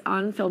it's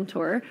on film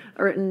tour,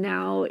 or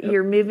now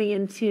you're moving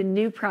into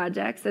new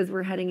projects as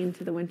we're heading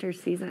into the winter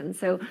season.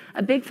 So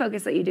a big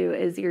focus that you do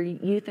is your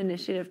youth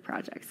initiative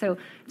project. So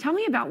tell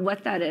me about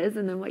what that is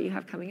and then what you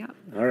have coming up.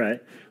 All right.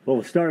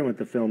 Well, starting with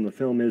the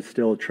film is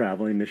still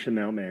traveling, Mission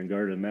Mount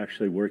Vanguard. I'm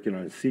actually working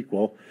on a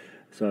sequel.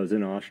 So I was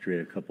in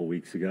Austria a couple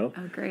weeks ago.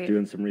 Oh, great.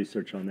 Doing some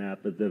research on that.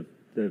 But the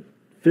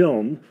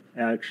film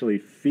actually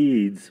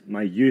feeds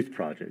my youth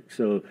project.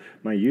 So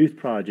my youth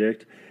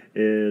project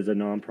is a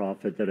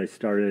nonprofit that I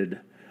started,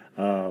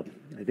 I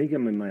think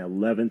I'm in my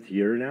 11th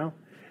year now.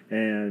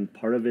 And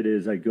part of it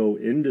is I go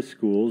into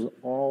schools,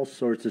 all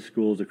sorts of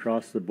schools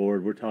across the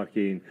board. We're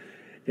talking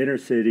inner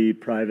city,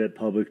 private,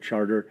 public,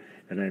 charter,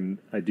 and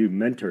I do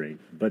mentoring.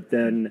 But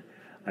then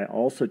I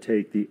also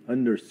take the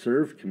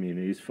underserved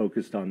communities,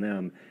 focused on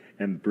them,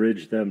 and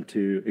bridge them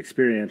to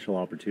experiential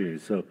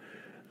opportunities. So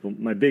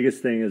my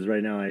biggest thing is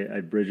right now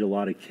I bridge a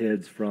lot of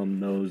kids from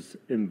those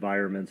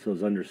environments,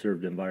 those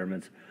underserved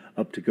environments,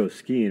 up to go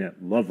skiing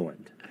at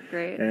Loveland.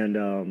 Great.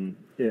 And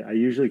I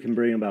usually can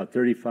bring about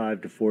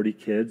 35 to 40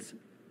 kids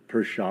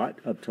per shot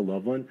up to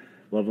Loveland.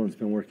 Loveland's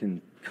been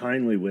working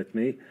kindly with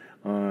me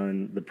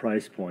on the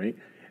price point,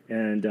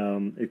 and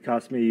it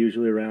costs me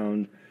usually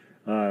around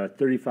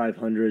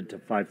 $3,500 to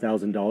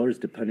 $5,000,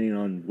 depending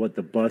on what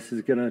the bus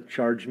is going to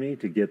charge me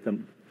to get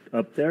them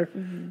up there.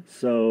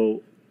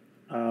 So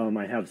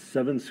I have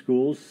 7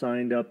 schools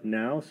signed up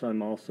now, so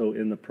I'm also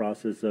in the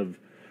process of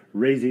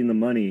raising the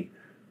money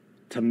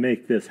to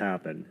make this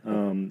happen.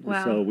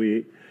 Wow.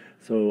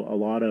 So a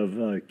lot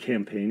of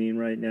campaigning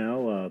right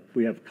now.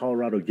 We have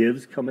Colorado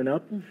Gives coming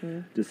up,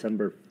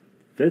 December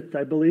 5th,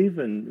 I believe,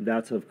 and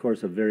that's, of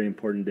course, a very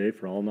important day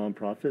for all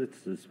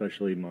nonprofits,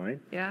 especially mine.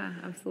 Yeah,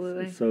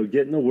 absolutely. So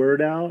getting the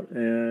word out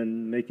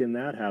and making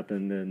that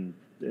happen,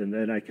 and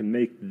then I can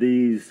make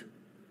these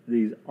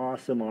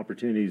awesome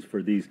opportunities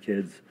for these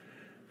kids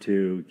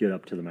to get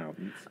up to the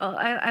mountains. Well,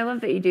 I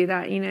love that you do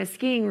that. You know,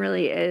 skiing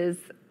really is,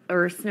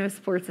 or snow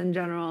sports in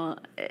general,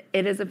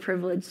 it is a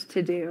privilege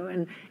to do.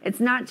 And it's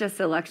not just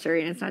a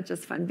luxury and it's not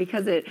just fun,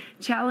 because it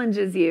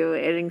challenges you,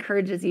 it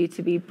encourages you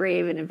to be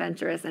brave and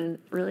adventurous, and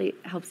really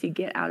helps you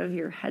get out of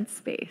your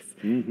headspace.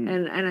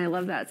 And I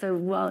love that. So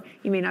while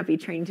you may not be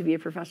trained to be a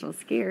professional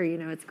skier, you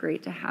know, it's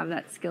great to have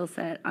that skill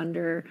set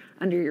under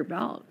your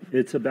belt.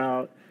 It's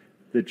about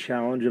the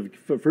challenge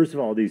of, first of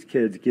all, these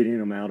kids, getting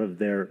them out of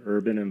their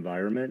urban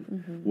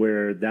environment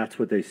where that's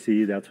what they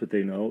see, that's what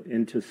they know,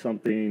 into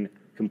something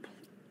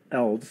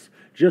else.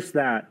 Just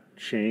that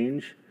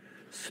change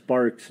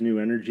sparks new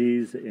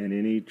energies in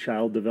any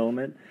child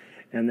development.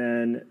 And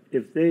then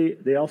if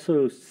they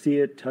also see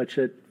it, touch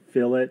it,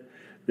 feel it,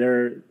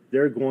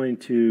 they're going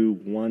to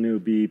want to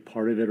be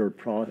part of it, or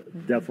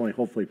definitely,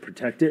 hopefully,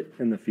 protect it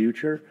in the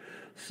future.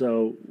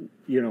 So,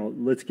 you know,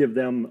 let's give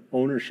them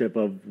ownership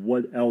of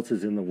what else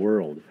is in the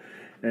world.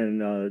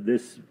 And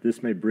this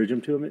may bridge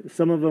them to them.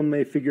 Some of them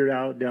may figure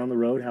out down the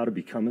road how to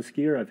become a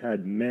skier. I've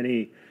had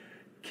many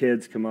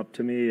kids come up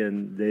to me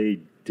and they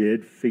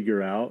did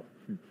figure out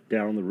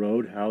down the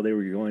road how they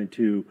were going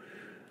to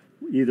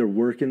either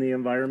work in the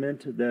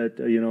environment that,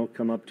 you know,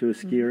 come up to a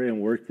ski area and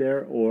work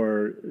there,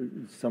 or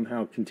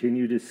somehow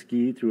continue to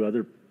ski through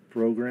other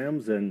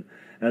programs and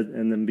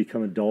then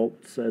become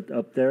adults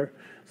up there.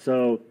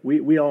 So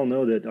we all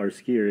know that our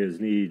ski areas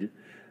need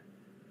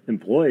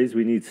employees,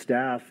 we need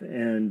staff,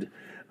 and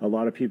a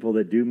lot of people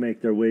that do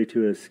make their way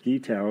to a ski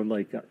town,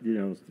 like, you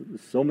know,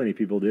 so many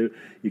people do,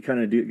 you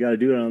kind of got to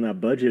do it on that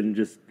budget and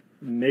just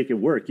make it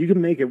work. You can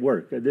make it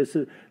work. This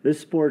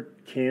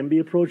sport can be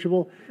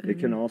approachable. It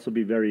can also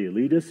be very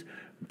elitist.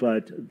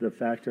 But the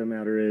fact of the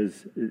matter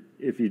is,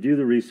 if you do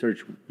the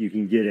research, you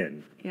can get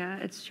in. Yeah,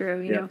 it's true.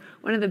 You know,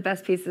 one of the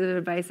best pieces of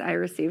advice I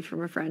received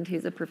from a friend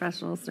who's a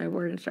professional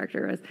snowboard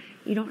instructor was,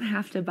 you don't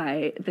have to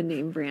buy the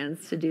name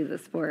brands to do the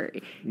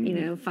sport. You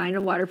know, find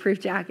a waterproof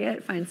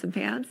jacket, find some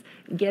pants,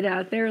 get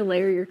out there,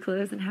 layer your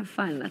clothes, and have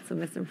fun. That's the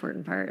most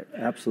important part.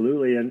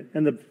 Absolutely. And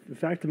the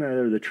fact of the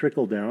matter, the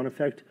trickle-down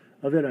effect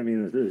of it, I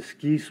mean, the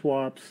ski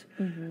swaps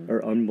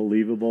are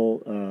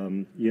unbelievable.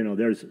 You know,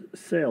 there's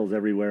sales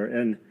everywhere.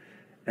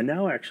 And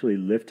now actually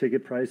lift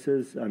ticket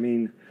prices, I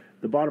mean,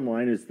 the bottom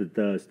line is that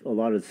a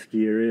lot of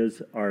ski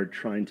areas are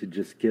trying to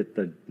just get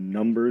the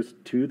numbers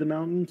to the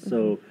mountain.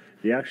 So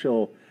the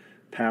actual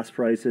pass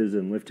prices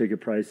and lift ticket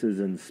prices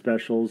and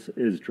specials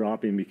is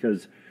dropping,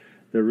 because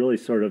they're really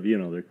sort of, you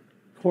know, they're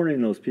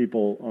cornering those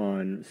people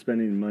on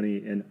spending money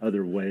in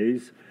other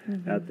ways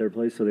at their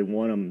place. So they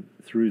want them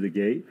through the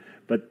gate.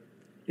 But,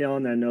 you know,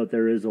 on that note,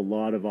 there is a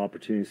lot of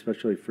opportunity,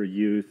 especially for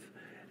youth,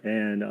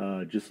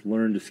 and just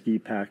learn to ski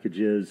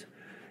packages.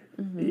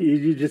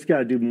 You just got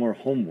to do more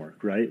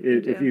homework, right?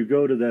 If you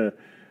go to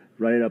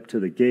right up to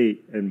the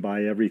gate and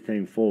buy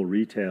everything full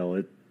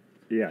retail,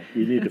 you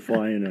need to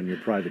fly in on your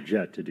private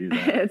jet to do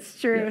that. It's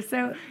true. Yeah.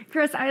 So,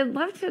 Chris, I'd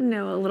love to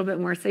know a little bit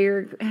more. So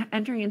you're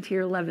entering into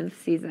your 11th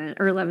season,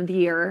 or 11th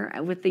year,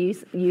 with the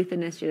Youth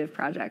Initiative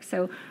Project.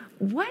 So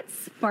what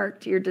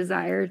sparked your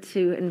desire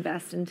to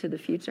invest into the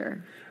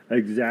future?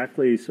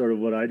 Exactly sort of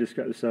what I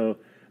described. So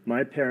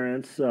my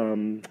parents,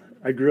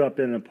 I grew up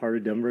in a part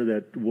of Denver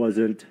that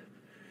wasn't,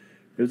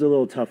 it was a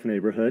little tough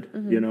neighborhood,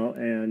 you know,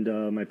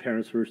 and my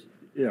parents were,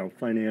 you know,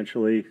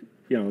 financially,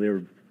 you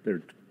know,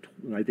 they're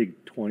I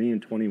think 20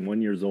 and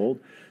 21 years old,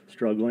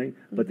 struggling,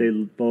 but they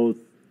both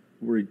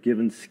were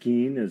given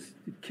skiing as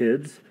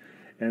kids,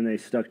 and they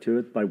stuck to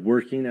it by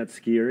working at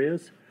ski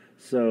areas.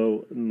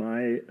 So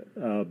my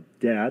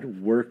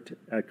dad worked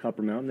at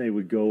Copper Mountain. They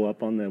would go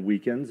up on the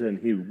weekends, and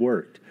he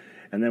worked,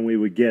 and then we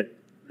would get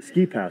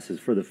ski passes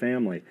for the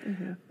family.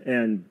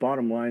 And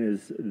bottom line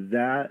is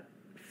that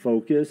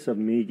focus of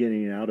me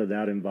getting out of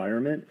that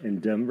environment in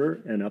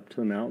Denver and up to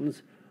the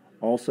mountains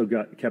also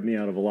kept me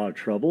out of a lot of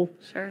trouble.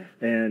 Sure.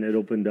 And it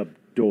opened up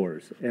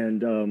doors.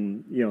 And,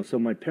 you know, so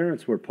my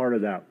parents were part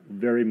of that,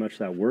 very much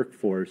that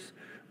workforce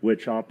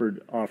which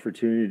offered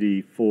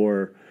opportunity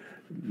for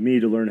me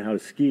to learn how to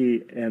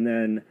ski, and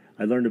then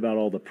I learned about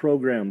all the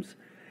programs.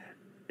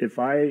 If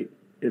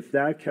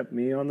that kept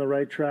me on the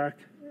right track,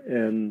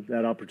 and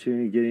that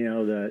opportunity, getting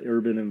out of that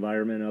urban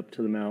environment up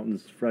to the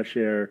mountains, fresh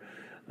air,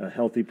 a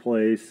healthy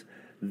place,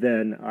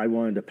 then I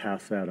wanted to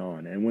pass that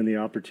on. And when the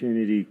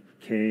opportunity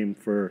came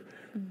for,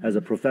 as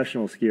a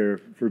professional skier,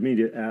 for me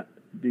to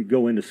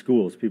go into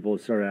schools, people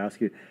started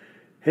asking,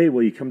 hey,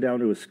 will you come down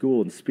to a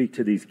school and speak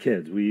to these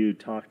kids? Will you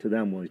talk to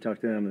them? Will you talk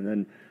to them? And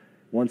then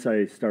once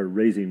I started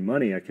raising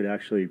money, I could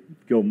actually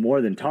go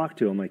more than talk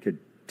to them. I could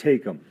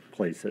take them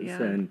places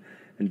and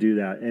do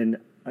that. And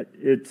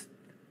it's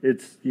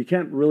you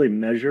can't really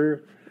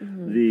measure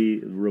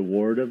the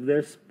reward of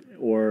this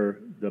or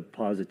the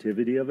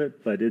positivity of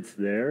it, but it's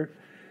there.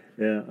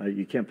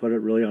 You can't put it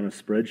really on a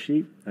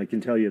spreadsheet. I can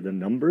tell you the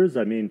numbers.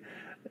 I mean,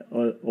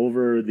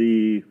 over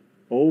the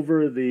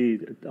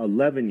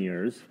 11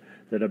 years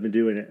that I've been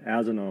doing it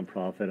as a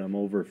nonprofit, I'm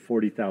over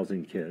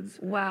 40,000 kids.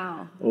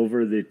 Wow.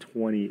 Over the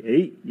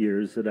 28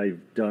 years that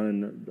I've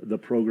done the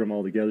program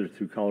altogether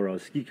through Colorado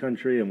Ski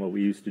Country and what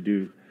we used to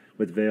do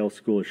with Vail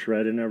School of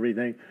Shred and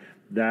everything,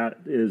 that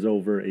is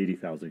over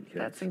 80,000 kids.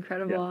 That's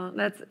incredible. Yeah.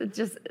 That's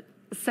just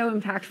so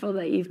impactful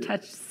that you've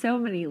touched so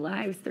many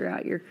lives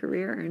throughout your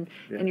career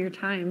and your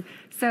time.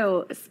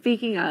 So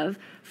speaking of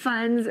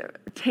funds,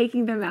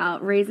 taking them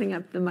out, raising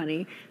up the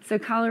money. So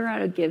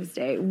Colorado Gives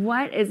Day,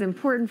 what is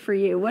important for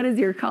you? What is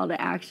your call to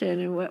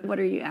action, and what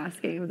are you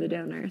asking of the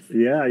donors?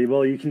 Yeah,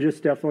 well, you can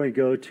just definitely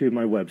go to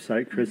my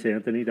website,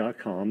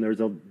 chrisanthony.com.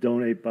 There's a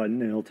donate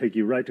button, and it'll take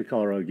you right to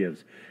Colorado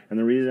Gives. And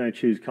the reason I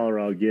choose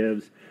Colorado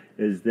Gives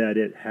is that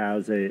it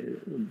has the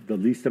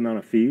least amount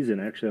of fees,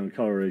 and actually on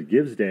Colorado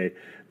Gives Day,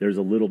 there's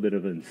a little bit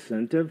of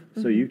incentive.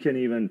 So you can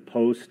even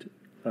post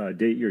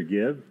date your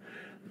give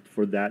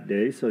for that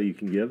day, so you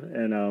can give.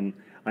 And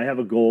I have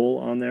a goal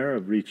on there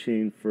of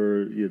reaching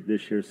for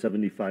this year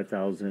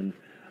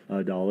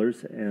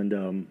 $75,000. And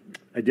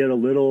I did a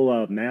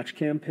little match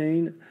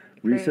campaign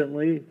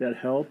recently that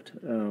helped.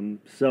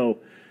 So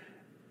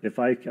if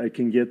I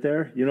can get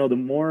there, the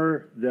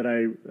more that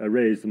I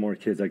raise, the more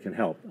kids I can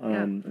help.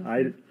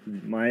 I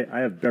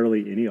have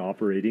barely any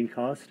operating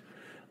cost,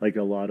 like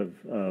a lot of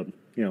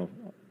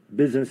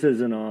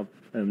businesses and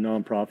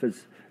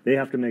nonprofits. They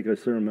have to make a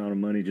certain amount of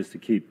money just to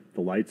keep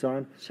the lights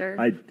on. Sure.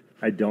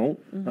 I don't.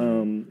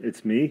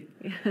 It's me,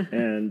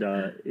 and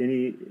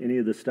any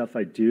of the stuff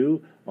I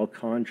do, I'll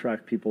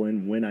contract people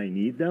in when I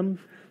need them.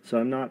 So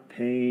I'm not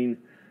paying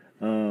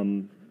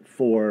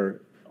for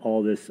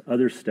all this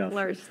other stuff.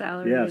 Large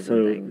salaries. Yeah,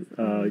 so and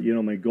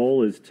things. my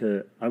goal is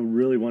I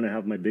really want to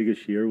have my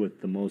biggest year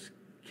with the most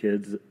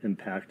kids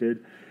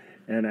impacted.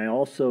 And I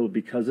also,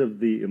 because of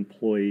the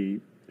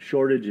employee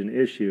shortage and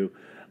issue,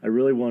 I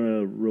really want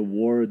to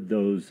reward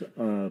those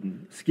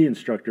ski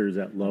instructors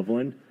at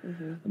Loveland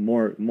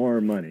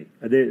more money.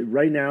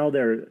 Right now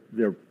they're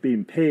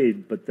being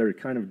paid, but they're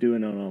kind of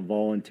doing it on a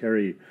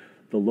voluntary,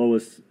 the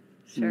lowest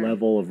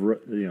level of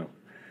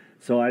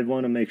So I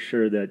want to make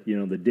sure that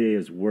the day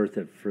is worth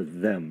it for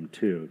them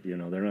too.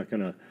 They're not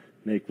going to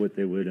make what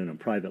they would in a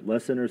private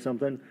lesson or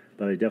something,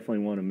 but I definitely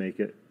want to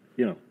make it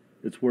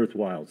it's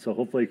worthwhile. So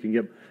hopefully I can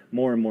get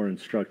more and more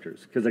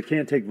instructors, because I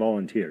can't take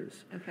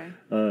volunteers. Okay.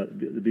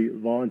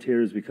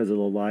 Volunteers because of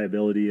the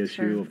liability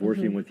issue of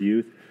working with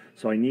youth.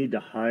 So I need to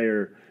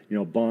hire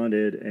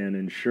bonded and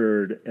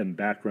insured and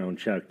background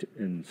checked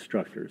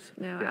instructors.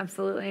 No,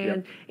 absolutely.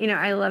 And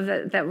I love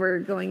that we're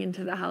going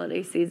into the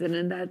holiday season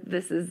and that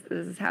this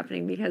is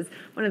happening, because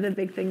one of the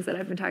big things that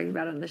I've been talking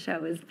about on the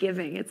show is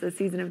giving. It's a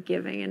season of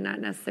giving and not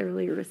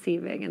necessarily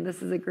receiving, and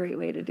this is a great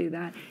way to do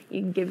that.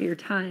 You can give your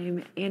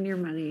time and your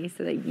money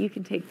so that you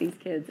can take these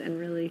kids and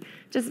really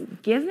just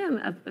give them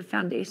a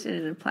foundation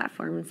and a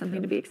platform and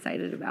something to be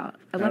excited about.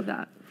 I love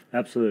that.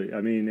 Absolutely.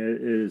 I mean,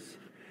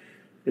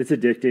 it's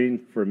addicting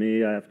for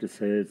me. I have to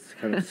say it's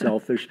kind of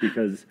selfish,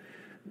 because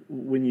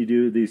when you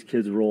do, these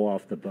kids roll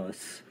off the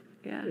bus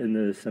in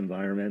this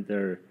environment.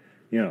 They're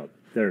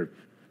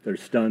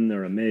stunned.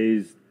 They're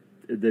amazed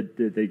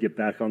that they get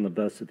back on the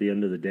bus at the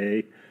end of the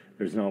day.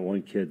 There's not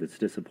one kid that's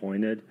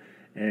disappointed,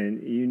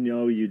 and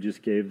you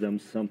just gave them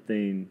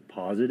something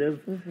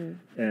positive,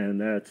 and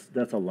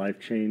that's a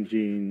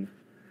life-changing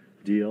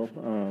deal.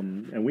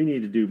 And we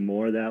need to do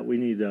more of that. We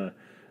need to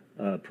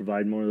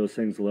provide more of those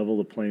things, level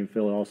the playing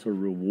field, also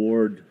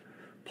reward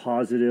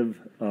positive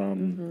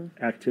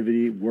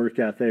activity, work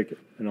ethic,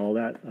 and all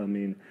that. I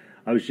mean,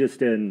 I've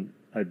been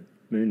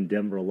in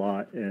Denver a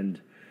lot,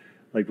 and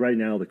like right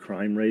now the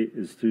crime rate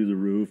is through the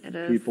roof.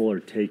 People are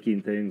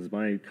taking things.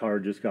 My car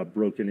just got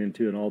broken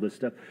into and all this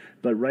stuff.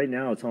 But right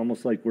now it's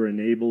almost like we're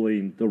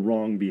enabling the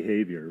wrong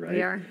behavior, right?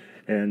 We are.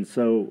 And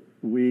so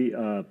we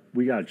got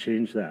to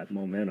change that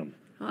momentum.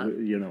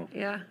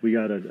 We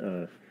got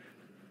to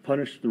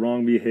punish the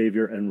wrong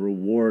behavior and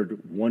reward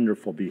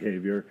wonderful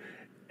behavior.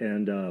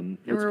 And and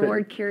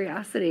reward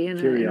curiosity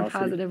in a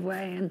positive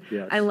way. And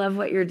yes. I love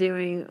what you're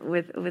doing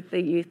with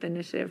the Youth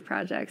Initiative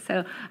Project.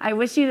 So I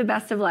wish you the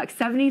best of luck.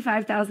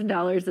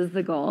 $75,000 is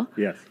the goal.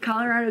 Yes.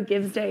 Colorado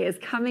Gives Day is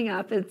coming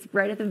up. It's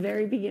right at the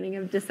very beginning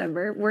of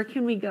December. Where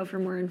can we go for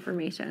more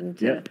information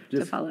to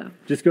follow?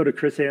 Just go to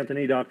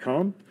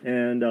chrisanthony.com,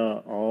 and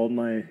all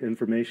my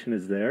information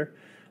is there.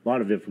 A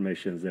lot of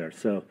information is there.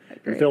 So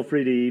and feel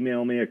free to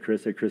email me at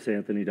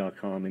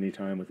chris@chrisanthony.com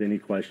anytime with any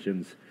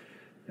questions.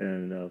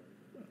 And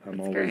I'm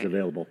always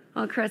available.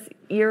 Well, Chris,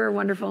 you're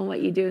wonderful in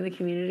what you do in the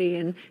community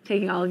and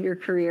taking all of your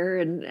career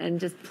and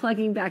just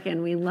plugging back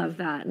in. We love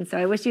that. And so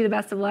I wish you the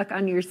best of luck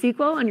on your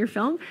sequel, on your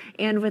film,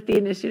 and with the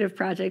Initiative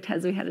Project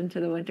as we head into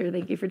the winter.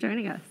 Thank you for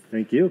joining us.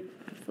 Thank you.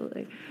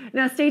 Absolutely.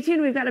 Now, stay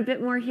tuned. We've got a bit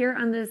more here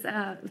on this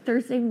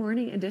Thursday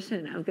morning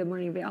edition of Good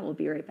Morning Vail. We'll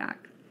be right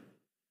back.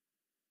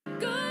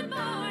 Good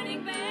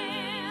morning, Vail.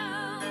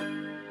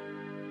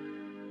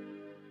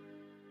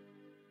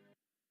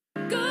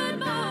 Good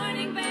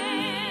morning, Vail.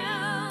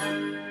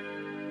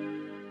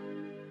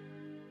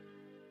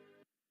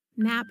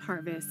 Nap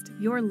Harvest,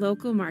 your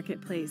local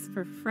marketplace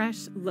for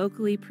fresh,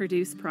 locally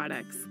produced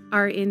products.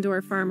 Our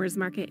indoor farmers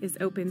market is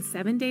open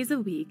 7 days a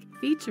week,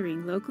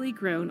 featuring locally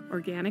grown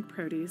organic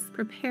produce,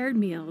 prepared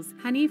meals,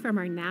 honey from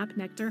our Nap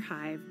Nectar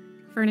hive,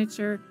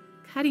 furniture,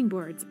 cutting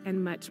boards,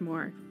 and much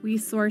more. We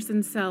source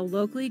and sell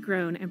locally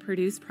grown and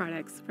produced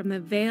products from the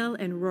Vail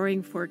and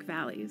Roaring Fork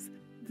Valleys.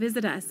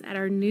 Visit us at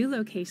our new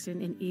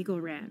location in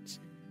Eagle Ranch,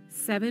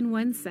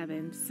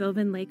 717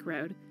 Sylvan Lake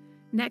Road,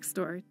 next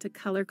door to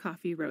Color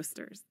Coffee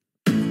Roasters.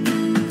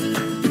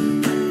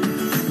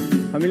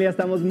 Familia,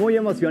 estamos muy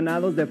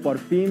emocionados de por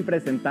fin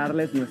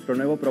presentarles nuestro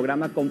nuevo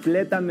programa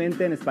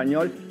completamente en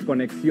español,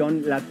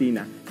 Conexión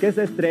Latina, que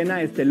se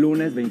estrena este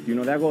lunes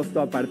 21 de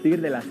agosto a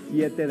partir de las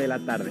 7 de la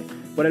tarde.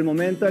 Por el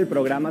momento, el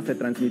programa se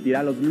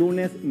transmitirá los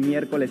lunes,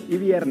 miércoles y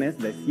viernes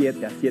de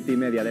 7 a 7 y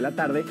media de la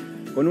tarde,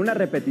 con una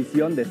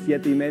repetición de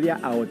 7 y media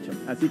a 8,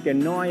 así que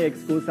no hay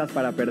excusas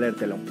para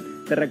perdértelo.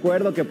 Te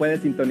recuerdo que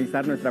puedes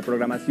sintonizar nuestra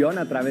programación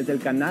a través del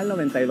canal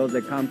 92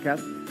 de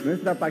Comcast,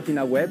 nuestra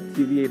página web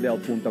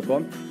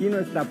tva.com y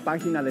nuestra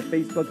página de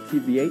Facebook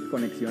TVA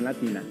Conexión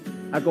Latina.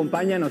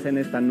 Acompáñanos en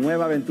esta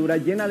nueva aventura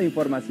llena de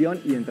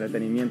información y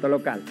entretenimiento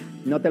local.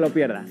 No te lo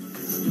pierdas.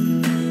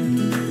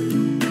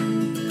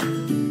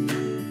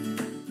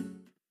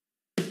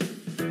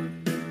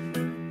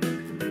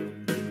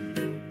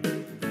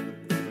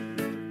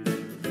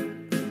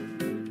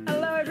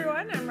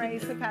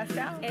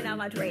 And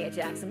I'm Andrea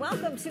Jackson.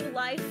 Welcome to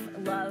Life,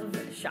 Love,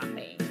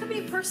 Shopping. Have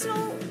any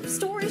personal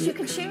stories you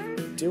can share?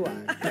 Do I?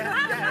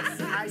 Yes,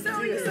 I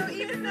do. So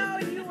even though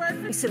you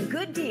work for some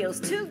good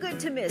deals, too good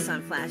to miss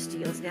on flash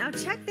deals now,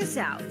 check this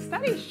out.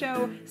 Studies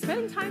show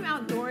spending time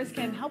outdoors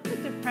can help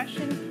with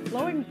depression,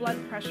 lowering blood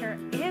pressure,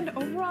 and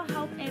overall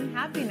health and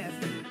happiness.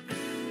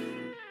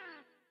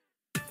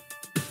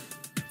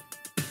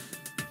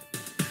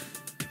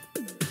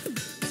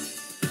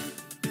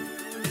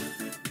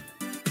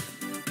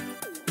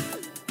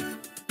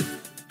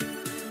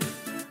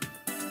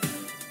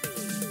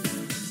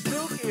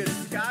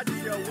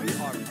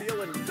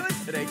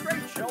 Today,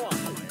 great show on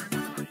the way.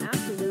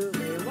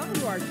 Absolutely. Welcome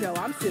to our show.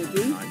 I'm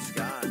Suki. I'm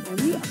Scott. And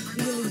we are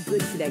feeling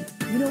good today.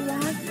 You know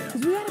why?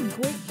 Because we had a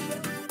great show.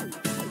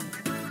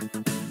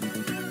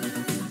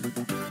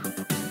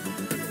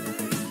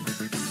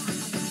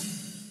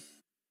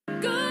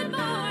 Good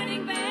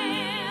morning, Vail.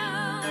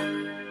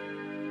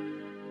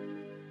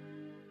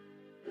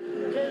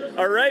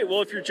 All right,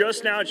 well, if you're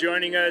just now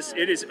joining us,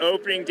 it is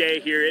opening day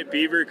here at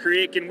Beaver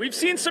Creek, and we've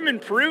seen some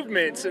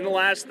improvements in the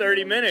last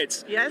 30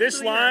 minutes. Yes,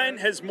 this line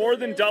has more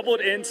than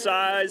doubled in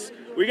size.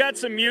 We got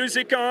some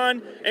music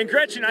on, and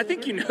Gretchen, I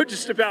think you know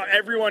just about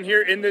everyone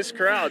here in this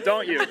crowd,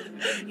 don't you?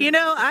 You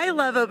know, I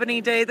love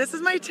opening day. This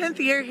is my 10th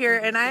year here,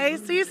 and I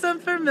see some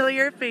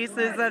familiar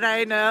faces that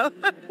I know.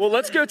 Well,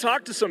 let's go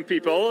talk to some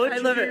people. I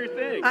love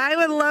it. I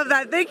would love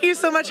that. Thank you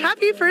so much.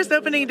 Happy first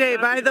opening day,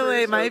 by the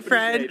way, my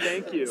friend.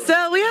 Thank you.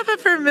 So we have a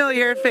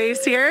familiar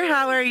face here.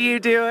 How are you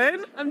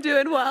doing? I'm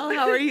doing well.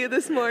 How are you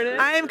this morning?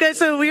 I am good.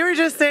 So we were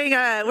just saying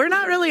we're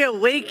not really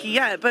awake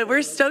yet, but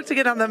we're stoked to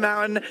get on the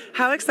mountain.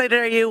 How excited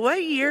are you?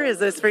 What year is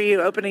this for you,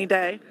 opening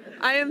day?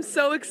 I am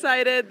so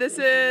excited. This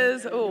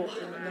is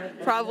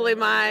probably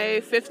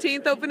my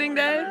 15th opening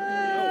day.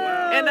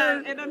 And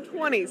I'm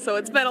 20, so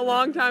it's been a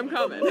long time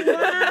coming.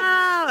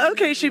 Wow.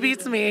 Okay, she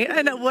beats me.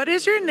 And what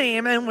is your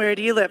name and where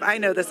do you live? I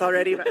know this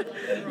already,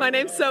 but my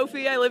name's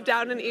Sophie. I live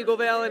down in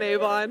Eaglevale in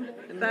Avon.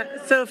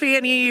 Sophie,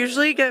 and you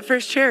usually get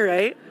first chair,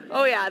 right?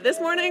 Oh yeah, this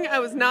morning I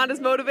was not as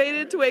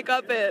motivated to wake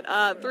up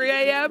at 3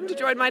 a.m. to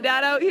join my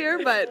dad out here,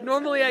 but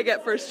normally I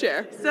get first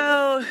chair.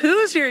 So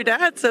who's your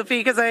dad,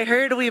 Sophie? Because I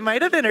heard we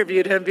might have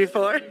interviewed him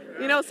before.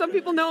 You know, some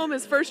people know him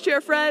as First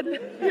Chair Fred.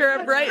 You're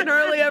up bright and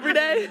early every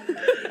day.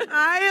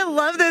 I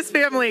love this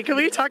family. Can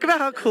we talk about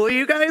how cool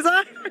you guys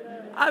are?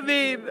 I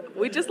mean,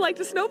 we just like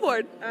to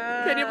snowboard.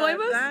 Can you blame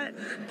us?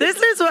 This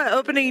is what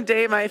opening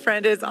day, my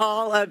friend, is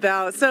all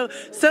about. So,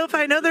 Soph,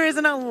 I know there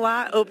isn't a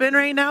lot open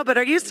right now, but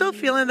are you still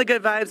feeling the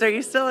good vibes? Are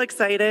you still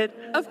excited?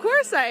 Of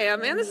course I am,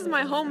 man. This is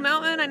my home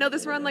mountain. I know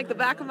this run like the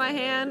back of my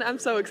hand. I'm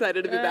so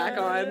excited to be back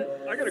on.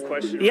 I got a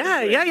question.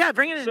 Yeah,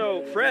 bring it in.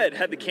 So Fred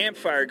had the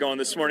campfire going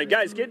this morning.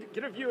 Guys,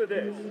 get a view of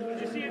this.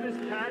 Did you see this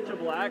patch of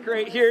black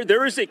right here? There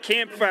was a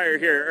campfire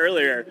here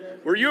earlier.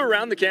 Were you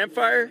around the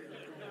campfire?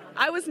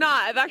 I was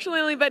not. I've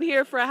actually only been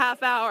here for a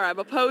half hour. I'm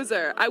a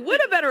poser. I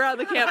would have been around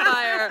the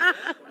campfire.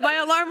 My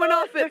alarm went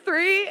off at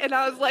 3, and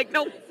I was like,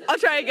 nope, I'll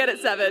try again at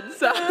 7.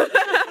 So,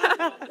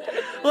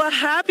 well,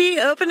 happy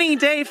opening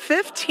day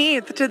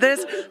 15th to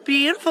this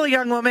beautiful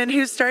young woman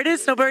who started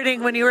snowboarding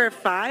when you were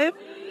 5.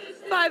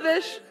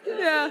 5-ish,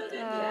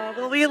 yeah.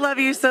 Well, we love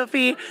you,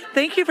 Sophie.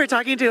 Thank you for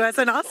talking to us,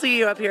 and I'll see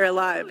you up here a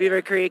lot at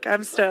Beaver Creek.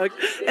 I'm stoked.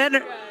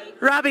 And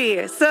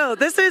Robbie, so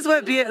this is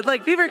what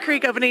Beaver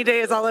Creek opening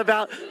day is all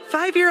about.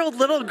 5-year-old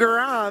little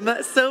Grom,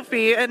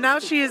 Sophie, and now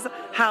she's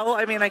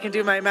I can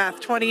do my math,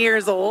 20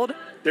 years old.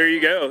 There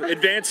you go.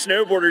 Advanced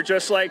snowboarder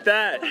just like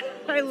that.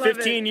 I love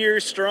 15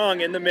 years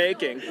strong in the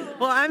making.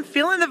 Well, I'm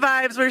feeling the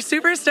vibes. We're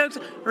super stoked.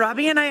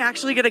 Robbie and I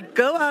actually get to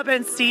go up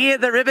and see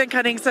the ribbon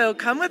cutting, so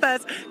come with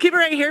us. Keep it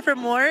right here for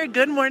more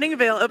Good Morning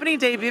Vail opening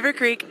day Beaver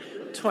Creek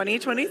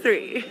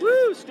 2023.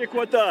 Woo, stick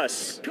with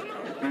us.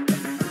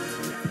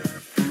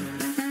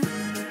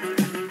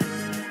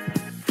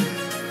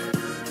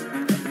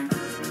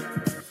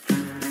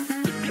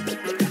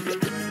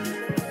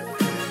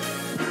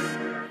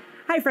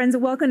 Hi friends,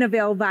 welcome to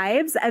Vail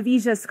Vibes.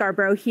 Avisha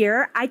Scarborough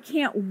here. I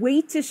can't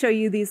wait to show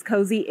you these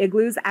cozy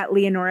igloos at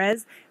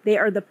Leonora's. They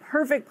are the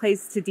perfect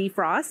place to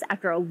defrost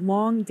after a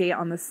long day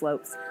on the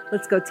slopes.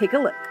 Let's go take a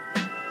look.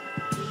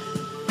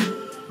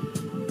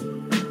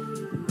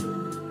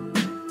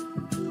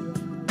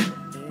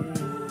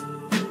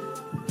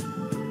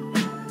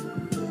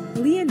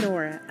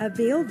 Leonora, a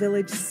Vail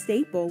Village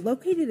staple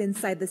located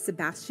inside the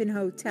Sebastian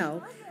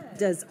Hotel,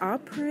 does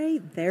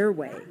après their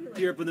way.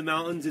 Here up in the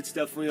mountains, it's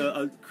definitely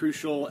a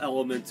crucial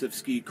element of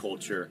ski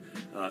culture.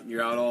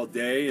 You're out all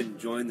day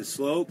enjoying the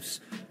slopes.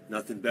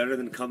 Nothing better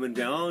than coming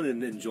down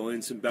and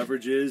enjoying some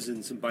beverages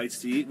and some bites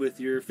to eat with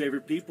your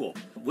favorite people.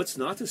 What's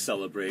not to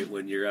celebrate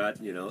when you're at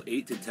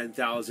 8 to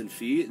 10,000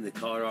 feet in the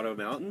Colorado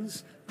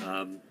mountains?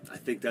 I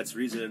think that's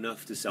reason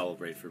enough to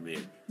celebrate for me.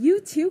 You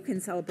too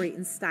can celebrate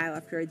in style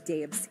after a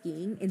day of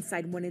skiing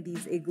inside one of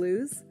these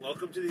igloos.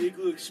 Welcome to the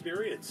Igloo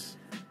Experience.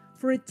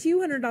 For a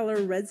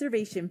 $200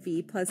 reservation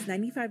fee plus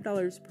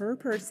 $95 per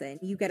person,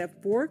 you get a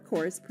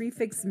 4-course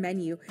prefix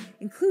menu,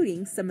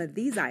 including some of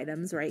these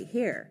items right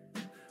here.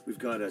 We've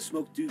got a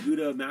smoked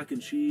Gouda mac and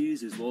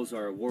cheese, as well as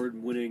our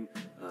award-winning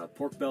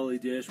pork belly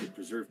dish with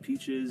preserved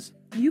peaches.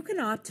 You can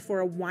opt for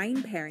a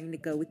wine pairing to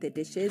go with the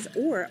dishes,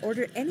 or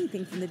order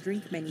anything from the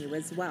drink menu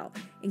as well,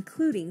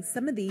 including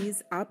some of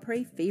these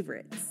après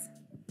favorites.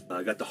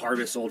 I got the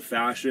Harvest Old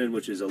Fashioned,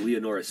 which is a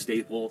Leonora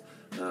staple,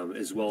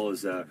 as well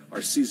as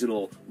our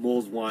seasonal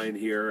mulled wine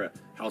here,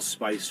 house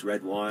spiced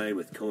red wine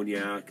with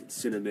cognac, and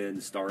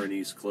cinnamon, star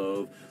anise,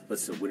 clove,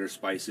 lots of winter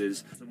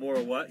spices. Some more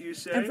of what, you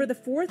say? And for the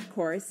 4th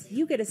course,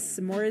 you get a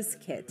s'mores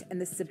kit and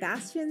the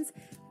Sebastian's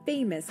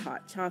famous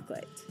hot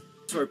chocolate.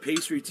 So our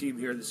pastry team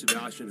here at the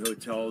Sebastian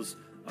Hotels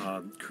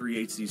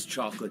creates these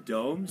chocolate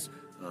domes,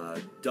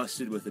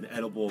 dusted with an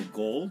edible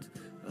gold.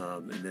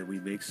 And then we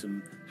make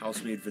some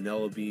house-made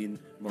vanilla bean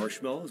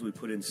marshmallows we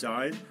put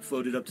inside,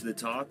 float it up to the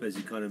top as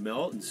you kind of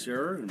melt and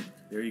stir, and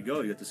there you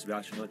go. You got the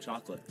Sebastian hot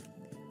chocolate.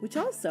 Which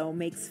also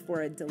makes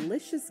for a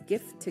delicious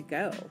gift to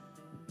go.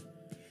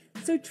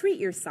 So treat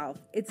yourself.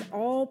 It's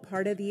all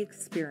part of the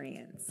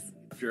experience.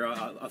 After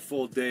a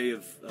full day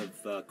of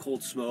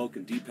cold smoke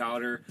and deep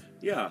powder,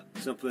 yeah,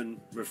 something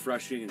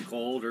refreshing and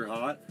cold or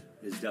hot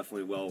is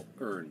definitely well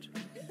earned.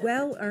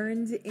 Well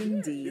earned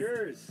indeed.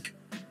 Cheers.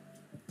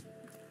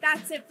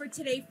 That's it for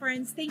today,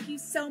 friends. Thank you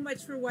so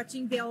much for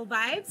watching Vail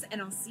Vibes,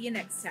 and I'll see you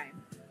next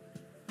time.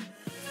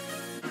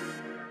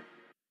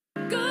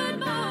 Good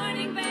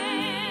morning, Vail.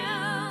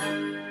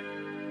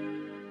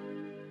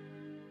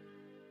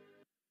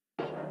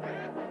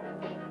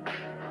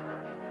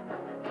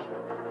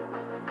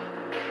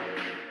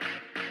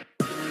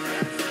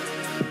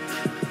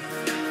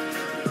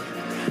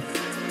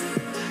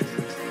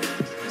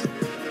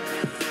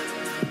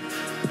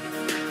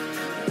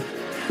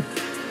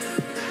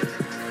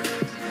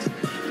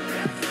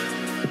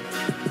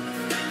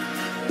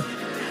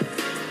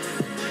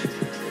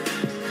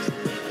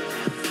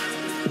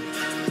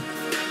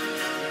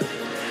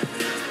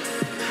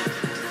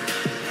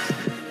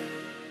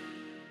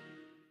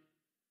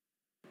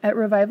 At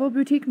Revival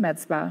Boutique Med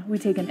Spa, we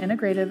take an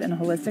integrative and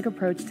holistic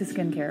approach to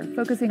skincare,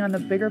 focusing on the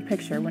bigger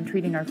picture when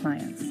treating our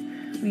clients.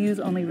 We use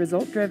only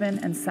result-driven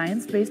and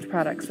science-based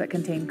products that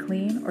contain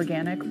clean,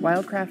 organic,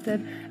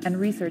 wildcrafted, and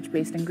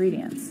research-based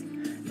ingredients.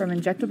 From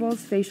injectables,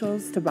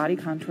 facials, to body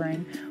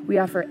contouring, we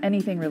offer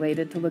anything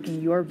related to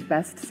looking your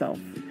best self.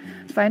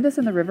 Find us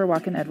in the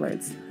Riverwalk in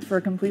Edwards. For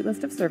a complete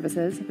list of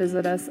services,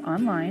 visit us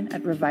online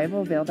at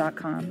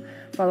revivalvail.com.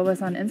 Follow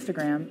us on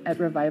Instagram at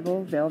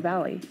Revival Vail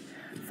Valley.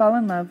 Fall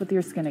in love with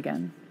your skin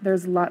again.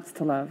 There's lots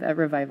to love at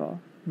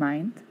Revival.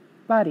 Mind,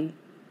 body,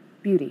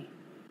 beauty.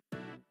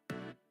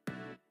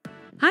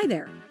 Hi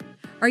there.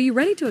 Are you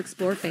ready to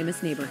explore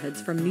famous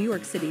neighborhoods from New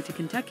York City to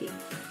Kentucky?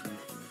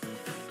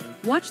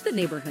 Watch The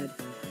Neighborhood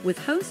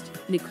with host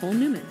Nicole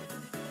Newman.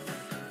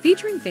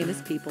 Featuring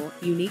famous people,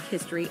 unique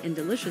history, and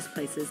delicious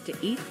places to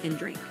eat and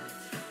drink.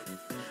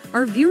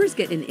 Our viewers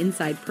get an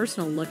inside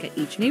personal look at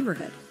each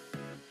neighborhood.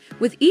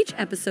 With each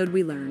episode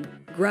we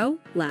learn, grow,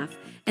 laugh,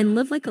 and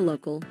live like a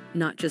local,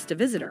 not just a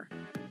visitor.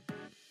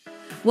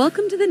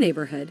 Welcome to The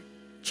Neighborhood.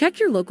 Check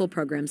your local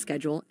program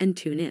schedule and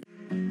tune in.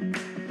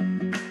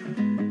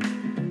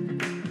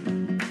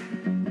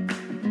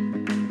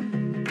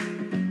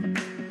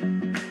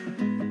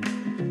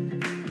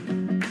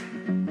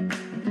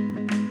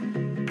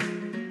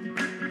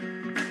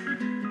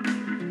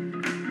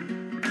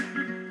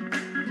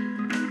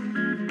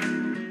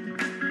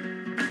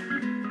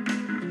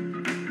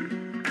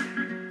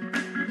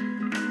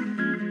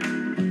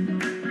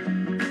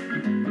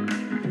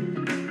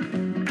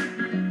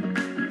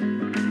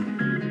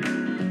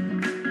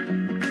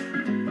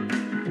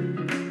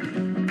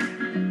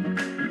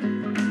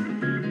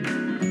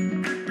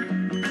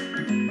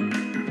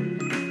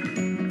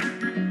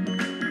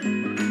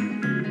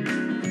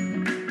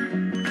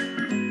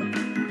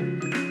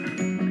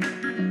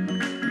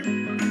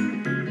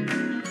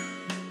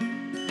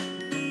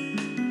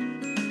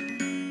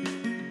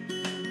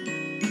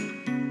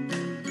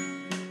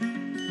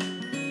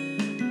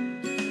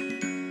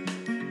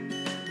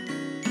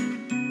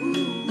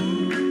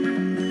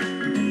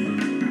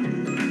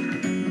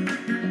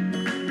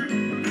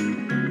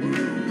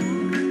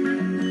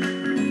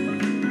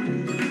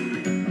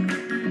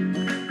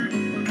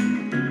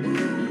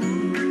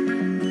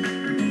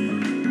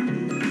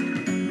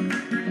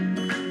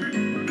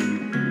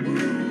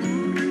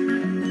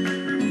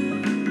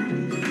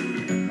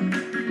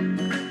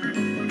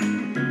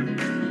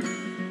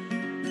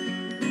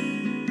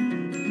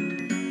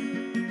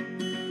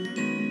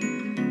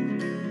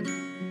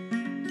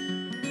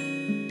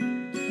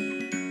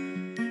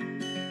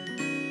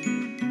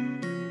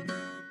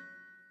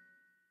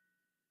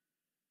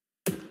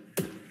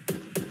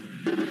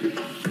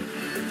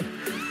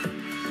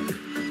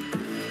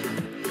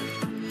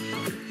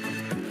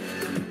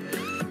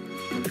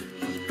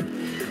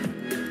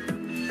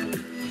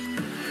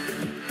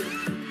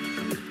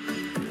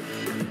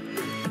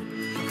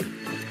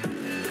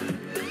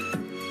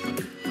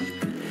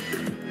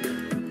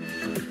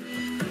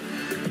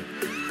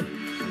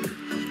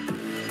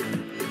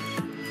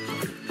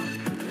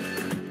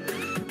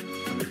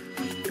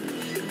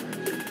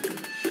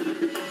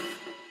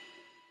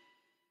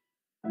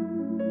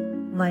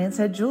 Lions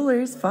Head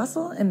Jewelers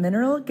Fossil and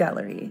Mineral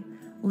Gallery.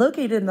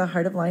 Located in the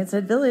heart of Lions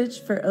Head Village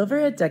for over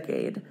a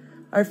decade,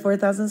 our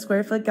 4,000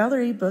 square foot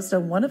gallery boasts a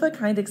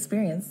one-of-a-kind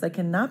experience that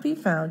cannot be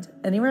found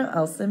anywhere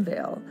else in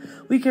Vail.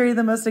 We carry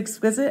the most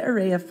exquisite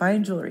array of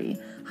fine jewelry,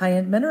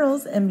 high-end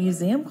minerals, and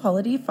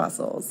museum-quality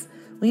fossils.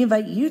 We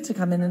invite you to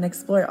come in and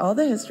explore all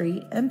the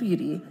history and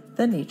beauty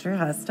that nature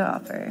has to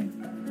offer.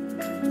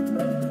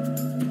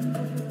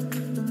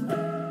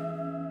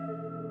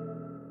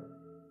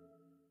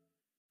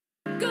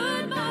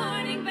 Good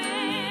morning, Vail.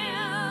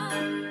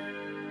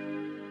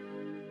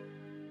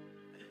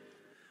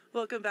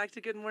 Welcome back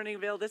to Good Morning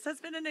Vail. This has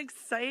been an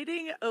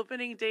exciting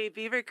opening day.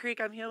 Beaver Creek,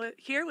 I'm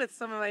here with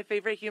some of my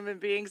favorite human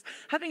beings,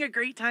 having a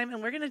great time,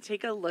 and we're going to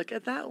take a look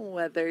at that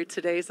weather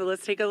today. So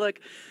let's take a look.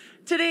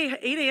 Today,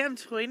 8 a.m.,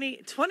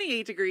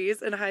 28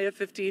 degrees and a high of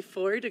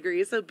 54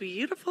 degrees. A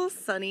beautiful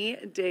sunny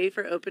day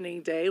for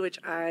opening day, which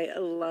I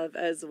love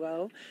as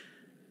well.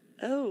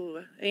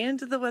 Oh, and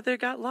the weather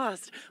got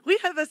lost. We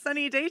have a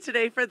sunny day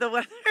today for the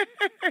weather.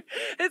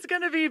 It's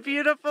going to be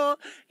beautiful.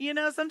 You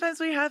know,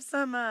 sometimes we have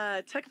some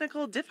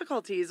technical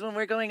difficulties when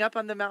we're going up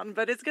on the mountain,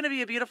 but it's going to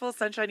be a beautiful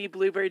sunshiny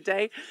bluebird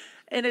day,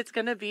 and it's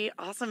going to be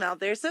awesome out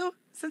there. So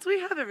since we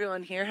have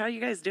everyone here, how are you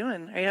guys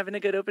doing? Are you having a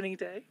good opening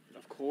day?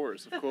 Of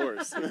course, of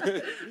course.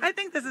 I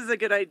think this is a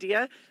good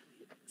idea.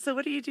 So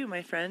what do you do,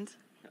 my friend?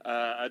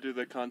 I do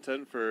the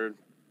content for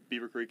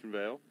Beaver Creek and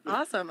Vail.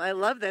 Awesome. I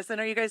love this. And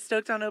are you guys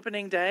stoked on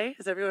opening day?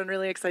 Is everyone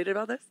really excited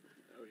about this?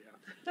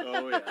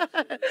 Oh,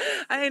 yeah.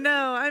 I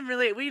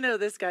know. We know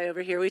this guy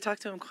over here. We talk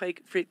to him quite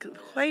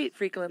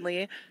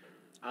frequently.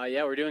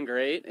 Yeah, we're doing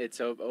great.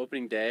 It's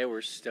opening day.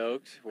 We're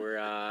stoked.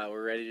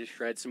 We're ready to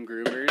shred some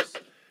groomers.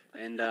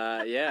 And,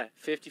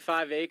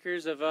 55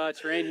 acres of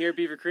terrain here at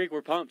Beaver Creek.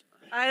 We're pumped.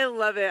 I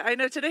love it. I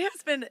know today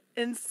has been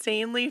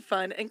insanely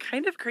fun and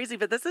kind of crazy,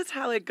 but this is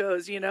how it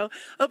goes, you know.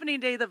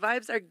 Opening day, the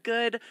vibes are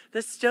good.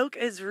 The stoke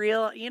is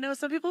real. You know,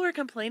 some people were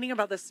complaining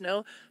about the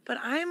snow, but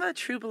I'm a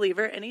true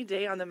believer. Any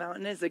day on the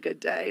mountain is a good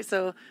day.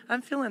 So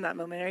I'm feeling that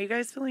moment. Are you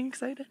guys feeling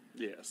excited?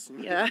 Yes.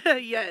 Yeah,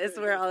 yes,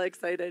 we're all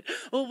excited.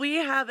 Well, we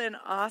have an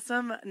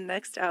awesome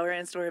next hour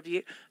in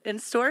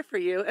store for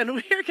you, and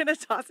we're going to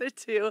toss it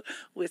to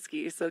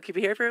whiskey. So keep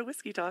it here for a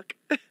whiskey talk.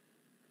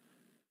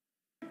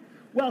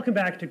 Welcome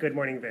back to Good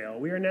Morning Vale.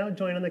 We are now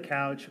joined on the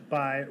couch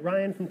by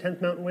Ryan from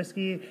 10th Mountain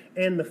Whiskey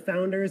and the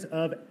founders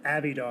of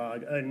Abbey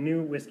Dog, a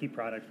new whiskey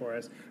product for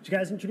us. Would you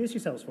guys introduce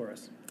yourselves for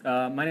us?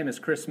 My name is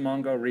Chris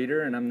Mongo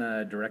Reeder, and I'm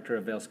the director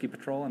of Vale Ski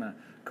Patrol and a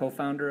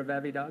co-founder of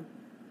Abbey Dog.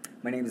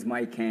 My name is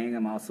Mike Kang.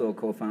 I'm also a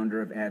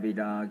co-founder of Abbey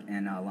Dog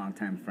and a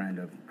longtime friend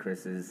of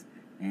Chris's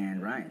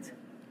and Ryan's.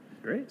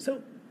 Great.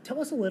 So tell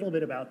us a little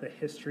bit about the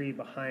history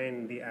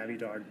behind the Abbey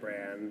Dog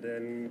brand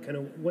and kind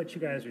of what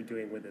you guys are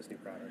doing with this new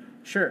product.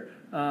 Sure.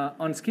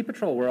 On Ski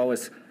Patrol, we're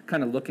always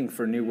kind of looking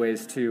for new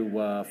ways to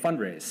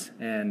fundraise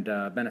and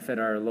benefit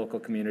our local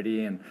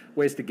community and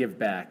ways to give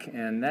back.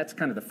 And that's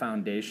kind of the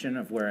foundation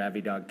of where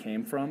Abbey Dog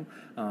came from.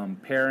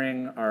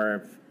 Pairing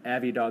our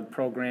Abbey Dog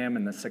program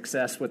and the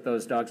success with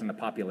those dogs and the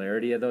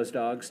popularity of those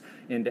dogs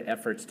into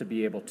efforts to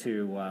be able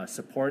to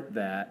support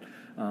that.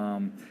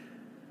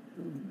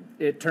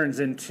 It turns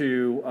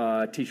into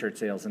T-shirt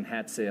sales and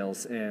hat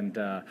sales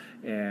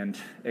and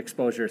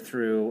exposure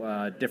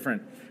through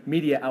different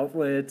media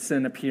outlets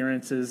and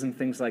appearances and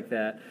things like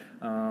that.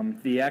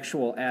 The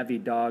actual Abbey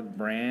Dog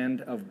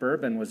brand of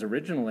bourbon was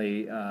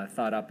originally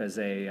thought up as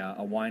a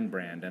wine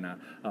brand and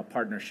a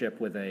partnership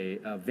with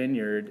a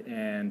vineyard,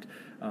 and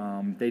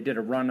they did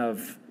a run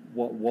of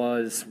what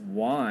was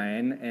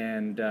wine,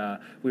 and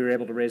we were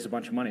able to raise a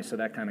bunch of money, so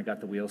that kind of got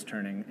the wheels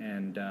turning.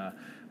 And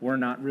we're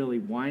not really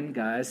wine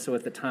guys, so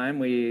at the time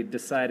we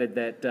decided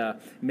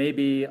that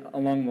maybe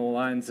along the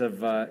lines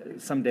of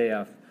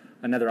someday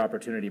another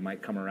opportunity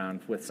might come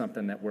around with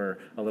something that we're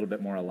a little bit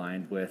more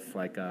aligned with,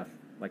 like a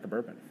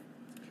bourbon.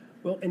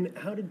 Well, and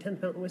how did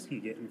 10th Mountain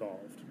Whiskey get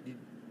involved?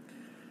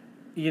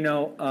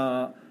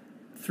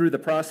 Through the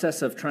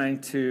process of trying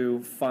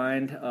to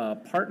find a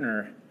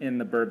partner in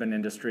the bourbon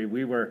industry,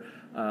 we were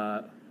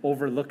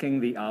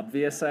overlooking the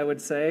obvious, I would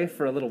say,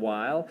 for a little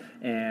while.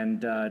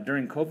 And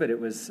during COVID, it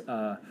was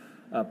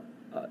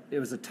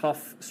a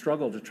tough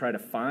struggle to try to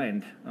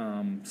find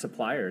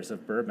suppliers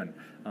of bourbon.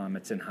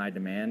 It's in high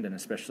demand, and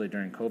especially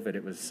during COVID,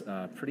 it was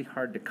pretty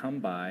hard to come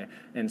by.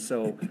 And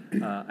so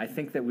I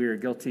think that we were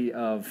guilty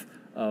of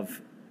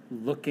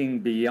looking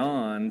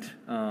beyond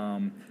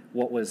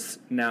what was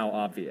now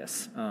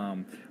obvious.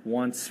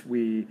 Once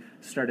we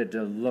started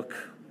to look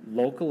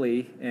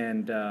locally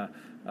and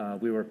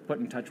we were put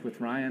in touch with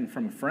Ryan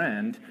from a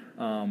friend,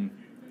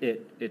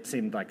 it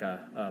seemed like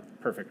a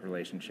perfect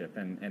relationship,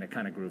 and it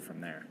kind of grew from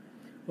there.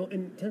 Well,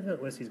 and 10th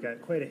Mountain Whiskey's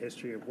got quite a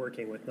history of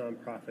working with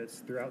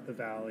nonprofits throughout the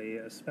valley,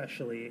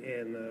 especially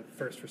in the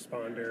first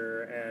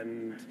responder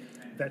and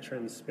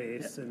veteran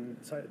space. Yeah. And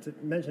so to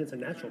mention, it's a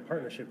natural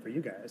partnership for you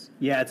guys.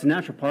 Yeah, it's a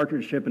natural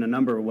partnership in a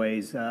number of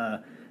ways.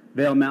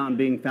 Vale Mountain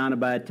being founded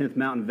by a 10th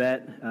Mountain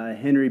vet,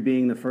 Henry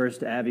being the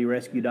first Abbey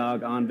rescue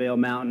dog on Vale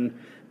Mountain,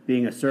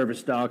 being a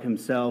service dog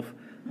himself.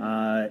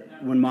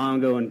 When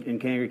Mongo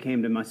and Kanger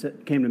came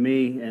to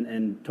me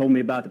and told me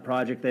about the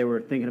project they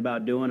were thinking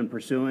about doing and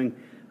pursuing,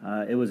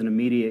 it was an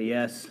immediate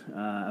yes.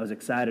 I was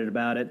excited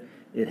about it.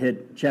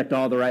 It checked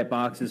all the right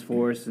boxes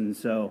for us, and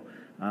so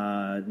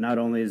not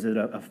only is it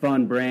a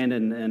fun brand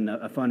and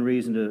a fun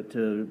reason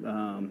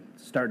to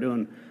start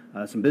doing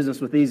some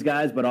business with these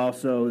guys, but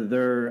also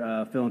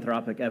their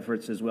philanthropic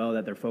efforts as well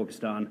that they're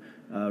focused on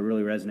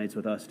really resonates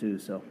with us too.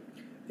 So.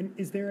 And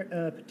is there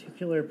a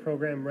particular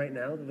program right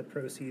now that the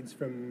proceeds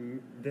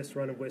from this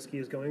run of whiskey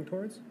is going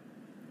towards?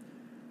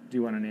 Do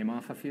you want to name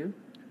off a few?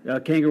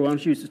 Kanger, why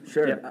don't you?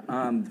 Sure. Yeah.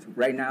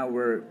 Right now,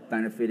 we're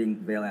benefiting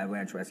Vale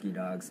Avalanche Rescue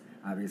Dogs,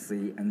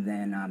 obviously, and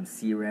then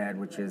CRAD,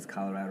 which is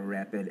Colorado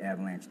Rapid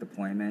Avalanche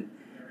Deployment,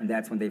 and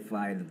that's when they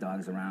fly the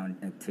dogs around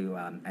to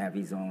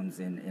AVI zones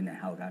in the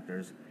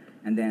helicopters.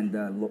 And then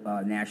the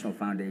national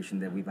foundation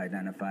that we've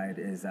identified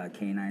is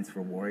Canines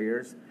for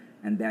Warriors,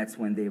 and that's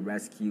when they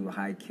rescue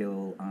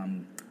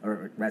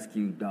or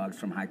rescue dogs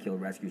from high-kill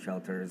rescue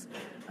shelters.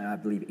 I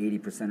believe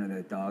 80% of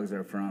the dogs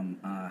are from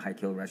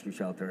high-kill rescue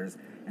shelters,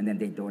 and then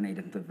they donate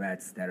them to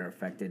vets that are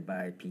affected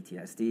by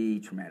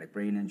PTSD, traumatic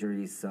brain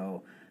injuries.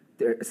 So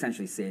they're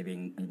essentially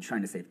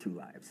trying to save 2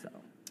 lives. So.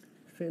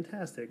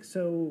 Fantastic.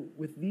 So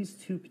with these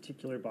 2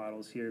 particular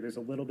bottles here, there's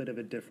a little bit of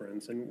a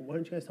difference. And why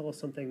don't you guys tell us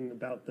something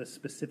about the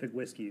specific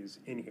whiskeys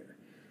in here?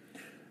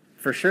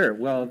 For sure.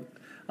 Well,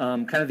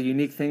 kind of the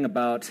unique thing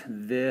about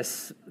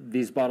these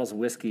bottles of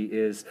whiskey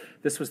is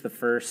this was the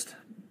first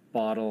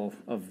bottle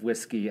of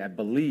whiskey, I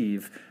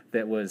believe,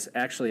 that was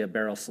actually a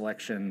barrel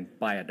selection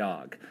by a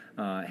dog.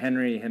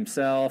 Henry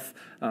himself,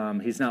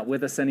 he's not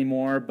with us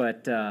anymore,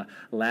 but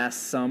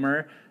last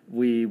summer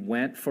we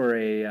went for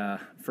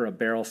a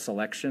barrel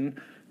selection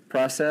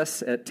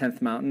process at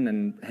 10th Mountain,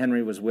 and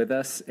Henry was with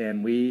us,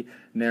 and we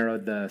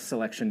narrowed the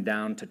selection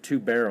down to 2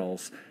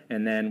 barrels,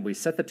 and then we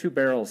set the 2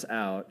 barrels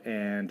out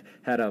and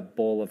had a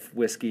bowl of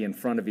whiskey in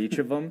front of each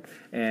of them,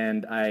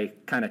 and I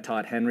kind of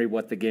taught Henry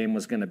what the game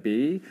was going to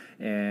be,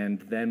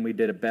 and then we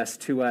did a best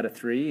 2 out of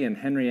 3, and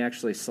Henry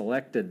actually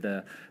selected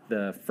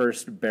the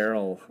first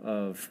barrel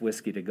of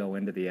whiskey to go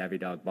into the Abbey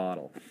Dog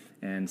bottle.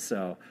 And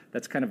so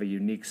that's kind of a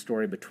unique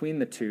story between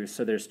the two.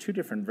 So there's two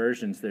different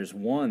versions. There's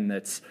one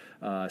that's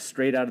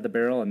straight out of the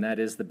barrel, and that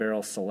is the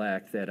Barrel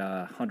Select at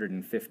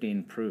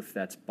 115 proof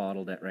that's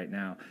bottled at right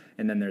now.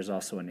 And then there's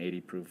also an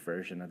 80 proof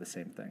version of the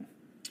same thing.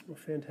 Well,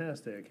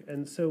 fantastic.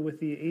 And so with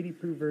the 80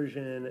 proof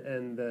version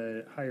and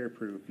the higher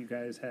proof, you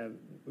guys have,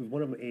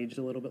 one of them aged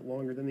a little bit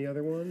longer than the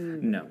other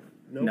one?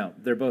 No,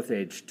 they're both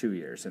aged 2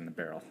 years in the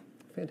barrel.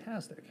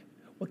 Fantastic.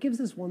 What gives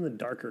this one the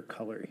darker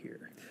color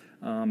here?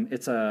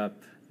 It's a...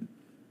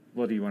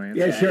 What do you want to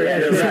Yeah, answer? sure.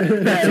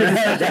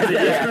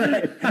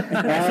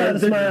 The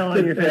smile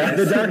on your face.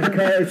 The darker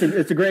color,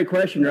 it's a great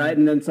question, right?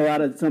 And it's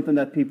something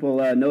that people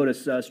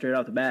notice straight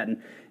off the bat.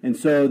 And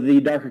so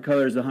the darker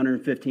color is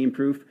 115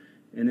 proof,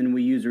 and then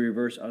we use a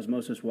reverse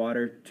osmosis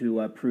water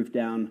to proof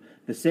down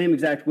the same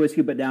exact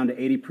whiskey, but down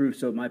to 80 proof,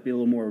 so it might be a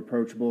little more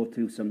approachable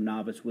to some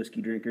novice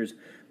whiskey drinkers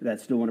that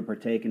still want to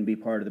partake and be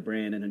part of the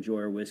brand and enjoy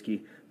our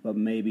whiskey, but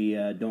maybe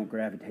don't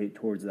gravitate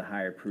towards the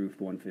higher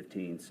proof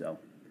 115. So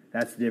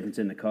that's the difference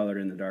in the color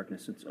and the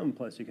darkness.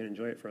 Plus, you can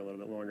enjoy it for a little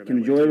bit longer. You can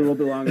enjoy it a little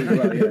bit longer as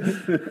well,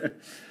 yes.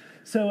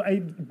 So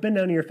I've been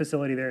down to your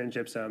facility there in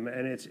Gypsum,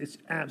 and it's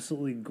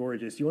absolutely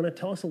gorgeous. You want to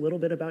tell us a little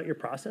bit about your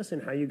process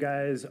and how you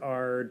guys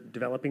are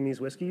developing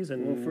these whiskeys?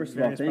 And well, first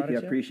of all, thank you. I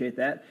yeah? appreciate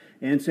that.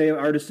 And so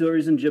our distillery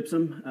is in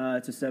Gypsum.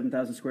 It's a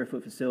 7,000 square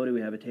foot facility.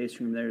 We have a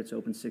tasting room there. It's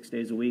open 6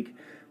 days a week.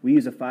 We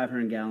use a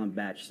 500-gallon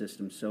batch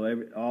system.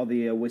 So all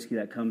the whiskey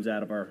that comes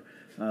out of our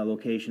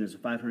location is a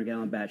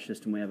 500-gallon batch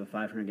system. We have a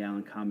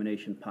 500-gallon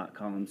combination pot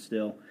column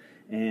still.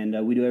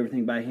 And we do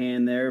everything by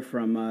hand there,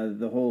 from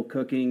the whole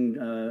cooking,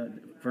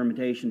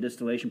 fermentation,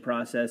 distillation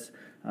process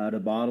to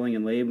bottling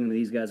and labeling.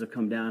 These guys have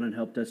come down and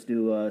helped us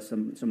do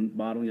some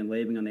bottling and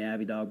labeling on the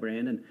Avi Dog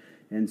brand.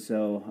 And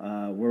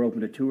so we're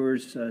open to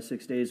tours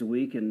 6 days a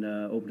week and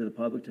open to the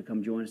public to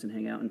come join us and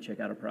hang out and check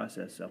out our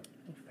process. So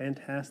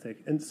fantastic.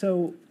 And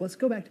so let's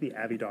go back to the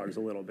Avi Dogs a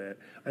little bit.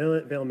 I know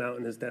that Vail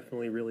Mountain has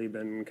definitely really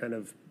been kind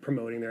of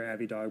promoting their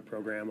Avi Dog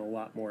program a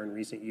lot more in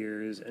recent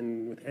years.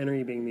 And with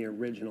Henry being the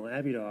original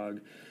Avi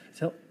Dog,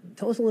 tell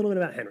us a little bit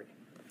about Henry.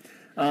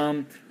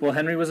 Well,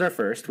 Henry was our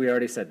first. We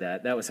already said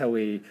that. That was how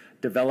we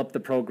developed the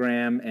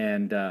program,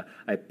 and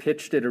I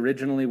pitched it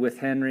originally with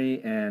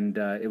Henry, and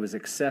it was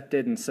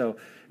accepted. And so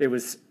it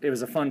was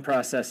a fun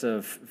process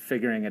of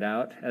figuring it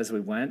out as we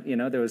went. You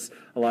know, there was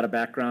a lot of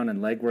background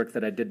and legwork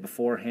that I did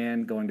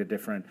beforehand, going to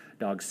different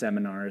dog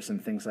seminars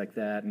and things like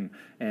that,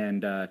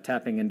 and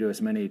tapping into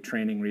as many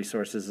training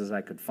resources as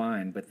I could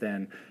find. But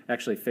then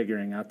actually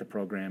figuring out the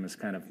program is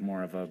kind of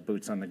more of a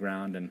boots on the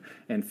ground,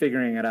 and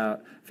figuring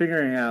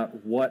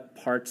out what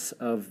parts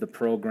of the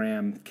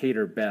program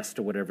cater best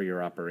to whatever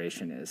your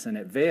operation is. And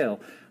at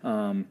Vail,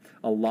 a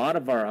lot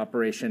of our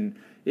operation,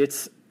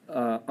 it's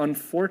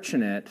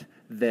unfortunate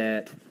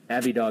that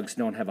Avi Dogs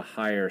don't have a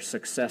higher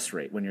success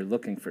rate when you're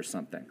looking for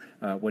something,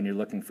 when you're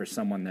looking for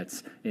someone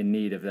that's in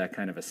need of that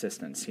kind of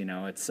assistance. You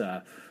know, it's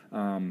a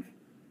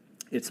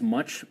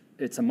much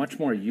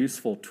more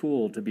useful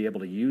tool to be able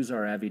to use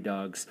our Avi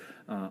Dogs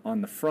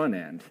on the front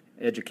end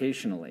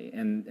educationally,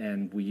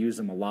 and we use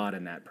them a lot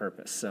in that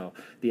purpose. So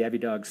the Avi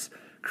Dogs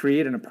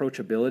create an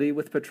approachability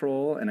with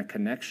patrol and a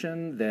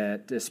connection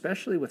that,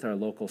 especially with our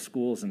local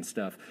schools and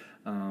stuff,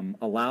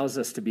 allows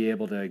us to be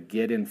able to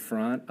get in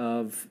front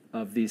of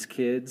these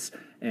kids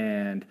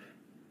and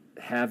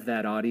have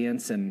that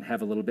audience and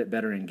have a little bit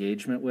better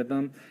engagement with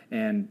them.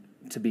 And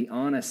to be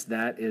honest,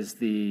 that is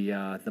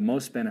the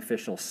most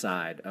beneficial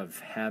side of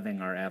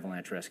having our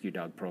Avalanche Rescue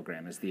Dog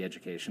program, is the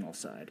educational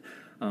side.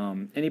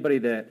 Anybody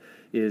that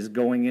is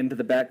going into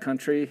the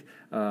backcountry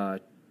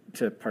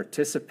to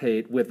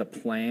participate with a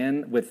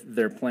plan, with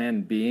their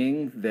plan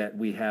being that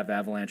we have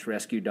Avalanche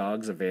Rescue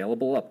Dogs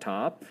available up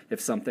top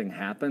if something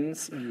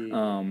happens,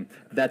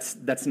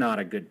 that's not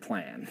a good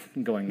plan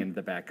going into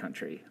the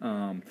backcountry.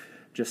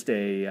 Just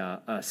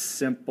a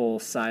simple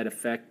side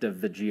effect of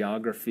the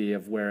geography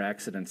of where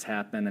accidents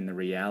happen and the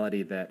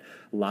reality that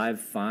live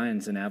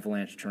finds in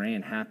avalanche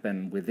terrain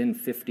happen within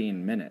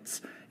 15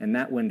 minutes. And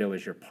that window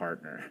is your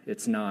partner.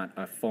 It's not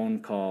a phone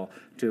call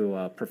to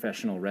a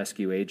professional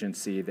rescue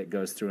agency that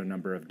goes through a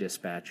number of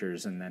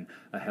dispatchers and then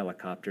a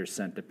helicopter is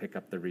sent to pick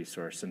up the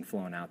resource and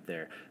flown out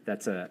there.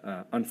 That's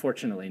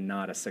unfortunately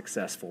not a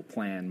successful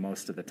plan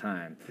most of the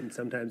time. And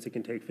sometimes it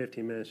can take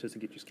 15 minutes just to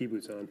get your ski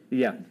boots on.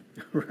 Yeah.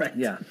 Right.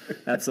 Yeah,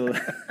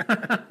 absolutely.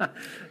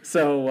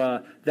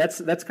 So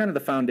that's kind of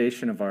the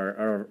foundation of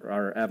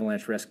our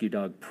Avalanche Rescue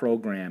Dog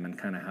program and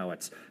kind of how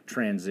it's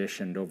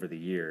transitioned over the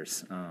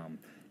years.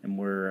 And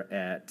we're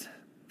at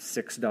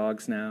 6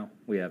 dogs now.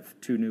 We have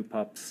 2 new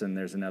pups, and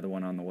there's another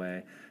one on the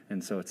way.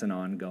 And so it's an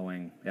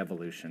ongoing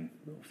evolution.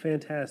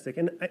 Fantastic.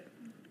 And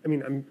I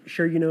mean, I'm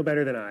sure you know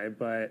better than I,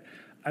 but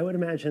I would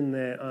imagine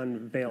that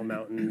on Vail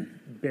Mountain,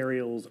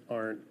 burials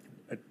aren't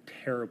a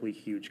terribly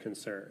huge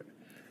concern.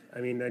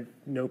 I mean, I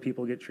know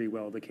people get tree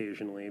welled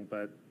occasionally,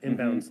 but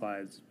inbound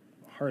slides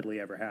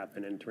hardly ever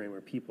happen in terrain where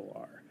people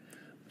are.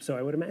 So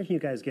I would imagine you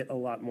guys get a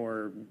lot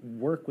more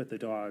work with the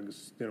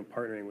dogs, you know,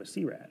 partnering with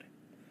CRAD.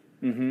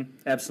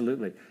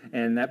 Absolutely.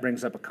 And that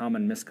brings up a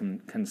common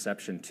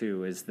misconception,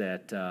 too, is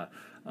that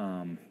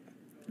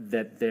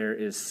that there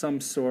is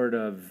some sort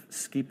of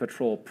ski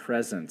patrol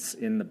presence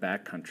in the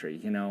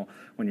backcountry. You know,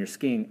 when you're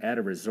skiing at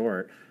a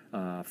resort,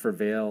 for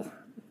Vail,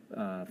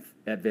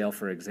 at Vail,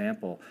 for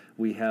example,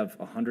 we have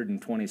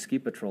 120 ski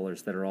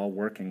patrollers that are all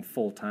working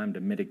full-time to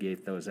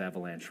mitigate those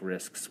avalanche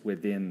risks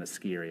within the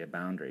ski area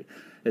boundary.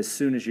 As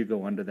soon as you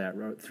go under that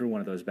road, through one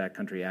of those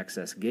backcountry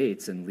access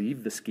gates and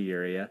leave the ski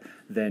area,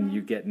 then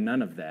you get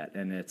none of that,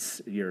 and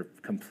you're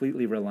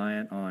completely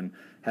reliant on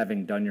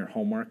having done your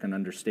homework and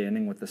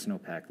understanding what the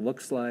snowpack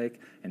looks like,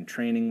 and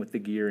training with the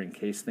gear in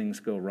case things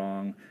go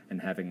wrong,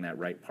 and having that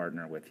right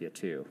partner with you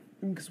too.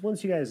 Because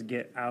once you guys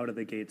get out of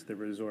the gates of the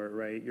resort,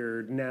 right,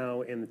 you're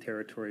now in the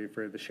territory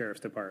for the Sheriff's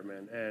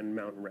Department and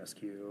Mountain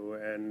Rescue,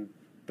 and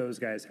those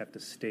guys have to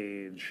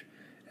stage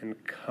and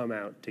come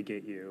out to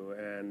get you,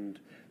 and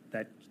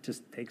that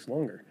just takes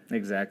longer.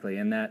 Exactly,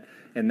 and that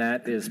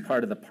is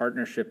part of the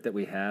partnership that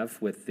we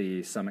have with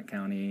the Summit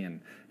County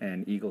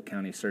and Eagle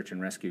County Search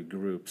and Rescue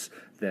groups,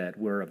 that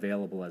we're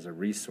available as a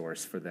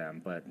resource for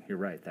them, but you're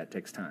right, that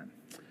takes time.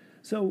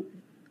 So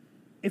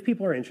if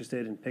people are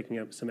interested in picking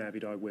up some Abbey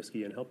Dog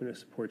whiskey and helping to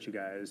support you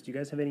guys, do you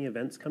guys have any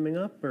events coming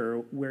up,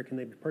 or where can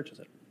they purchase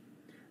it?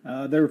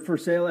 They're for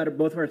sale at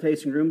both of our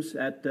tasting rooms,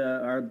 at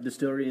our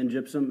distillery in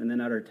Gypsum, and then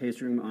at our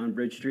tasting room on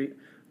Bridge Street,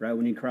 right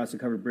when you cross the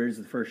covered bridge,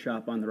 the first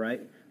shop on the right.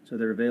 So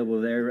they're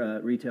available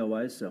there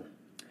retail-wise. So,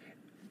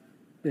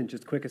 and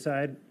just quick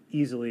aside,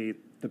 easily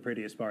the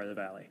prettiest bar in the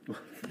valley.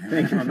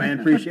 Thank you, my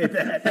man. Appreciate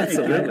that.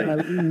 Absolutely. I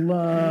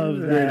love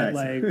that,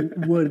 like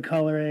wood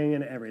coloring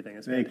and everything.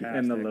 It's fantastic.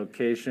 And the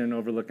location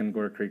overlooking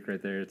Gore Creek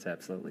right there, it's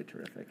absolutely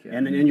terrific. Yeah.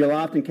 And you'll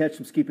often catch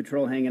some ski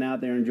patrol hanging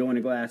out there enjoying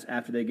a glass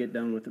after they get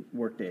done with the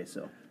workday.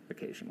 So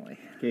occasionally.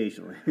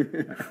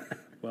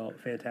 Well,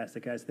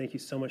 fantastic, guys. Thank you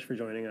so much for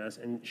joining us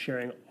and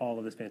sharing all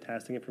of this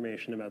fantastic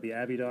information about the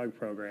Abbey Dog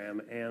program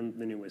and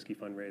the new whiskey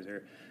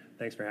fundraiser.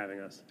 Thanks for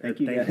having us. Thank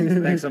you, guys.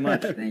 Thanks so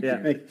much. Thank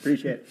Yeah. you.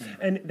 Appreciate it.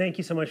 And thank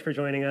you so much for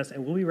joining us,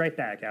 and we'll be right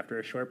back after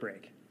a short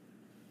break.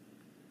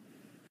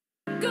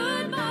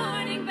 Good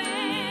morning, Vail.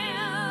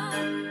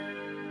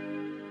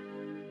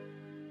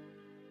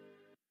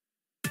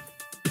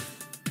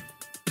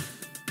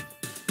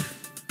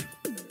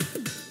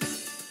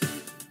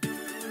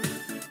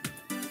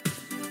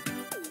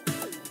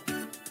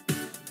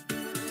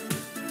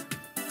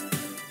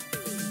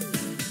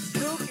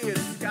 Spooky and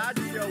Scott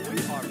Show. We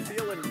are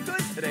feeling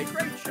good today.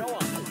 Great show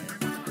on the way.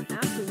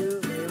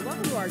 Absolutely. And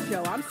welcome to our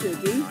show. I'm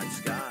Suki. Hi,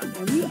 Scott.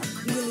 And we are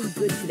feeling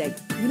good today.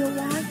 You know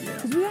why?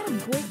 Because we had a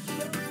great show.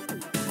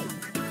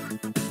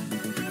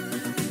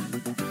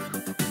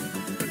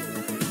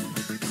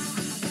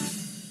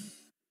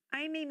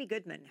 I'm Amy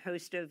Goodman,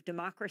 host of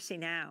Democracy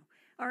Now!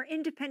 Our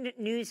independent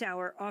news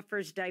hour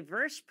offers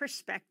diverse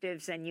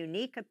perspectives and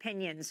unique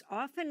opinions,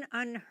 often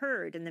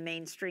unheard in the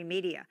mainstream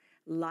media,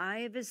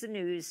 live as the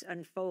news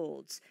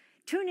unfolds.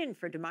 Tune in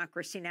for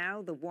Democracy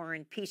Now!, the War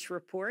and Peace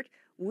Report,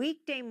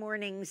 weekday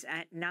mornings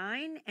at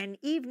 9 and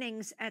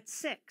evenings at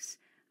 6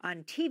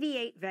 on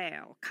TV8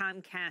 Vail,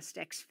 Comcast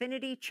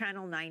Xfinity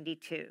Channel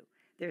 92.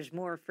 There's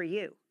more for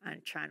you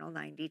on Channel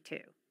 92.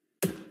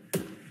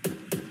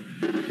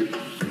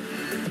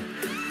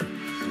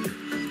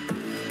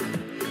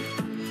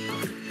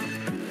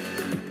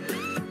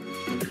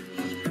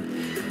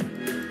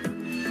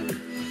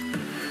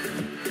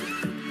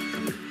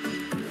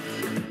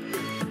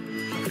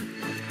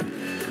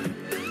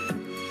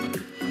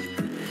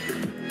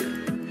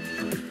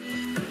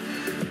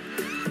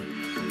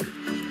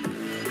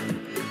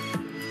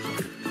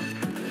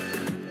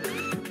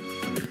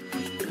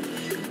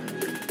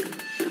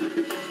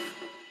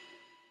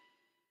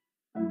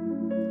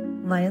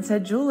 Lions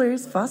Head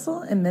Jewelers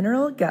Fossil and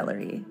Mineral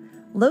Gallery.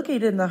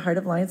 Located in the heart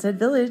of Lions Head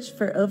Village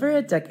for over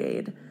a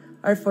decade,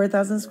 our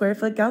 4,000 square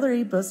foot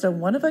gallery boasts a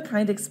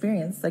one-of-a-kind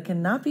experience that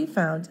cannot be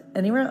found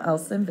anywhere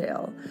else in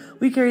Vail.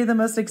 We carry the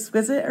most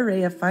exquisite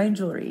array of fine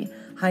jewelry,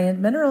 high-end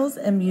minerals,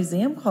 and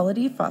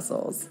museum-quality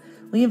fossils.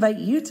 We invite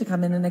you to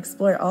come in and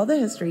explore all the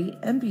history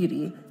and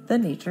beauty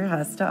that nature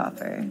has to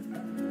offer.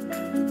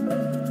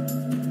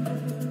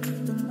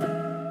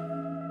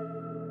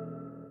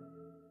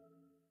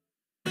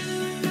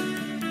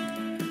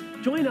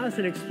 Join us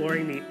in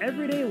exploring the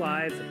everyday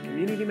lives of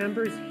community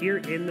members here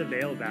in the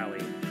Vail Valley.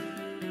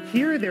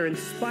 Hear their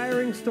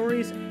inspiring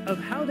stories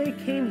of how they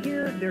came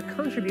here, their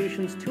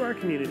contributions to our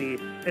community,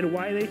 and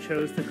why they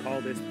chose to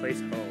call this place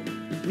home.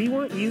 We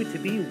want you to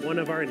be one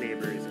of our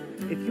neighbors.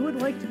 If you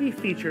would like to be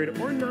featured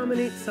or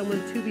nominate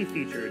someone to be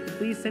featured,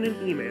 please send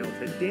an email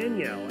to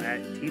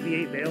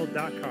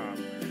Danielle@tv8vail.com.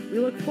 We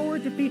look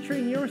forward to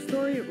featuring your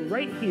story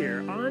right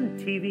here on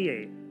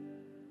TV8.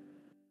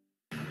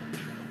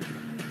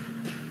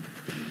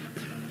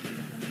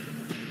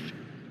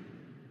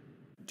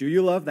 Do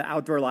you love the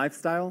outdoor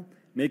lifestyle?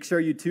 Make sure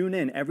you tune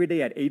in every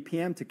day at 8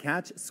 p.m. to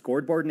catch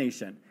Scoreboard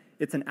Nation.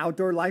 It's an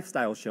outdoor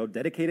lifestyle show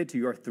dedicated to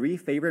your three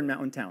favorite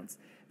mountain towns,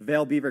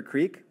 Vail Beaver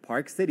Creek,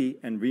 Park City,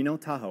 and Reno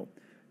Tahoe.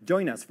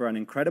 Join us for an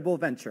incredible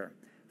venture.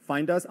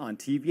 find us on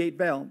TV8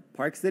 Vail,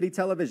 Park City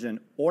Television,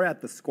 or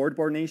at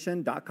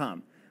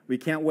thescoreboardnation.com. We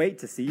can't wait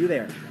to see you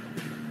there.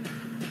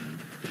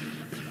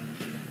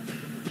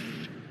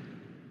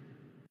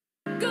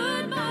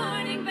 Good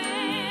morning, Vail.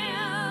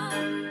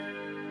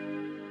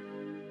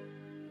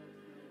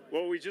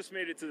 Well, we just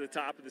made it to the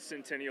top of the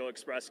Centennial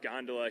Express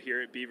gondola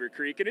here at Beaver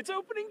Creek, and it's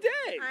opening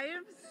day. I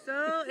am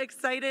so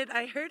excited.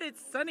 I heard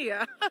it's sunny.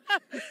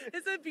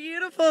 It's a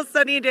beautiful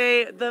sunny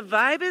day. The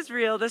vibe is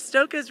real. The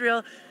stoke is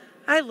real.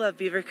 I love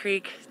Beaver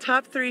Creek.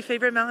 Top 3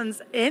 favorite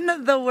mountains in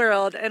the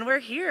world, and we're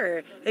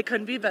here. It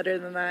couldn't be better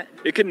than that.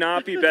 It could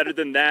not be better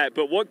than that,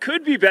 but what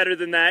could be better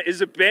than that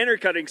is a banner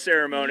cutting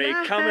ceremony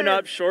coming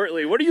up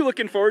shortly. What are you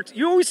looking forward to?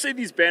 You always say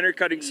these banner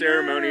cutting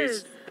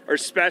ceremonies are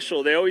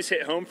special. They always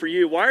hit home for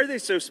you. Why are they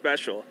so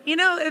special? You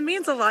know, it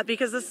means a lot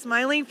because the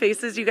smiling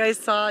faces you guys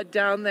saw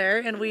down there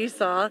and we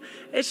saw,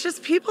 it's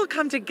just people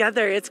come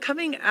together. It's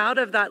coming out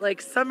of that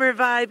like summer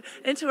vibe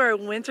into our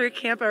winter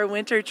camp, our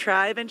winter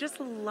tribe, and just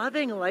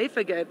loving life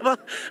again. Well,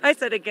 I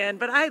said again,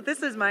 but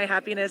this is my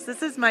happiness.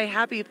 This is my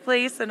happy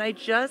place, and I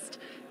just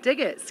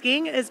dig it.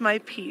 Skiing is my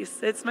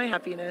peace. It's my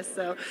happiness.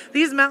 So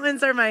these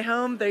mountains are my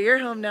home. They're your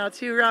home now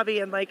too, Robbie,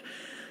 and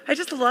I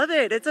just love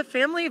it. It's a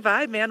family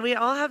vibe, man. We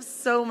all have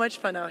so much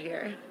fun out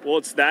here. Well,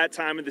 it's that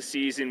time of the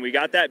season. We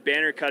got that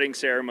banner cutting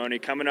ceremony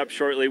coming up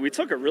shortly. We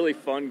took a really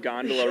fun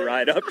gondola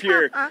ride up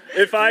here,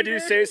 if I do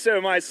say so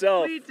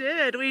myself. We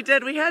did.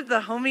 We had the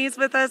homies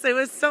with us. It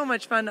was so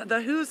much fun.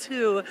 The who's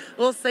who,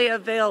 will say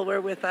of Vail,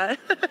 were with us.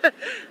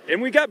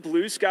 And we got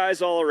blue skies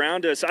all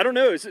around us. I don't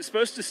know, is it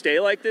supposed to stay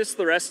like this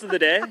the rest of the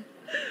day?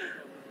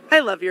 I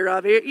love you,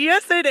 Robbie.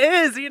 Yes, it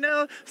is. You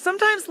know,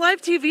 sometimes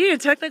live TV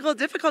and technical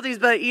difficulties,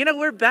 but, you know,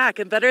 we're back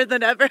and better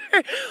than ever.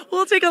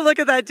 We'll take a look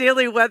at that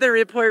daily weather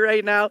report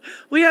right now.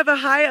 We have a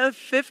high of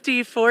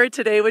 54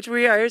 today, which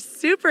we are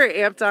super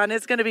amped on.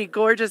 It's going to be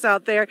gorgeous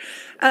out there.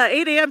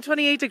 8 a.m.,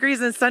 28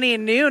 degrees and sunny.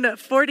 Noon,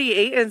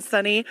 48 and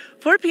sunny.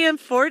 4 p.m.,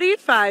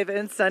 45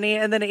 and sunny.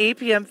 And then 8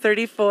 p.m.,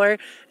 34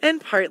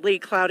 and partly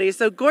cloudy.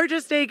 So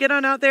gorgeous day. Get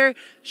on out there,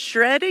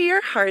 shred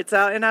your hearts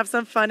out, and have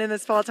some fun in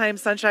this fall time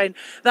sunshine.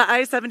 The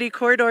I-70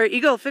 corridor,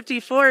 Eagle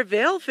 54,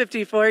 Vail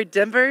 54,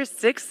 Denver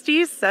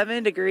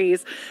 67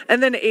 degrees,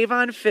 and then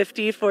Avon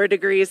 54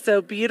 degrees.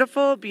 So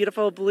beautiful,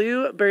 beautiful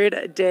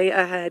bluebird day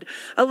ahead.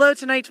 A low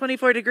tonight,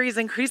 24 degrees,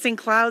 increasing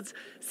clouds.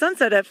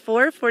 Sunset at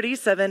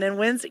 4:47 and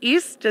winds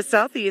east to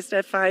southeast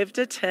at 5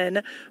 to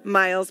 10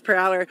 miles per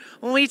hour.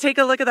 When we take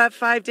a look at that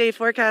 5-day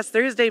forecast,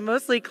 Thursday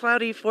mostly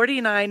cloudy,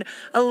 49,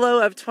 a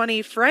low of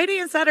 20. Friday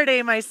and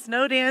Saturday, my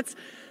snow dance.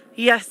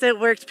 Yes, it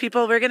worked,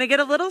 people. We're going to get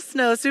a little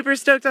snow. Super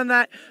stoked on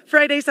that.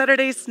 Friday,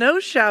 Saturday, snow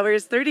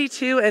showers,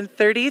 32 and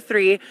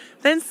 33.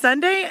 Then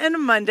Sunday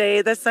and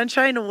Monday, the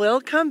sunshine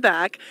will come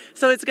back.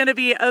 So it's going to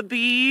be a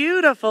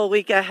beautiful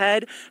week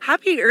ahead.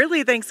 Happy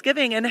early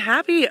Thanksgiving and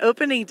happy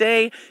opening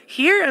day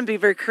here in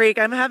Beaver Creek.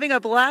 I'm having a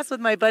blast with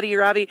my buddy,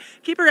 Robbie.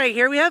 Keep it right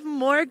here. We have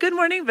more Good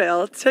Morning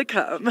Vail to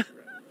come.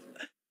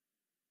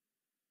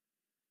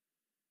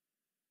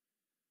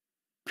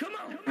 Come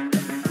on.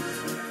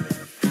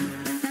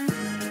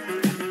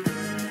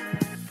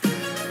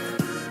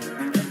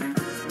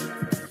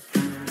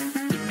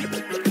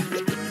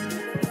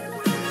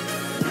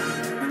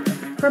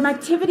 From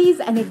activities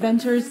and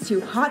adventures to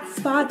hot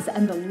spots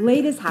and the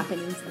latest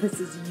happenings,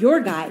 this is your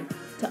guide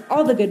to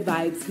all the good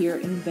vibes here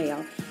in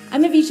Vail.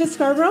 I'm Avisha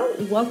Scarborough.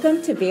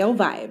 Welcome to Vail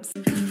Vibes.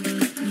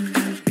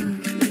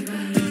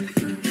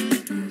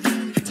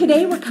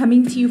 Today we're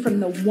coming to you from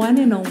the one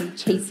and only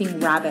Chasing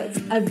Rabbits,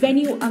 a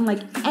venue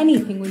unlike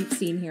anything we've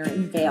seen here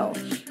in Vail.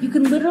 You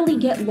can literally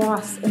get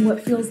lost in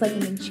what feels like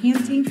an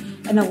enchanting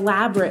and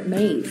elaborate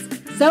maze.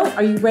 So,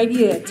 are you ready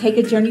to take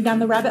a journey down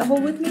the rabbit hole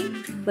with me?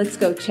 Let's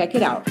go check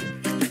it out.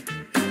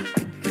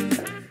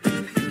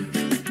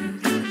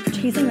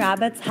 Chasing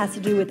Rabbits has to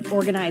do with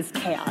organized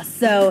chaos.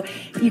 So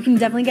you can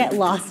definitely get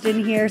lost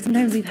in here.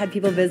 Sometimes we've had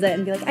people visit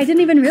and be like, I didn't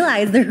even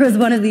realize there was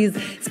one of these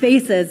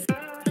spaces.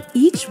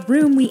 Each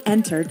room we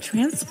entered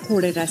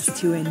transported us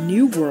to a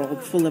new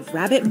world full of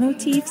rabbit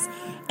motifs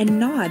and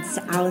nods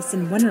to Alice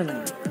in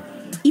Wonderland.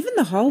 Even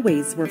the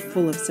hallways were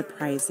full of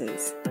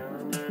surprises.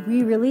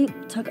 We really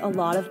took a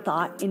lot of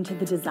thought into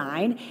the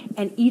design,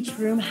 and each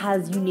room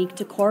has unique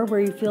decor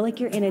where you feel like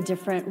you're in a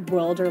different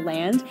world or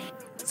land.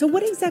 So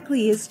what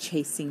exactly is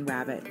Chasing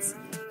Rabbits?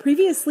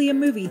 Previously a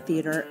movie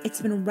theater,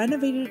 it's been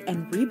renovated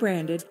and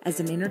rebranded as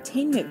an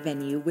entertainment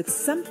venue with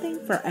something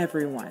for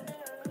everyone.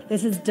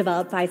 This is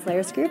developed by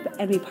Slayers Group,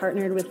 and we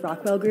partnered with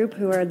Rockwell Group,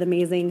 who are the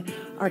amazing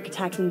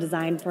architect and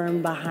design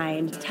firm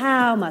behind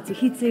Tao,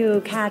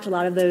 Matsuhitsu, Catch, a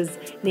lot of those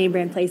name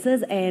brand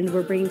places, and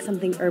we're bringing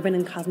something urban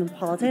and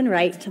cosmopolitan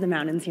right to the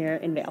mountains here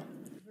in Vail.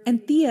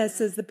 And Thea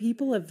says the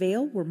people of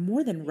Vail were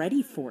more than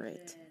ready for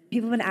it.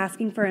 People have been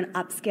asking for an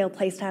upscale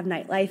place to have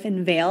nightlife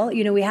in Vail.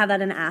 You know, we have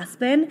that in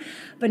Aspen,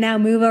 but now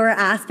move over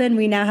Aspen,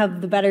 we now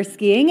have the better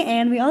skiing,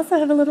 and we also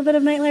have a little bit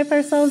of nightlife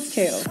ourselves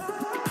too.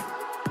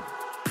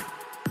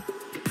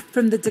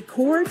 From the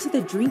decor to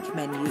the drink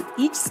menu,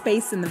 each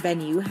space in the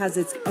venue has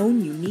its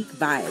own unique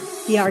vibe.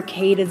 The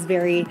arcade is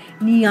very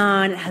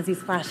neon. It has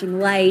these flashing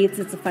lights.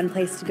 It's a fun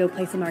place to go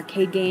play some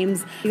arcade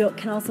games. You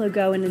can also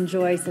go and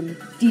enjoy some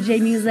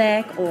DJ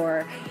music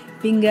or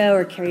bingo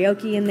or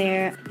karaoke in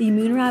there. The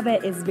Moon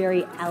Rabbit is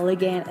very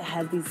elegant. It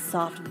has these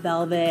soft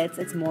velvets.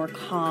 It's more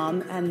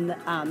calm, and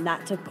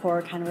that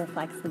decor kind of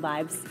reflects the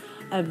vibes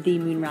of the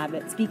Moon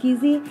Rabbit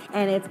Speakeasy,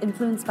 and it's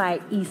influenced by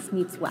East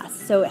meets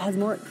West. So it has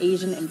more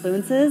Asian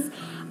influences.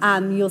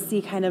 You'll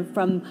see kind of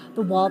from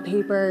the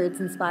wallpaper, it's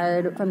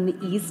inspired from the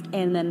East,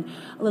 and then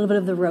a little bit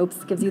of the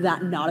ropes gives you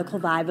that nautical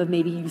vibe of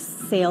maybe you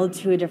sailed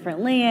to a different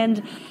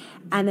land.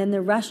 And then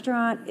the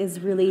restaurant is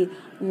really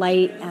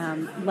light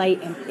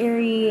and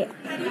airy.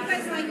 How do you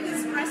guys like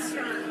this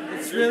restaurant?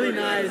 It's really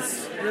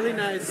nice, really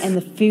nice. And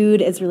the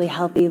food is really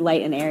healthy,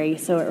 light and airy,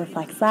 so it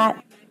reflects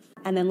that.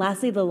 And then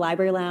lastly, the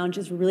library lounge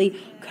is really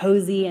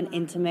cozy and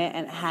intimate,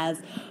 and it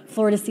has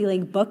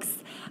floor-to-ceiling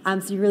books.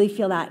 So you really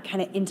feel that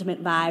kind of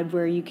intimate vibe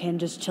where you can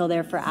just chill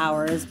there for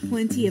hours.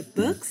 Plenty of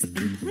books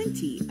and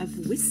plenty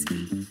of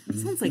whiskey.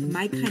 Sounds like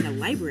my kind of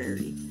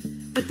library.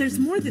 But there's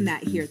more than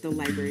that here at the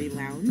Library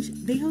Lounge.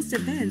 They host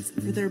events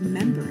for their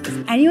members.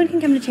 Anyone can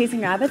come to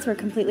Chasing Rabbits. We're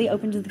completely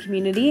open to the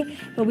community,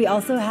 but we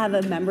also have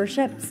a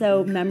membership,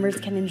 so members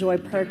can enjoy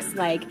perks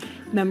like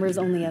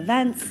members-only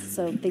events,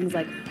 so things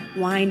like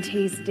wine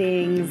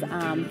tastings,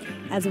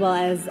 as well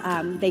as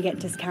they get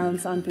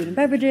discounts on food and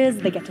beverages,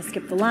 they get to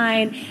skip the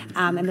line,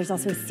 and there's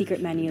also a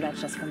secret menu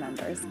that's just for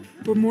members.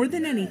 But more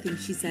than anything,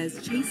 she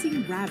says,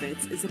 Chasing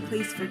Rabbits is a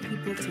place for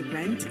people to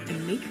rent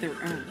and make their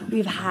own.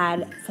 We've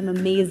had some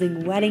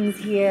amazing weddings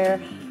here,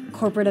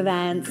 corporate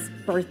events,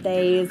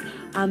 birthdays,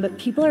 but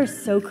people are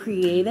so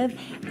creative,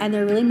 and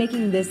they're really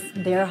making this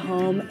their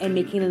home and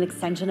making an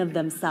extension of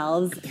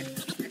themselves.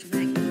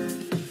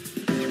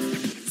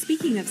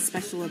 Speaking of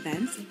special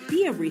events,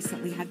 Thea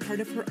recently had part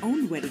of her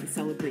own wedding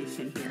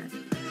celebration here.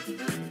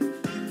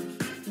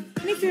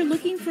 And if you're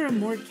looking for a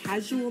more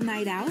casual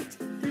night out,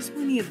 there's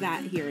plenty of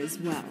that here as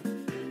well.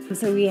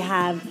 So we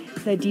have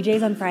the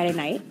DJs on Friday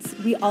nights.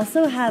 We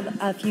also have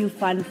a few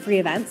fun free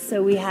events.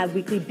 So we have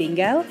weekly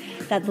bingo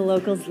that the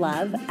locals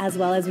love, as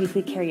well as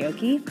weekly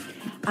karaoke.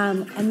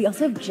 And we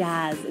also have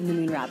jazz in the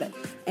Moon Rabbit.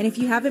 And if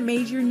you haven't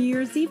made your New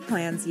Year's Eve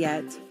plans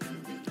yet,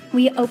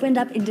 we opened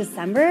up in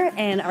December,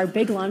 and our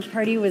big launch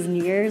party was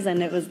New Year's,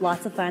 and it was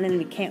lots of fun, and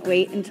we can't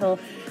wait until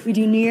we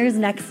do New Year's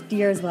next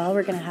year as well.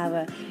 We're going to have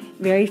a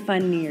very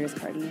fun New Year's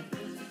party.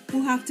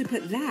 We'll have to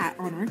put that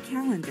on our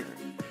calendar.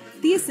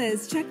 Thea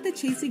says check the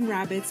Chasing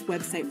Rabbits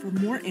website for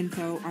more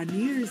info on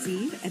New Year's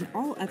Eve and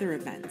all other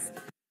events.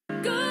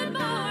 Good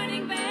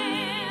morning, Vale.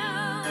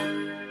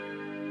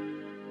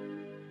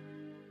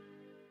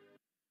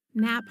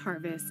 Nap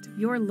Harvest,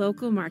 your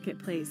local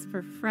marketplace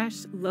for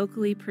fresh,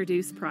 locally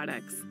produced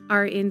products.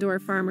 Our indoor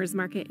farmers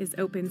market is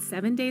open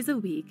 7 days a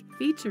week,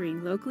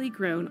 featuring locally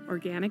grown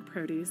organic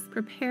produce,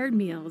 prepared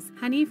meals,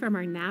 honey from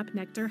our Nap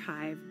Nectar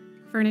hive,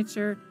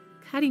 furniture,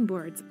 cutting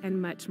boards,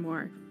 and much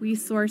more. We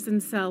source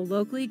and sell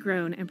locally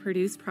grown and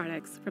produced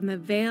products from the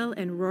Vail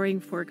and Roaring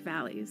Fork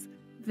Valleys.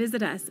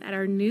 Visit us at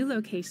our new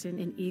location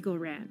in Eagle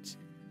Ranch,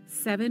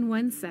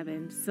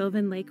 717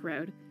 Sylvan Lake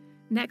Road,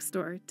 next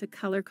door to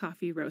Color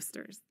Coffee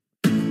Roasters.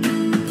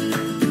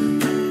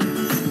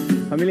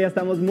 Familia,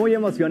 estamos muy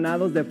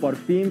emocionados de por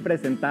fin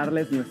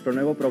presentarles nuestro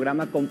nuevo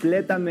programa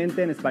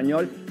completamente en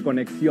español,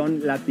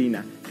 Conexión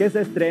Latina, que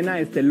se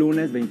estrena este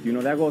lunes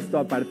 21 de agosto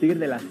a partir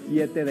de las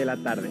 7 de la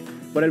tarde.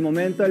 Por el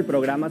momento, el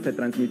programa se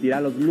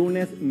transmitirá los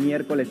lunes,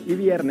 miércoles y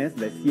viernes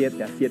de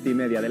 7 a 7 y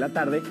media de la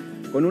tarde,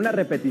 con una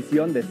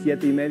repetición de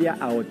 7 y media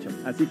a 8,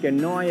 así que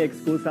no hay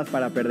excusas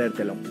para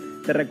perdértelo.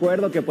 Te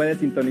recuerdo que puedes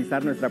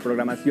sintonizar nuestra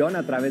programación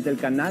a través del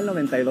canal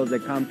 92 de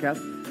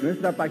Comcast,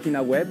 nuestra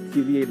página web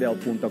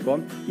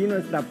tv8vail.com y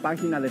nuestra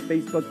página de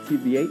Facebook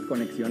TV8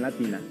 Conexión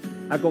Latina.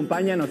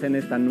 Acompáñanos en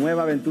esta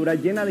nueva aventura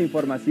llena de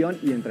información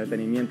y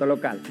entretenimiento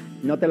local.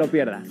 No te lo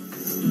pierdas.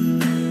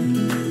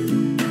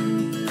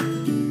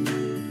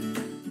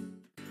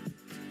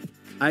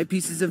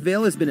 Eyepieces of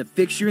Vail has been a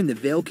fixture in the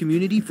Vail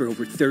community for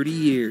over 30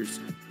 years.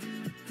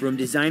 From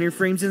designer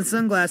frames and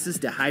sunglasses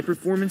to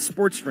high-performance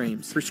sports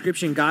frames,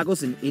 prescription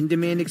goggles, and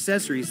in-demand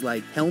accessories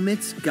like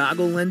helmets,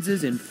 goggle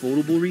lenses, and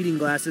foldable reading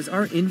glasses,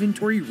 our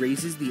inventory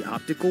raises the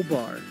optical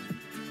bar.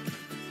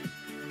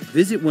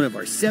 Visit one of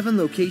our 7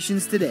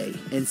 locations today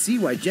and see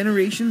why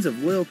generations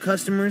of loyal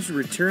customers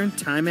return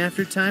time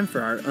after time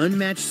for our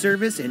unmatched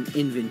service and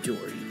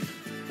inventory.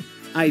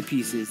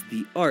 Eyepieces,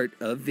 the art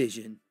of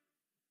vision.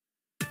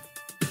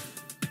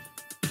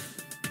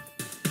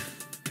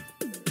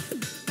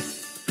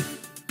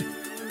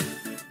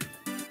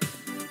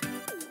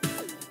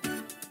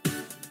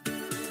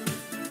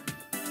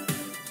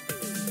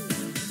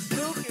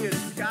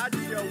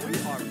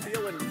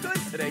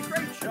 Today,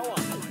 great show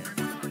on the way.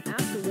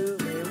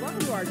 Absolutely. Welcome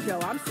to our show.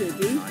 I'm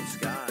Suki. I'm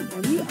Scott.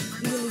 And we are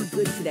feeling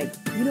good today.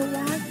 You know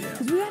why?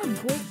 Because we had a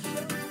great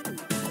show.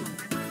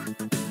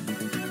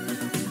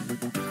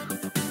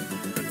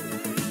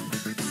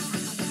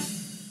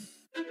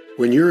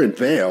 When you're in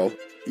Vail,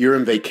 you're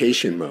in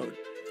vacation mode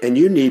and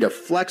you need a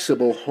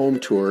flexible home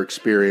tour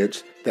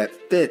experience that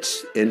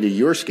fits into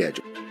your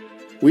schedule.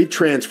 We've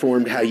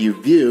transformed how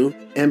you view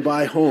and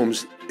buy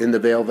homes in the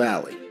Vail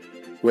Valley.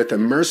 With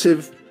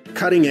immersive,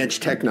 cutting-edge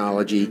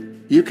technology,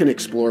 you can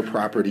explore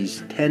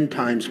properties 10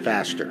 times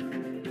faster.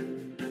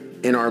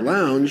 In our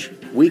lounge,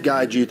 we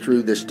guide you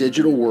through this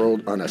digital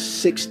world on a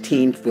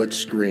 16-foot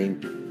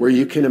screen where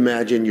you can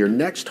imagine your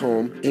next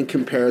home in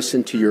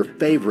comparison to your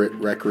favorite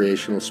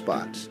recreational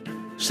spots.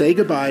 Say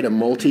goodbye to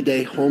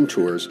multi-day home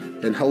tours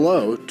and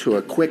hello to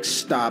a quick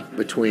stop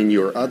between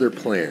your other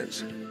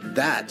plans.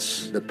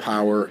 That's the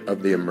power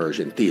of the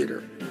Immersion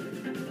Theater.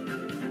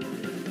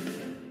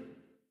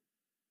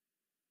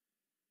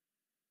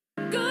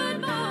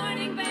 Good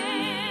morning, Vail.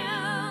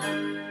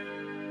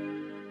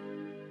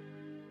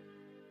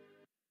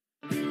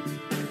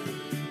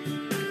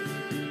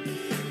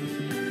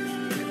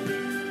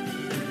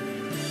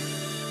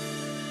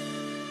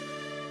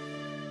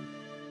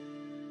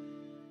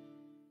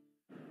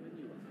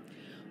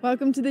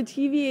 Welcome to the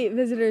TV8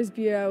 Visitors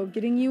Bureau,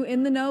 getting you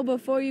in the know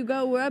before you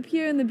go. We're up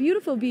here in the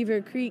beautiful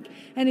Beaver Creek,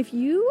 and if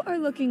you are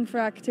looking for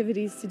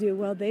activities to do,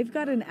 well, they've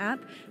got an app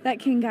that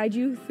can guide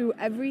you through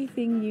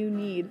everything you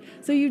need.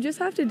 So you just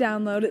have to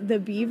download the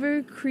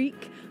Beaver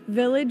Creek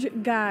Village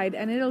Guide,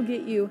 and it'll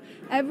get you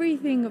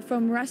everything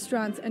from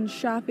restaurants and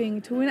shopping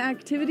to when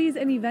activities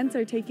and events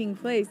are taking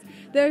place.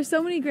 There are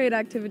so many great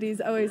activities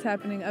always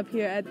happening up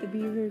here at the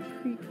Beaver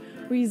Creek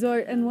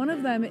Resort, and one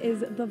of them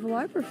is the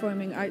Villar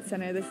Performing Arts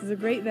Center. This is a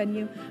great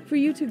venue for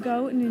you to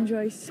go and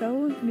enjoy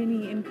so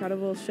many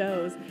incredible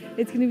shows.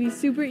 It's going to be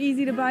super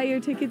easy to buy your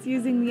tickets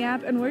using the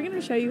app, and we're going to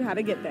show you how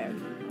to get there.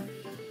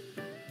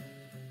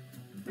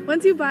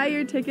 Once you buy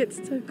your tickets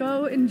to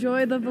go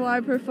enjoy the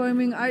Villar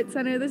Performing Arts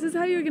Center, this is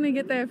how you're going to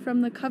get there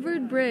from the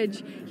covered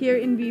bridge here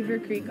in Beaver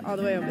Creek all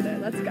the way over there.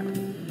 Let's go.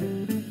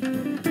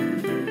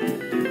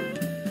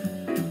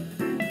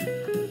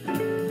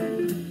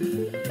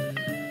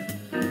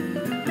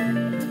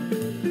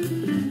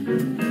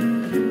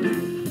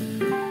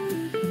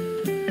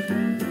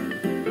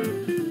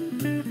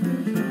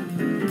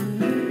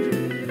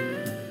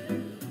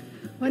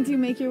 Once you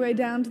make your way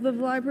down to the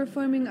Villar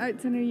Performing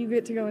Arts Center, you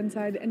get to go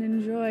inside and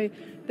enjoy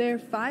their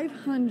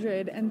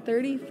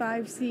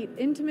 535-seat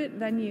intimate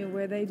venue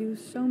where they do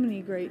so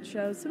many great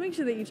shows. So make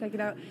sure that you check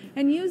it out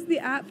and use the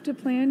app to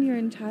plan your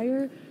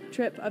entire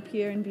trip up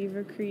here in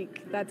Beaver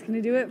Creek. That's going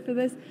to do it for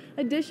this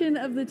edition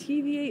of the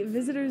TV8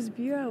 Visitors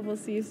Bureau. We'll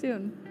see you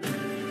soon.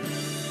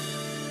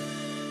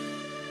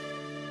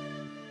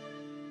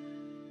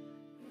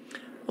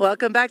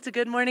 Welcome back to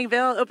Good Morning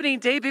Vail. Opening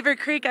day, Beaver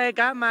Creek. I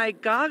got my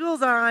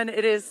goggles on.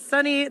 It is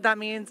sunny. That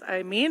means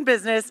I mean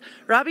business.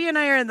 Robbie and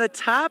I are in the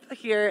top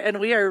here,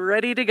 and we are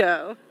ready to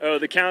go. Oh,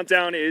 the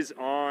countdown is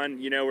on.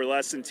 You know, we're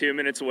less than 2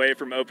 minutes away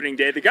from opening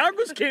day. The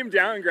goggles came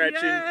down, Gretchen.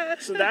 Yeah.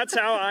 So that's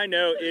how I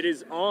know it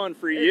is on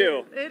for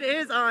you. It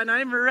is on.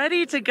 I'm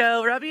ready to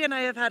go. Robbie and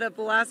I have had a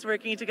blast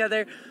working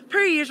together.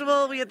 Per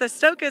usual, we had the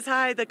stoke is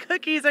high, the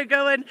cookies are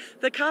going,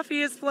 the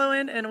coffee is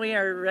flowing, and we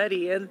are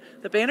ready. And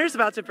the banner's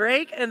about to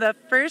break, and the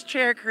first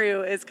chair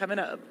crew is coming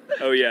up.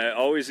 Oh yeah,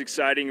 always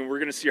exciting, and we're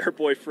gonna see our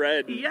boy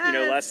Fred. Yes, you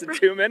know, less than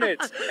 2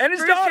 minutes, and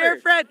his First daughter. Chair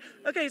Fred.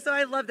 Okay, so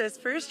I love this.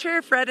 First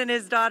chair Fred and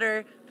his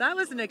daughter. That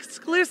was an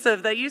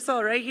exclusive that you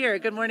saw right here.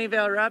 Good Morning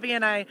Vail. Robbie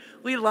and I,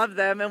 we love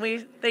them, and we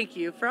thank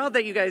you for all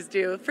that you guys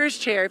do.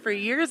 First chair for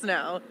years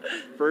now.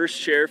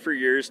 First chair for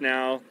years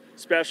now.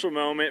 Special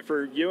moment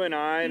for you and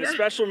I, and a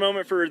special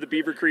moment for the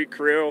Beaver Creek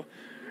crew.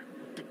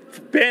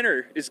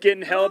 Banner is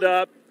getting held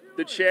up.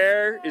 The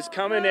chair is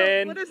coming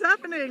in. What is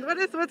happening?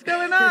 What's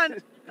going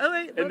on? Oh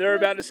wait. And they're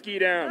about to ski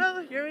down.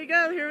 Oh, here we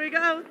go. Here we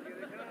go.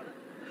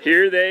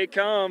 Here they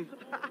come.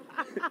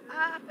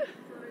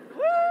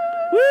 Woo!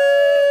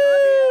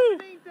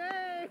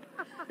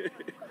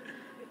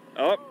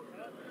 Oh.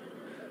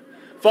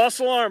 False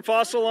alarm.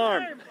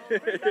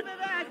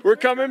 We're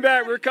coming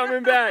back.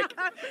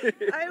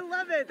 I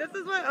love it. This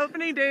is what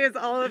opening day is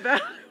all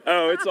about.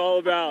 Oh, it's all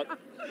about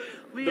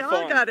We the all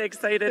fun. got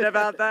excited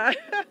about that.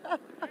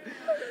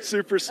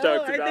 Super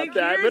stoked I about think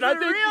that. here's But I the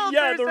think, real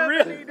yeah, first the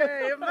real. opening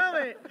day. A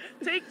moment.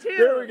 Take two.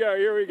 Here we go.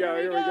 Here we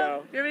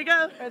go. Here we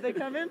go. Are they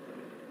coming?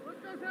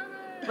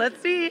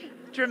 Let's see.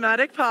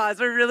 Dramatic pause.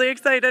 We're really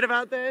excited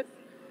about this.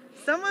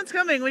 Someone's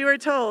coming. We were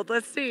told.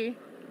 Let's see.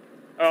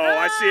 Oh,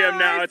 I see him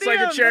now. It's like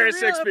a chair of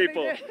 6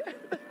 people.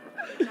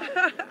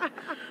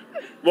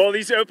 Well,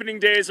 these opening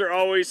days are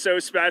always so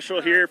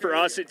special here for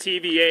us at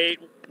TV8.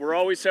 We're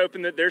always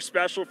hoping that they're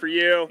special for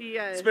you.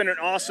 Yes. It's been an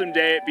awesome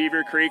day at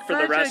Beaver Creek for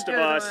the rest of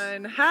us.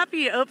 One.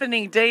 Happy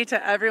opening day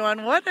to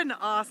everyone. What an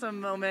awesome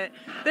moment.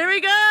 There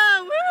we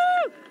go.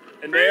 Woo!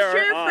 And they are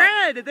Chair up.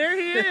 Fred. There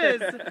he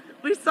is.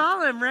 We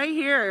saw him right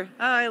here.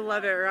 Oh, I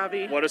love it,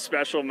 Robbie. What a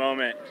special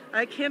moment.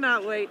 I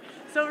cannot wait.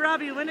 So,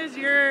 Robbie, when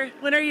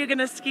are you going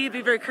to ski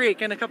Beaver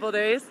Creek? In a couple of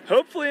days?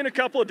 Hopefully in a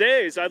couple of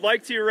days. I'd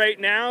like to right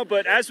now,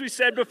 but as we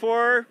said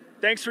before,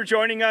 thanks for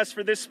joining us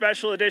for this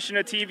special edition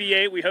of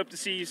TV8. We hope to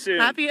see you soon.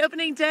 Happy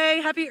opening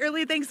day. Happy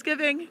early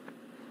Thanksgiving.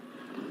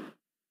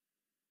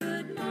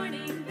 Good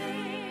morning,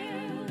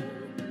 Vail.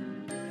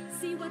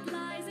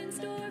 lies in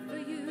store for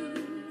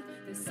you.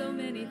 There's so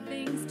many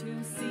things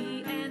to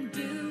see and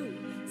do.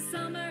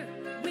 Summer,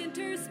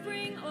 winter,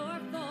 spring, or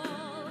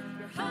fall.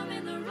 You're home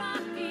in the